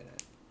 wait a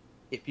minute.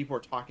 If people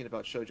are talking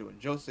about shoujo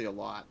and josei a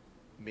lot,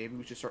 maybe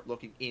we should start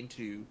looking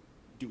into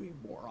doing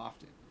more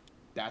often.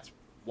 That's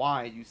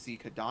why you see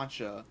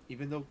Kodansha,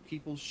 even though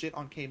people shit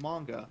on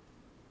K-manga,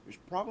 there's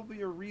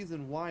probably a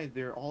reason why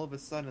they're all of a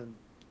sudden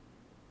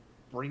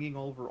bringing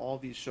over all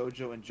these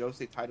shoujo and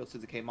josei titles to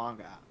the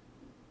K-manga app.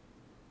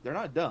 They're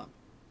not dumb.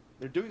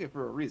 They're doing it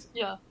for a reason.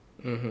 Yeah.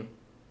 Mm-hmm.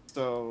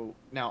 So,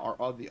 now, are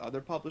all the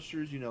other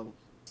publishers,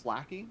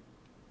 slacking?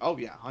 Oh,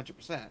 yeah,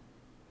 100%.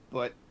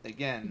 But,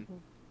 again,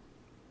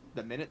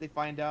 the minute they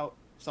find out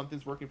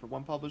something's working for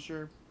one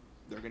publisher,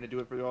 they're going to do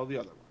it for all the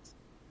other ones.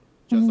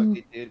 Just like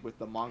they did with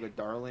the Manga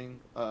Darling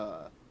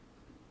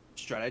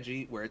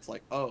strategy, where it's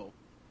like, oh,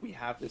 we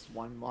have this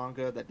one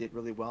manga that did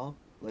really well.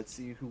 Let's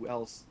see who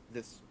else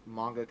this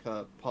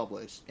mangaka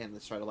published, and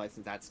let's try to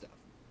license that stuff.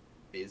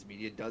 Viz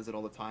Media does it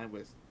all the time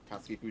with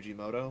Katsuki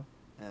Fujimoto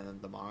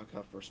and the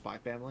mangaka for Spy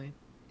Family,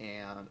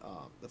 and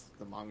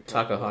the mangaka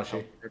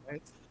Takahashi.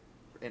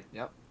 And,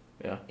 yep.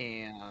 Yeah.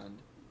 And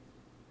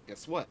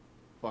guess what?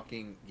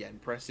 Fucking Yen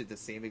Press did the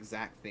same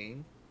exact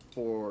thing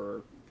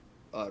for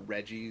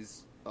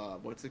Reggie's.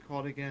 What's it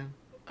called again?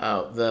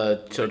 Oh,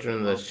 the children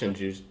of the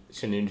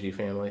Shinjuji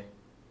family.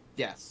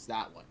 Yes,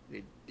 that one.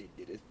 They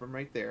did it from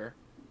right there,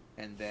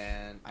 and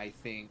then I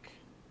think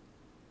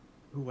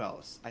who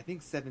else? I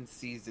think Seven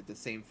Seas did the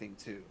same thing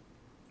too.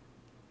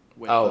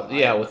 With Yabuki.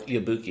 Yeah,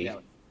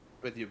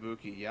 with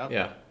Yabuki. Yep.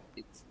 Yeah.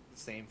 It's the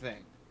same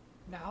thing.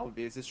 Now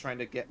is just trying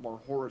to get more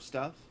horror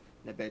stuff.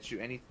 And I bet you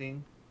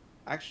anything.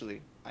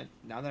 Actually,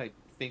 now that I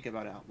think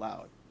about it out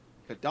loud,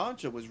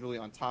 Kodansha was really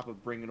on top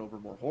of bringing over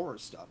more horror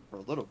stuff for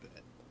a little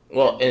bit.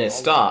 Well, and it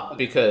stopped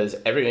because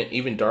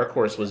even Dark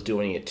Horse was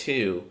doing it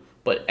too,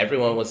 but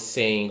everyone was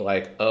saying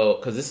like, oh,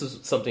 because this is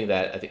something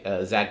that I think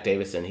Zach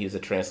Davison, he's a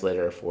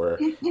translator for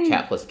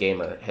Cat Plus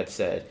Gamer, had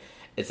said,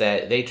 is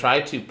that they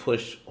tried to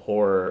push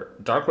horror.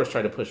 Dark Horse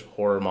tried to push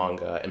horror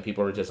manga, and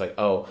people were just like,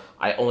 oh,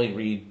 I only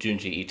read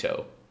Junji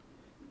Ito,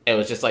 and it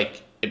was just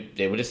like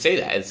they would just say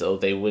that, and so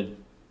they would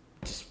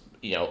just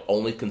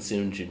only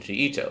consume Junji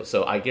Ito.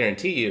 So I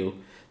guarantee you,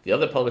 the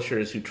other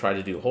publishers who try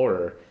to do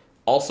horror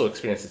also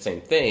experience the same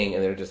thing,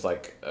 and they're just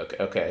like,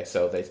 okay,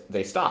 so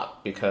they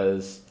stop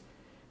because,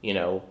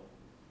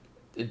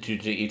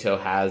 Junji Ito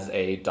has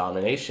a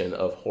domination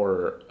of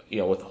horror,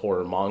 with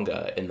horror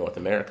manga in North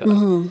America.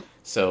 Mm-hmm.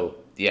 So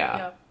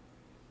yeah.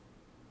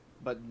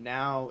 But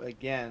now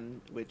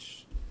again, the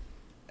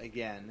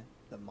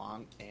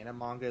anime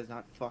manga is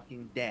not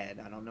fucking dead.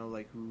 I don't know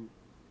like who,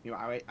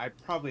 I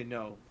probably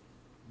know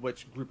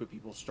which group of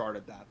people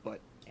started that, but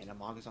anime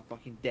manga is not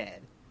fucking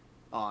dead.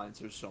 And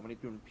so there's so many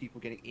people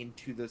getting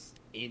into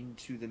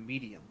the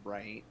medium,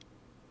 right?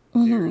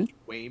 Mm-hmm. There's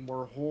way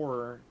more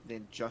horror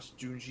than just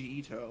Junji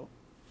Ito,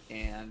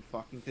 and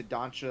fucking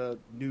Kodansha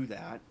knew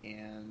that,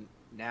 and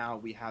now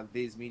we have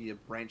Viz Media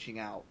branching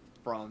out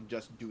from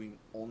just doing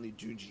only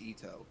Junji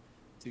Ito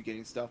to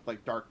getting stuff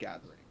like Dark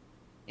Gathering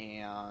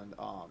and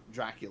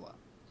Dracula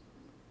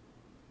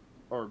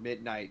or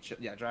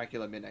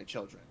Dracula Midnight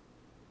Children.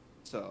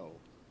 So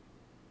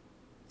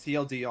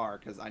TLDR,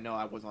 because I know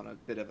I was on a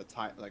bit of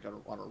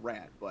on a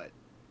rant, but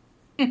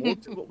we'll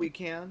do what we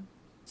can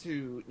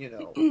to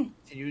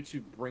continue to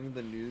bring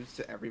the news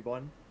to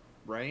everyone,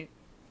 right?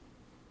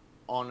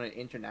 On an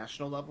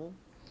international level,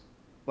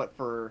 but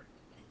for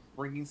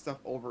bringing stuff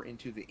over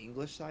into the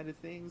English side of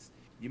things,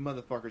 you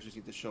motherfuckers just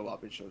need to show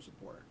up and show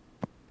support.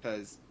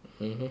 Because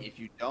if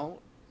you don't,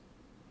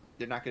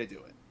 they're not going to do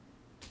it.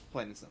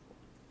 Plain and simple.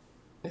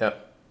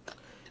 Yep.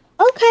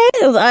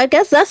 Okay, I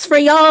guess that's for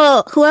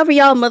y'all, whoever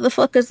y'all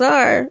motherfuckers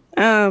are.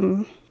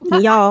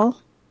 Y'all.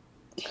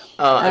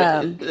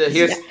 I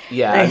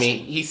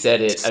mean, he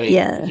said it. I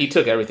mean, he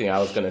took everything I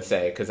was going to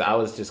say because I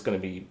was just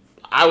going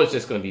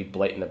to be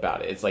blatant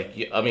about it. It's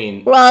like, I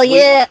mean,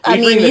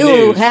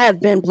 you have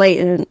been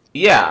blatant.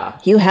 Yeah,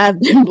 you have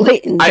been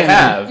blatant. I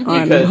have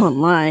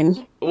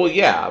online. Well,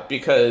 yeah,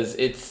 because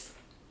it's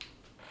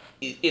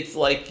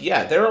like,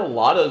 yeah, there are a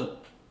lot of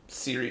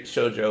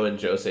shoujo and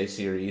josei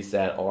series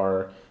that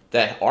are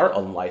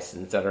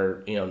unlicensed, that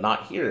are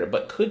not here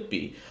but could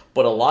be.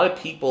 But a lot of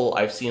people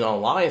I've seen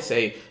online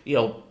say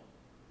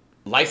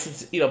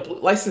license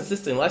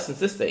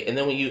this thing, and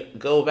then when you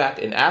go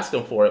back and ask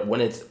them for it when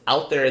it's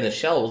out there in the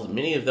shelves,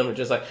 many of them are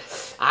just like,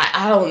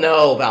 I don't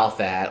know about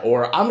that,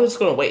 or I'm just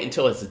going to wait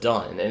until it's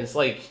done. And it's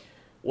like,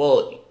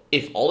 well,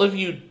 if all of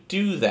you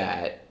do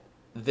that,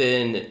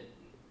 then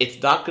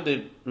it's not going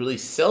to really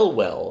sell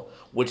well,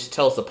 which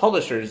tells the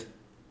publishers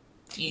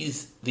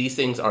these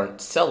things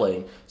aren't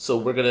selling, so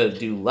we're going to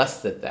do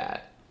less than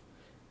that.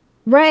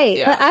 Right.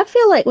 Yeah. But I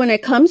feel like when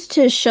it comes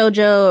to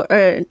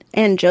shoujo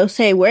and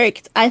josei work,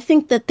 I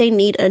think that they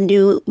need a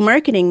new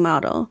marketing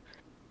model.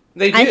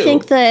 They do. I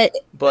think that...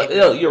 But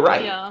you're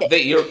right. Yeah.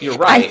 You're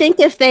right. I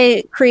think if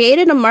they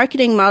created a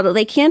marketing model,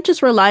 they can't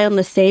just rely on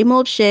the same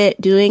old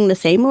shit, doing the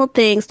same old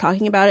things,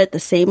 talking about it the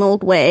same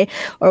old way,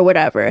 or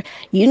whatever.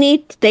 They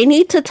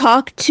need to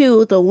talk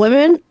to the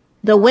women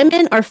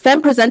or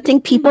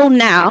femme-presenting people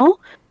now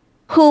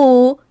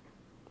who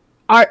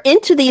are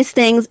into these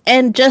things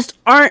and just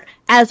aren't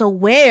as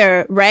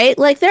aware, right?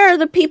 Like, there are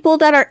the people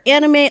that are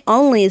anime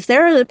onlys.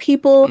 There are the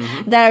people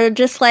that are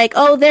just like,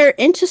 oh, they're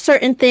into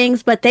certain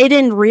things, but they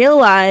didn't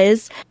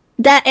realize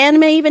that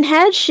anime even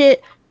had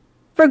shit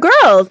for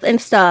girls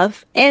and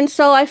stuff. And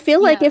so I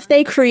feel like if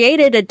they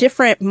created a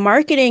different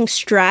marketing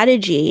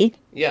strategy,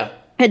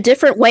 a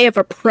different way of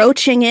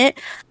approaching it,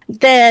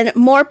 then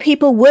more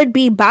people would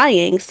be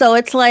buying. So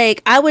it's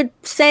like, I would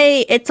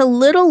say it's a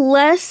little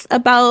less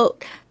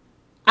about...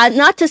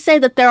 not to say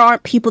that there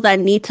aren't people that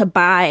need to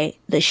buy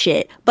the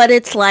shit, but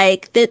it's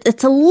like,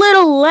 it's a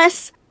little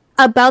less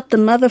about the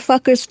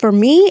motherfuckers for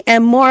me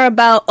and more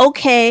about,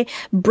 okay,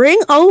 bring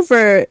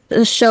over the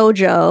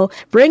shoujo,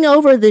 bring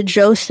over the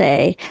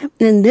josei,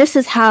 and this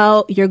is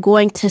how you're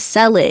going to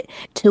sell it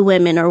to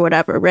women or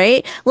whatever,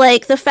 right?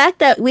 Like, the fact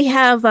that we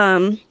have,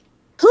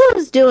 who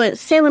is doing,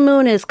 Sailor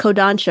Moon is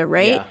Kodansha,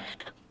 right? Yeah.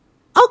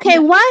 Okay,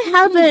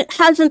 why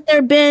hasn't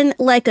there been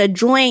like a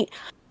joint...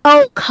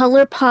 Oh,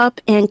 ColourPop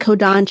and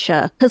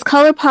Kodansha. Because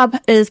ColourPop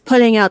is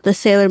putting out the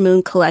Sailor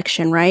Moon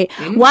collection, right?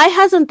 Mm-hmm. Why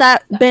hasn't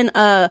that been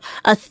a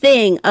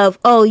thing of,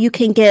 oh, you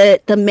can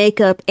get the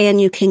makeup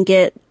and you can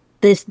get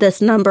this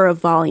number of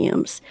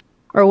volumes?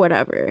 or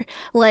whatever.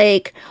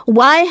 Like,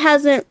 why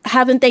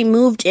haven't they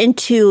moved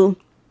into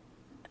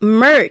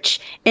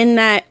merch in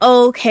that,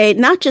 okay,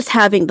 not just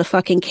having the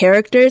fucking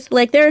characters,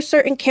 like there are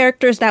certain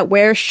characters that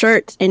wear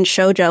shirts in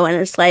shoujo,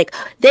 and it's like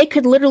they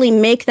could literally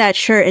make that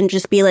shirt and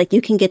just be like, you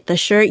can get the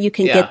shirt, you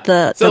can get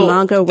the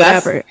manga,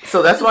 whatever.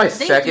 That's my they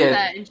second. Do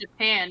that in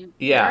Japan.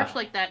 Yeah, merch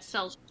like that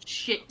sells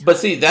shit. But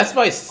see, that's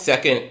my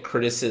second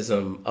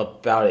criticism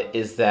about it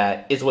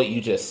is what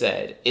you just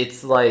said.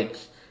 It's like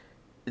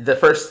my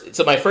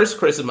first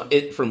criticism,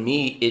 for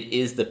me, it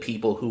is the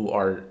people who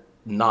are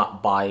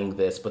not buying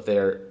this, but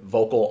they're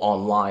vocal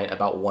online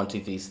about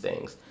wanting these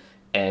things,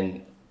 and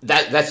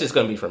that's just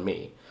going to be for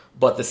me.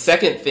 But the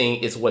second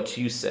thing is what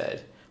you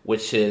said,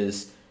 which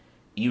is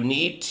you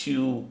need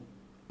to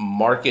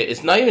market.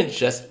 It's not even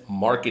just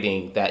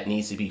marketing that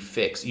needs to be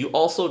fixed. You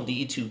also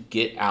need to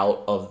get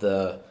out of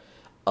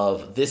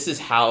this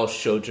is how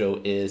shoujo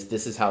is,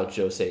 this is how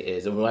josei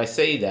is. And when I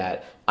say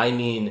that, I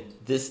mean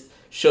this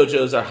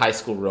shoujos are high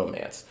school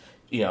romance.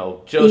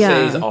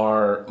 Joseis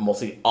are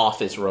mostly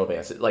office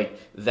romance, like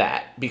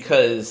that.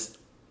 Because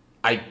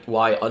I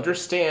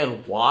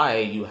understand why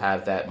you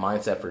have that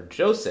mindset for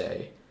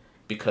josei,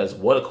 because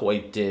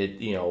Wotakoi did,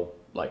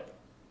 like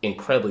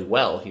incredibly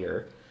well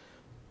here.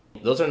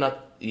 Those are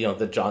not,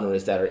 the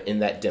genres that are in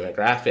that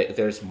demographic.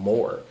 There's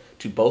more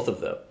to both of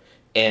them.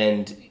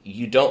 And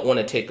you don't want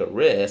to take a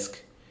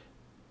risk,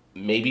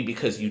 maybe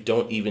because you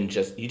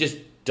just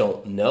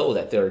don't know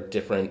that there are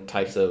different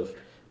types of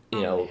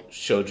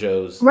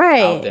shoujos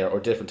out there, or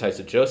different types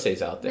of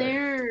joseis out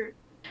there.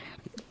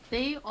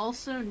 They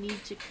also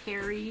need to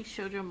carry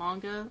shoujo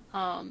manga,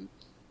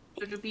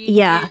 shoujo being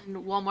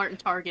in Walmart and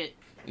Target.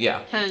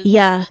 Yeah.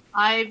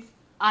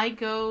 I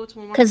go to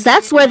Walmart because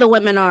that's where the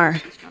women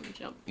are.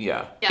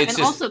 Yeah, it's and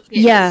just, also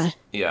kids.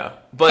 Yeah,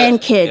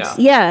 and kids.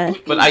 Yeah.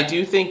 But I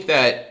do think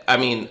that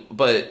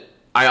but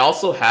I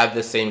also have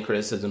the same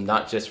criticism,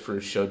 not just for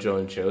shoujo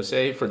and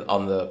josei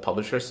on the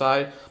publisher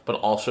side, but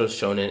also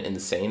shonen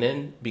and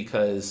seinen,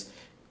 because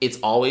it's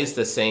always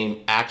the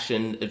same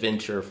action,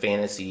 adventure,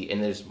 fantasy,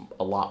 and there's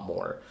a lot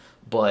more.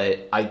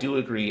 But I do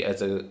agree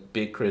as a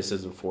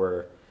criticism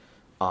for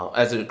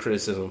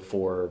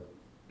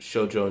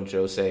shoujo and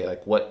josei,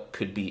 like what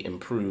could be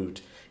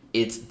improved.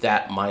 It's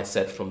that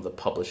mindset from the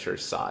publisher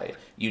side.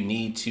 You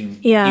need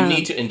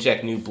to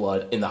inject new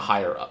blood in the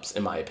higher ups,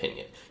 in my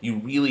opinion. You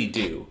really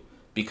do.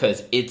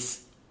 Because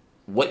it's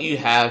what you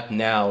have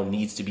now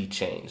needs to be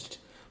changed.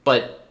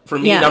 But for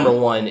me, number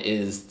one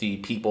is the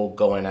people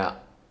going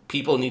out.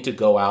 People need to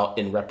go out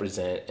and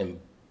represent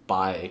and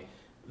buy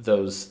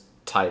those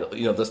titles.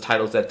 Those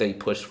titles that they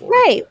push for,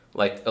 right?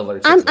 Like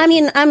Alert.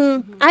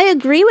 I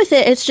agree with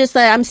it. It's just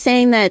that I'm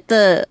saying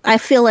that I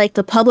feel like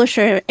the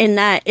publisher in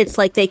that it's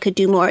like they could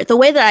do more. The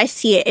way that I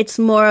see it, it's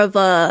more of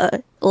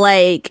a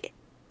like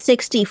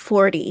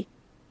 60-40.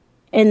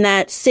 And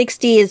that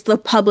 60 is the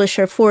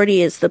publisher,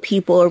 40 is the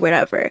people or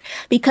whatever.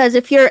 Because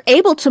if you're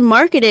able to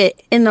market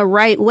it in the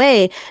right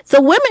way, the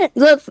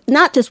women,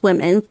 not just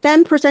women,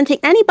 femme presenting,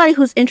 anybody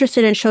who's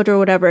interested in shoujo or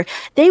whatever,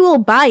 they will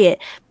buy it.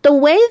 The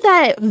way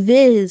that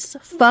Viz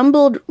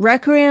fumbled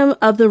Requiem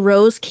of the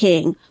Rose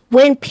King,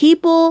 when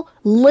people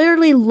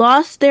literally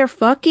lost their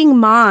fucking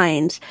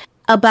minds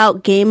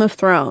about Game of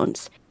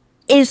Thrones,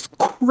 is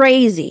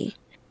crazy.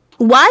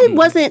 Why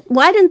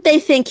didn't they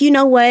think, you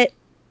know what?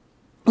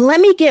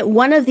 Let me get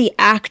one of the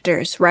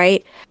actors,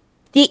 right?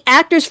 The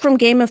actors from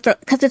Game of Thrones,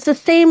 because it's the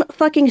same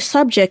fucking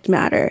subject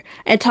matter,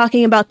 and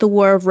talking about the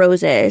War of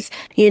Roses,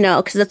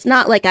 because it's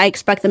not like I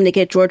expect them to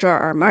get George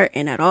R.R.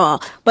 Martin at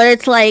all. But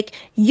it's like,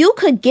 you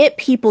could get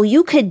people,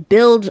 you could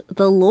build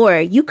the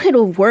lore, you could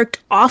have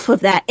worked off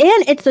of that.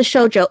 And it's a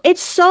shoujo.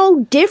 It's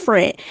so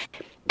different.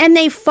 And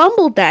they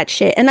fumbled that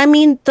shit. And I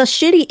mean, the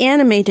shitty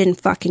anime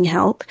didn't fucking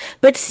help.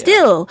 But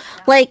still,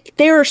 like,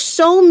 there are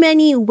so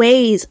many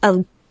ways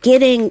of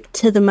getting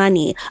to the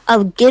money,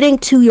 of getting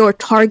to your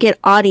target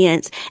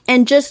audience,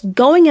 and just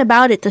going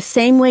about it the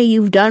same way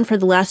you've done for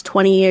the last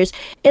 20 years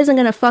isn't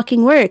gonna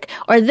fucking work.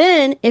 Or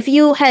then if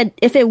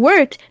it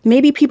worked,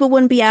 maybe people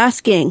wouldn't be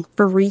asking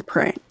for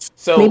reprints.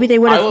 So maybe they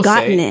would have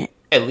gotten it.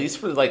 At least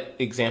for like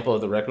example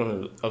of the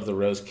Requiem of the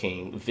Rose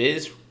King,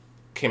 Viz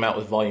came out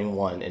with Volume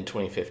 1 in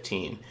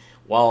 2015.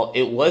 While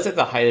it was at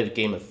the height of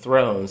Game of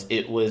Thrones,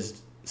 it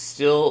was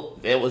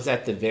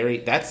at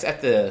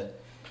the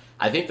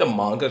I think the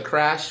manga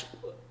crash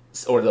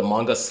or the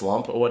manga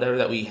slump or whatever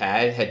that we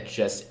had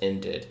just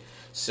ended.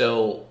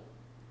 So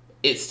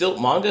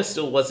manga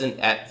still wasn't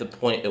at the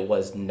point it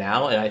was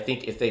now. And I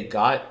think if they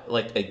got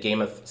like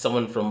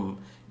someone from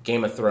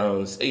Game of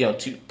Thrones,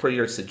 per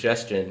your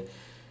suggestion,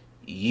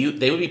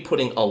 they would be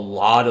putting a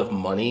lot of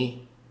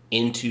money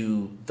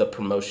into the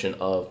promotion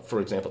of,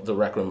 for example, the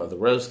Requiem of the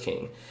Rose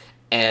King.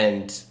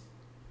 And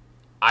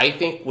I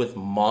think with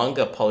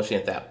manga publishing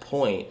at that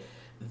point,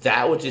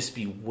 that would just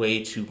be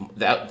way too...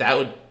 That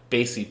would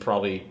basically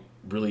probably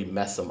really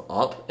mess them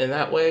up in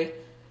that way.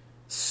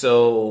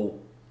 So,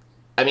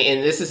 I mean,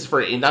 and this is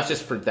for not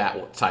just for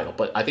that title,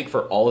 but I think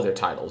for all of their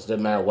titles, no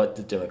matter what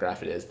the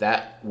demographic is,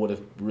 that would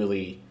have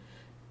really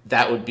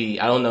that would be,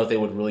 I don't know if they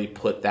would really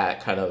put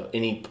that kind of,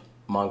 any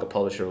manga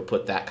publisher would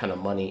put that kind of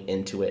money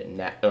into it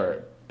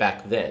or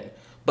back then.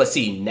 But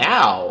see,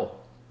 now,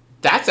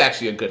 that's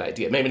actually a good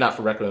idea. Maybe not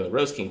for Requiem of the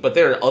Rose King, but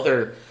there are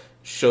other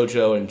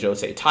shoujo and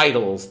josei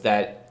titles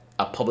that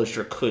a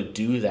publisher could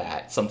do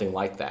that, something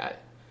like that,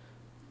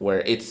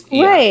 where it's...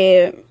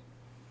 Yeah.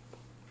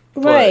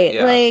 Right.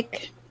 Yeah.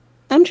 Like,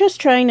 I'm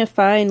just trying to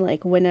find,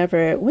 like, when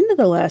did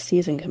the last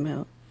season come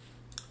out?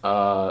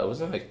 It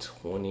wasn't like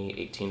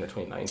 2018 or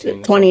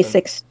 2019.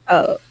 26.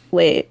 Oh,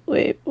 wait.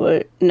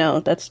 No,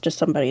 that's just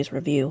somebody's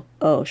review.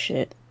 Oh,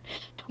 shit.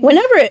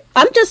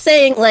 I'm just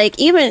saying, like,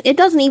 even, it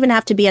doesn't even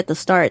have to be at the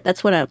start.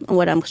 That's what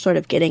I'm sort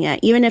of getting at.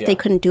 Even if they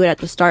couldn't do it at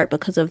the start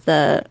because of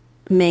the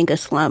manga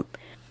slump.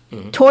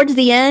 Towards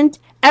the end,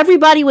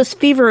 everybody was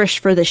feverish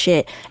for the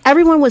shit.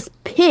 Everyone was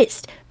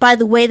pissed by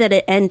the way that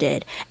it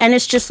ended. And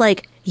it's just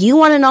like, you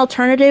want an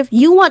alternative?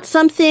 You want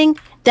something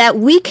that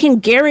we can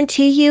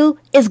guarantee you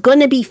is going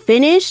to be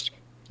finished?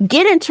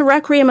 Get into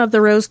Requiem of the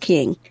Rose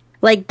King.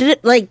 Like,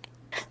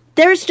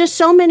 there's just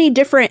so many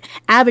different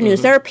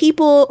avenues. There are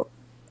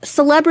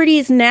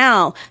celebrities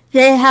now,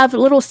 they have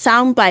little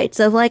sound bites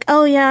of like,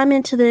 oh yeah, I'm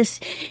into this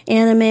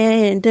anime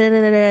and da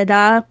da da da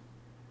da.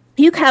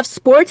 You have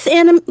sports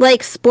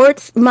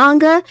sports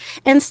manga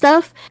and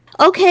stuff.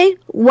 Okay,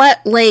 why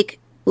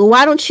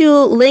don't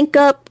you link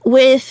up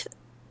with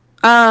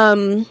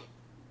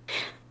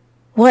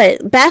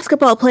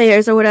basketball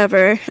players or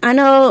whatever? I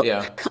know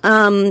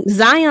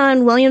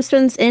Zion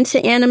Williamson's into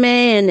anime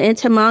and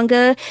into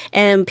manga,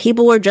 and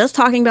people were just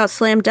talking about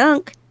Slam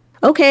Dunk.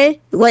 Okay,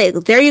 like,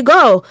 there you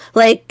go.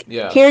 Like,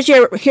 here's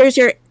your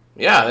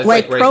that's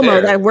like right promo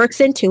there. that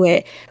works into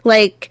it.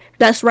 Like,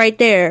 that's right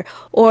there.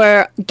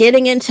 Or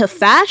getting into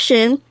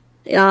fashion,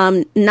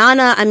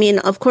 Nana, I mean,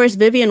 of course,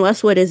 Vivienne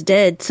Westwood is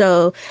dead,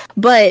 so,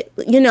 but,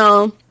 you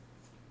know,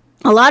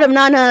 a lot of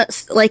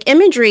Nana's, like,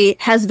 imagery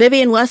has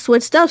Vivienne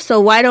Westwood stuff,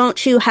 so why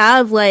don't you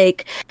have,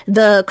 like,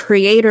 the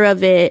creator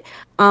of it,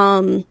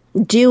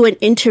 do an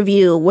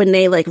interview when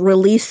they, like,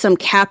 release some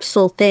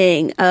capsule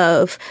thing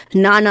of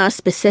Nana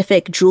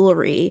specific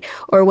jewelry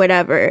or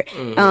whatever,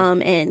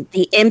 and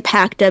the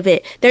impact of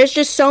it. There's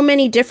just so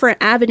many different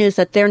avenues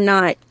that they're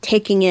not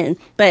taking in.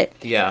 But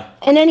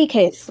in any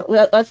case,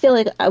 I feel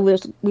like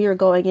we were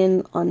going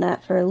in on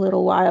that for a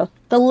little while.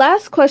 The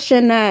last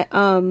question that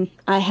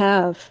I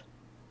have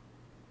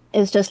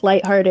is just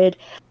lighthearted.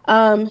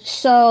 Do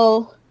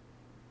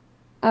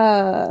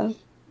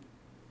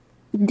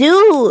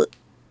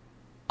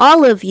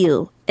all of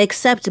you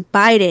accept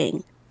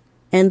biting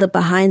in the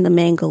behind the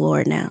manga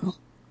lore now?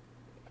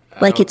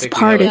 Like, it's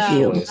part of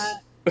you.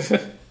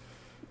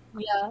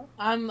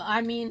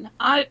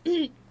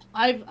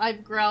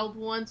 I've growled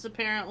once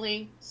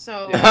apparently,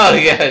 so. Oh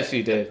yeah,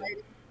 she did.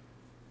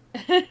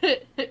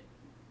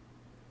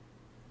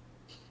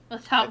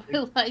 Without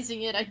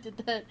realizing it, I did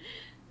that.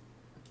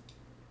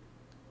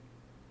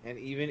 And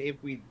even if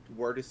we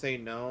were to say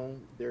no,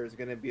 there's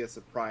going to be a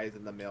surprise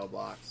in the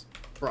mailbox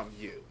from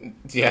you.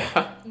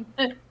 Yeah.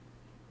 I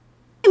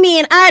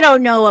mean, I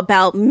don't know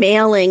about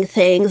mailing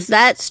things.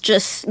 That's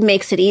just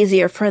makes it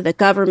easier for the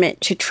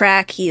government to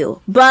track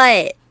you.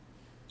 But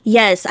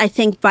yes, I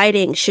think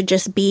biting should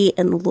just be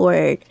in the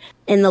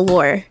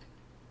lore.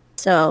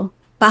 So,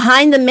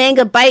 behind the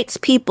manga bites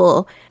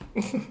people.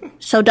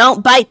 So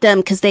don't bite them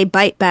because they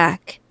bite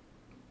back.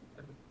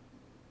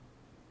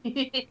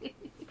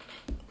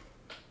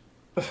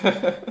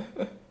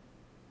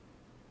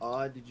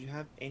 Did you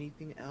have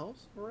anything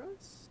else for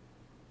us?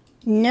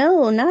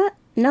 No, not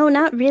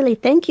really.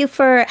 Thank you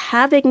for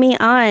having me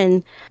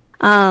on.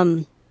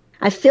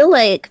 I feel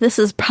like this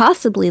is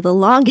possibly the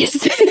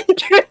longest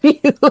interview.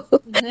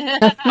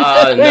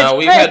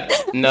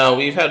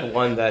 We've had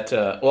one that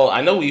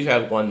I know we've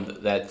had one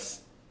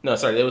that's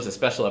there was a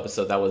special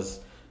episode that was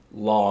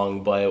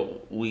long,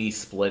 but we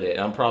split it.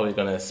 I'm probably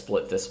gonna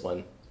split this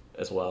one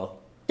as well.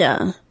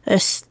 Yeah,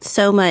 there's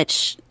so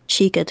much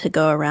Chika to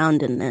go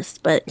around in this,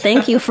 but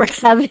thank you for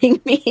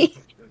having me.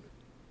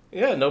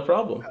 Yeah, no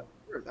problem.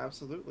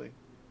 Absolutely.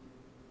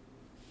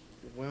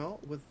 Well,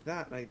 with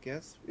that, I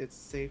guess it's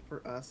safe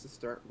for us to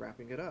start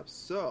wrapping it up.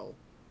 So,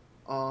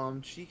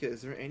 Chika,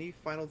 is there any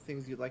final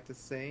things you'd like to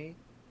say?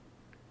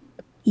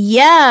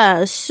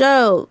 Yeah,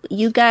 so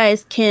you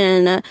guys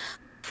can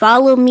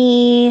follow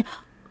me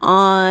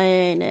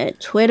on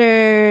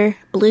Twitter,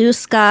 Blue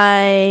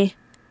Sky.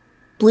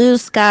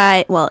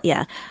 Well,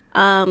 yeah.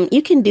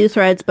 You can do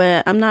Threads,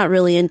 but I'm not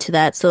really into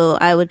that, so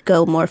I would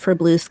go more for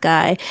Blue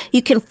Sky.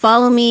 You can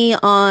follow me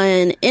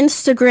on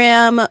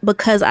Instagram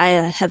because I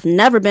have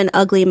never been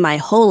ugly in my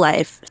whole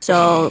life,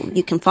 so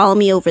you can follow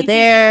me over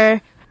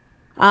there.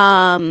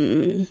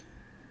 I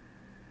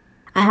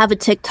have a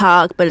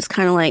TikTok, but it's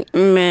kind of like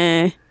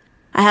meh.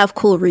 I have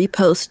cool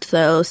reposts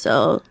though,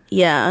 so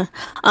yeah.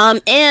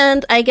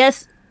 And I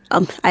guess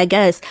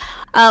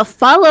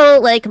follow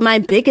like my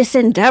biggest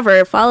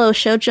endeavor. Follow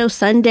Shoujo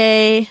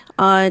Sundae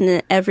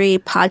on every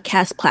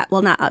podcast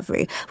well, not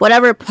every,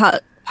 whatever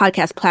podcast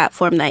podcast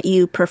platform that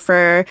you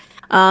prefer.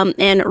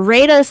 And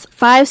rate us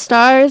 5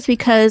 stars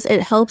because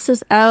it helps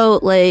us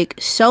out like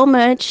so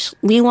much.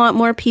 We want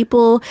more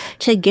people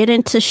to get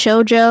into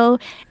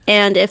shoujo.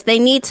 And if they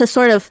need to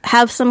sort of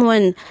have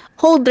someone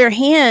hold their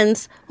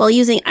hands while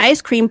using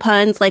ice cream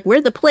puns, like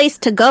we're the place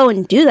to go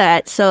and do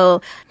that.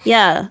 So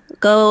yeah,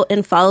 go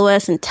and follow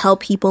us and tell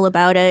people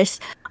about us.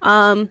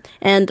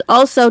 And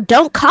also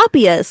don't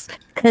copy us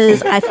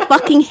because I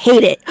fucking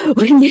hate it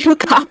when you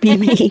copy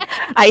me.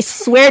 I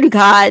swear to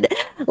God,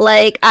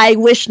 like I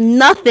wish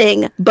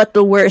nothing but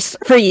the worst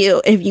for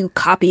you if you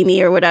copy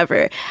me or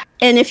whatever.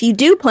 And if you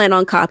do plan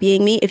on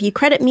copying me, if you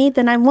credit me,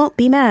 then I won't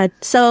be mad.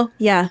 So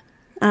yeah,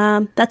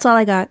 that's all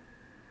I got.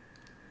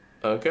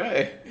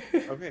 Okay.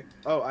 Okay.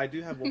 Oh, I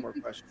do have one more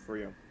question for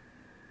you.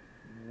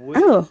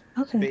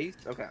 Okay.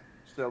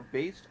 So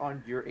based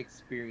on your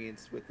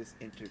experience with this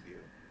interview,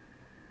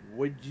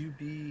 would you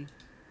be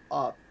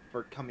up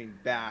for coming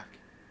back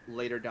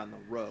later down the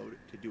road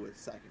to do a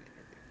second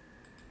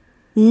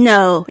interview?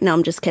 No,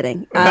 I'm just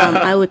kidding.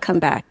 I would come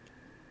back.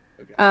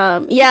 Okay.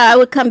 Yeah, I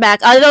would come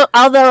back.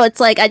 Although it's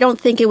like I don't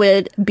think it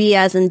would be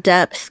as in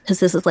depth because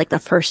this is like the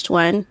first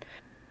one.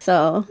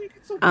 So, You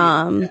can still be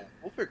in depth.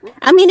 We'll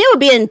I mean, it would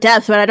be in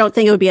depth, but I don't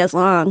think it would be as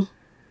long.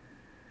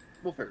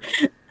 We'll figure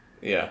it out.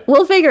 Yeah.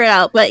 We'll figure it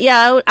out. But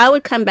yeah, I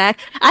would come back.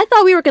 I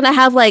thought we were going to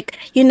have like,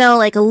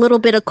 like a little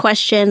bit of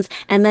questions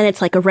and then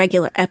it's like a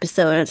regular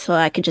episode. And so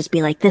I could just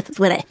be like, this is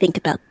what I think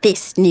about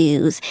this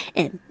news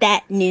and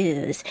that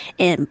news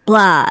and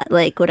blah,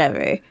 like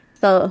whatever.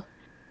 So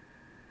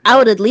I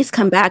would at least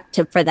come back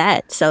for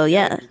that. So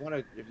yeah.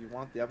 If you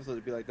want the episode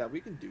to be like that,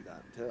 we can do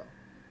that too.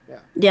 Yeah.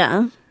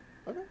 Yeah.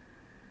 Okay.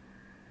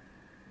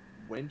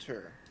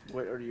 Winter,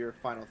 what are your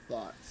final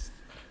thoughts?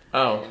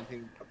 Oh.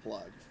 Anything to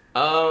plug?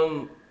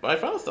 My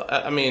final thought.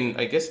 I mean,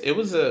 I guess it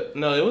was a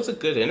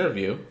good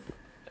interview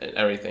and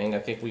everything. I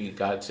think we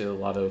got to a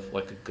lot of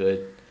like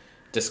good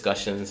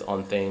discussions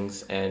on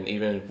things, and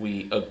even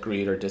we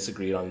agreed or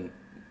disagreed on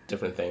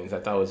different things. I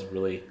thought it was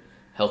really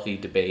healthy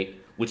debate,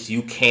 which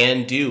you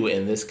can do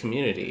in this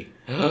community.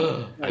 I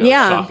know,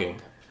 Yeah. shocking,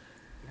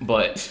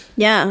 but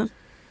Yeah.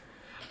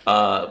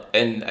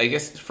 and I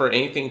guess for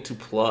anything to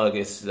plug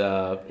is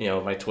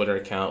my Twitter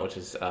account, which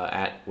is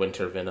at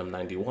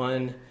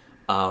WinterVenom91.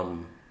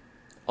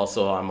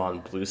 Also, I'm on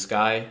Blue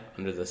Sky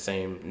under the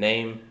same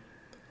name.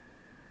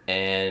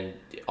 And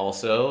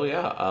also,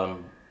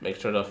 make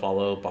sure to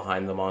follow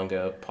Behind the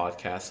Manga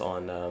podcast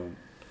on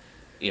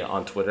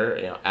on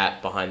Twitter,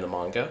 at Behind the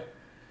Manga.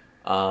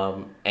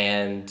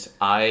 And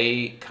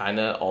I kind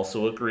of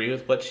also agree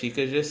with what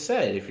Chika just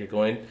said. If you're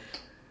going,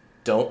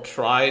 don't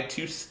try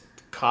to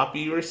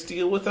copy or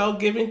steal without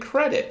giving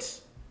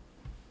credit.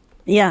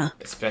 Yeah.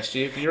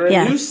 Especially if you're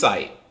a news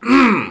site.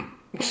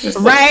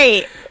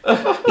 Right.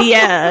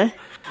 Yeah.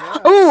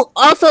 Oh,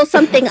 also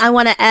something I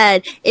want to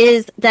add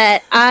is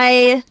that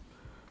I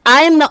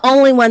am the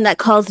only one that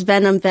calls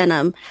Venom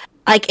Venom.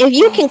 Like, if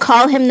you can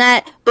call him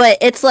that, but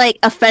it's like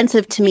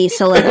offensive to me,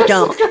 so like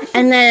don't.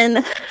 And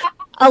then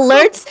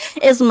Alerts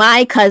is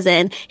my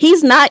cousin.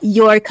 He's not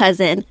your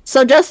cousin.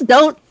 So just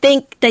don't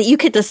think that you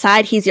could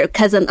decide he's your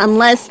cousin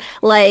unless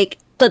like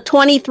the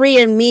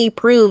 23andMe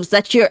proves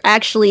that you're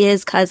actually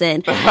his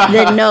cousin.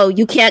 Then no,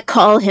 you can't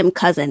call him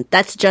cousin.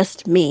 That's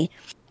just me.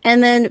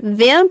 And then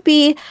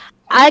Vampy,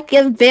 I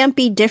give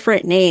Vampy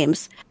different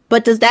names.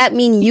 But does that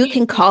mean you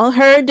can call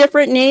her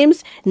different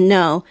names?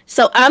 No.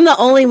 So I'm the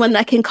only one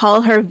that can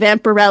call her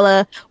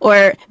Vampirella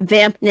or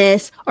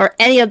Vampness or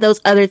any of those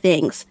other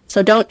things.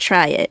 So don't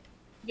try it.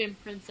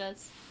 Vamp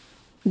Princess.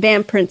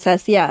 Vamp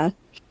Princess, yeah.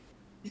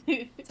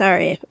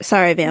 Sorry,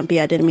 Vampy.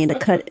 I didn't mean to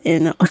cut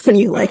in on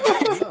you like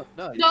that.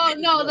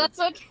 No, that's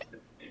okay.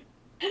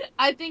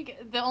 I think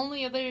the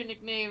only other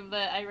nickname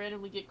that I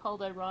randomly get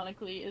called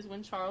ironically is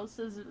when Charles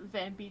says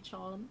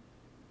Vampy-chan.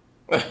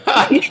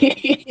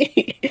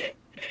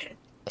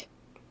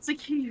 It's like,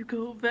 here you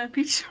go,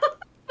 Vampy-chan.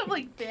 I'm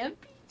like,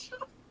 Vampy-chan?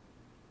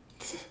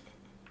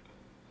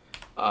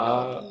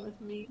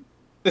 With me.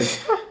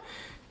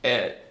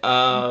 And,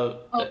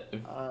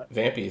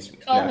 Vampy's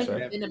next,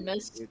 right?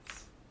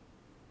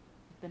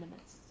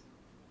 Venomous.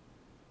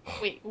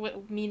 Wait,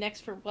 me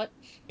next for what?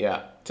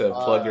 Yeah, to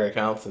plug your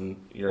accounts and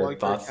your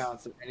thoughts.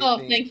 Oh,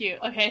 thank you.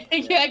 Okay,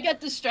 thank you. I got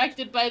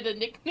distracted by the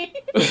nickname.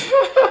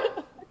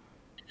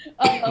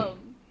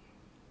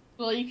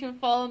 Well, you can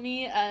follow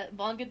me at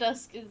Manga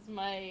Dusk is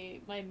my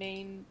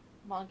main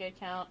manga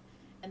account,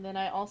 and then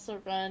I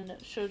also run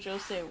Shoujo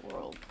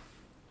World,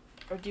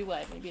 or do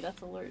I? Maybe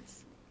that's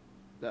Alerts.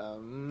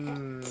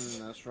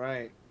 That's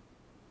right.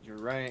 You're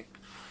right.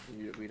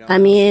 We don't I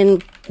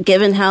mean,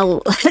 given how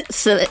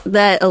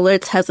that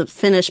Alerts hasn't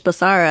finished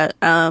Basara,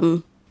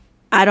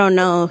 I don't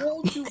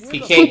know. He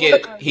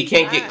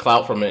can't get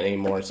clout from it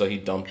anymore, so he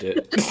dumped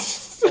it.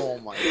 Oh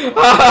my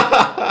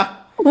god.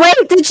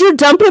 Wait, did you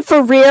dump it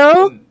for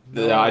real?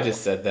 No, I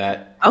just said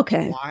that.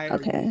 Okay. Why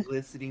are you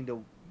listening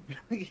to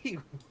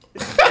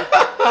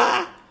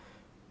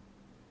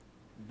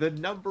the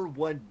number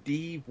one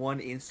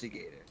D1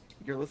 instigator?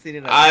 You're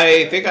listening to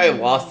I think I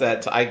lost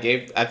that. I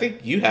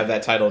think you have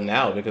that title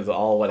now because of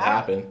all what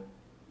happened.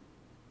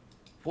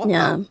 What?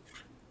 Yeah.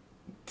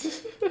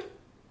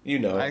 You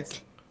know.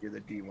 You're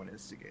the D1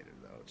 instigator,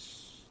 though.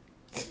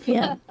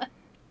 Yeah.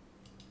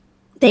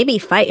 They be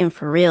fighting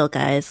for real,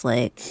 guys.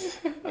 Like,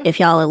 if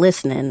y'all are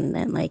listening,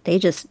 and like they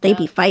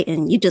be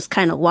fighting. You just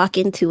kind of walk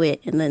into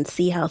it and then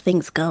see how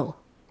things go.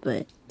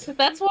 But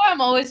that's why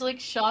I'm always like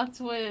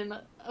shocked when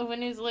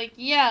he's like,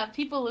 yeah,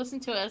 people listen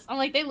to us. I'm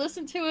like, they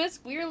listen to us.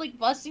 We're like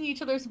busting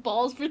each other's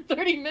balls for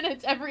 30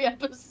 minutes every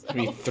episode. I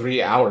mean,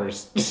 3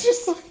 hours.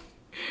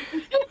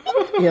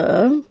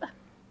 yeah.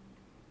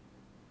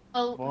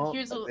 Oh, Well,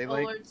 here's they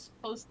alerts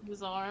posting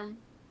his arm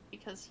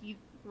because he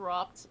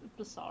dropped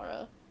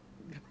Basara.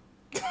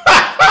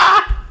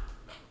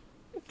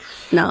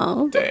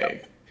 No. Dang.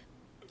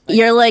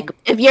 You're like,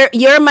 if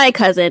you're my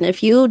cousin,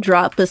 if you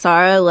drop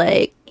Basara,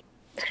 like,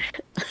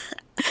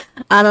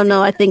 I don't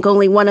know. I think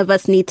only one of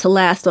us need to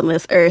last on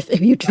this earth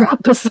if you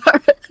drop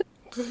Basara.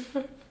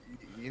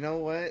 You know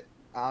what?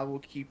 I will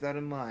keep that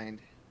in mind.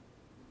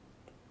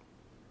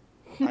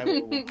 I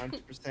will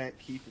 100%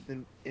 keep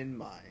it in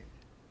mind.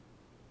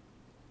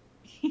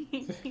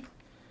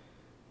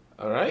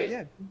 All right.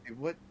 Yeah.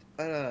 What?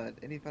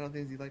 Any final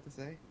things you'd like to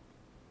say?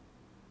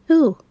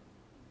 Who?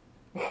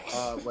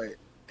 Wait.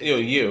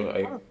 You.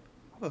 I'm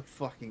a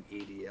fucking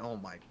idiot. Oh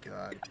my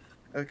god.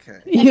 Okay.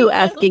 You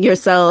asking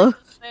yourself.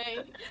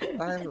 I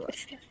I'm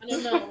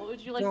don't know. What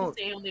would you like to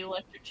say on the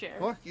electric chair?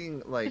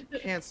 fucking like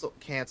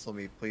cancel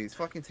me, please.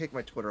 Fucking take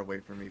my Twitter away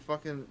from me.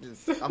 Fucking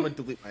just I'm gonna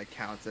delete my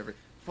accounts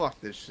fuck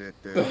this shit,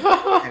 dude.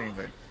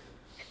 Anyway.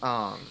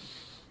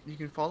 You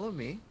can follow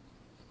me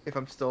if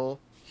I'm still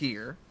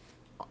here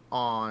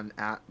on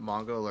at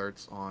Manga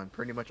Alerts on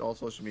pretty much all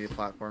social media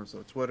platforms.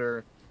 So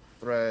Twitter,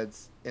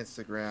 Threads,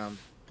 Instagram,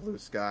 Blue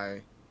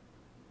Sky,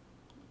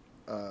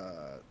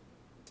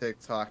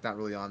 TikTok, not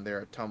really on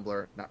there.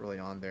 Tumblr, not really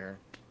on there.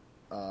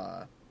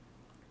 And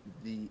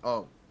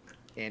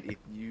if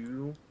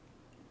you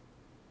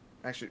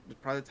actually,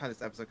 by the time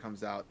this episode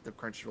comes out, the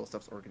Crunchyroll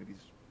stuff's already going to be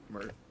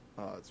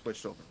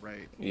switched over,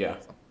 right? Yeah.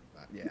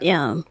 Yeah.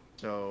 Yeah.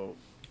 So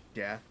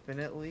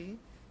definitely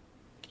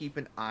keep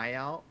an eye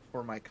out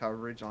for my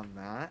coverage on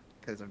that,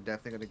 because I'm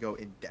definitely going to go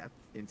in depth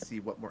and see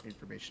what more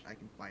information I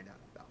can find out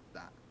about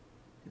that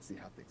and see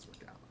how things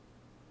work out.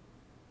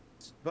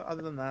 But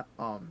other than that,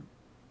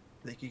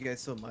 thank you guys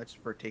so much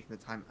for taking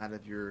the time out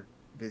of your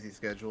busy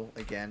schedule.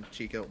 Again,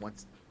 Chika,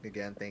 once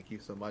again, thank you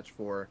so much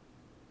for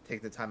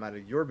taking the time out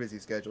of your busy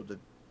schedule to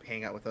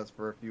hang out with us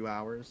for a few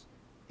hours.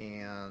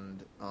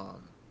 And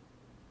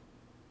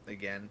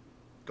again,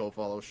 go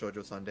follow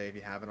Shoujo Sundae if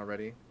you haven't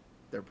already.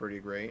 They're pretty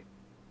great.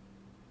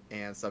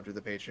 And sub to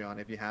the Patreon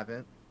if you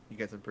haven't. You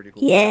get some pretty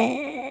cool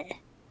stuff.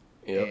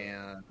 Yeah.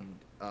 And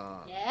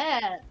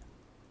Yeah.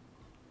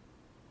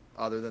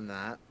 other than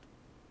that,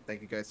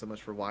 thank you guys so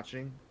much for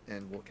watching,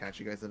 and we'll catch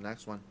you guys in the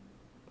next one.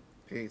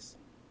 Peace.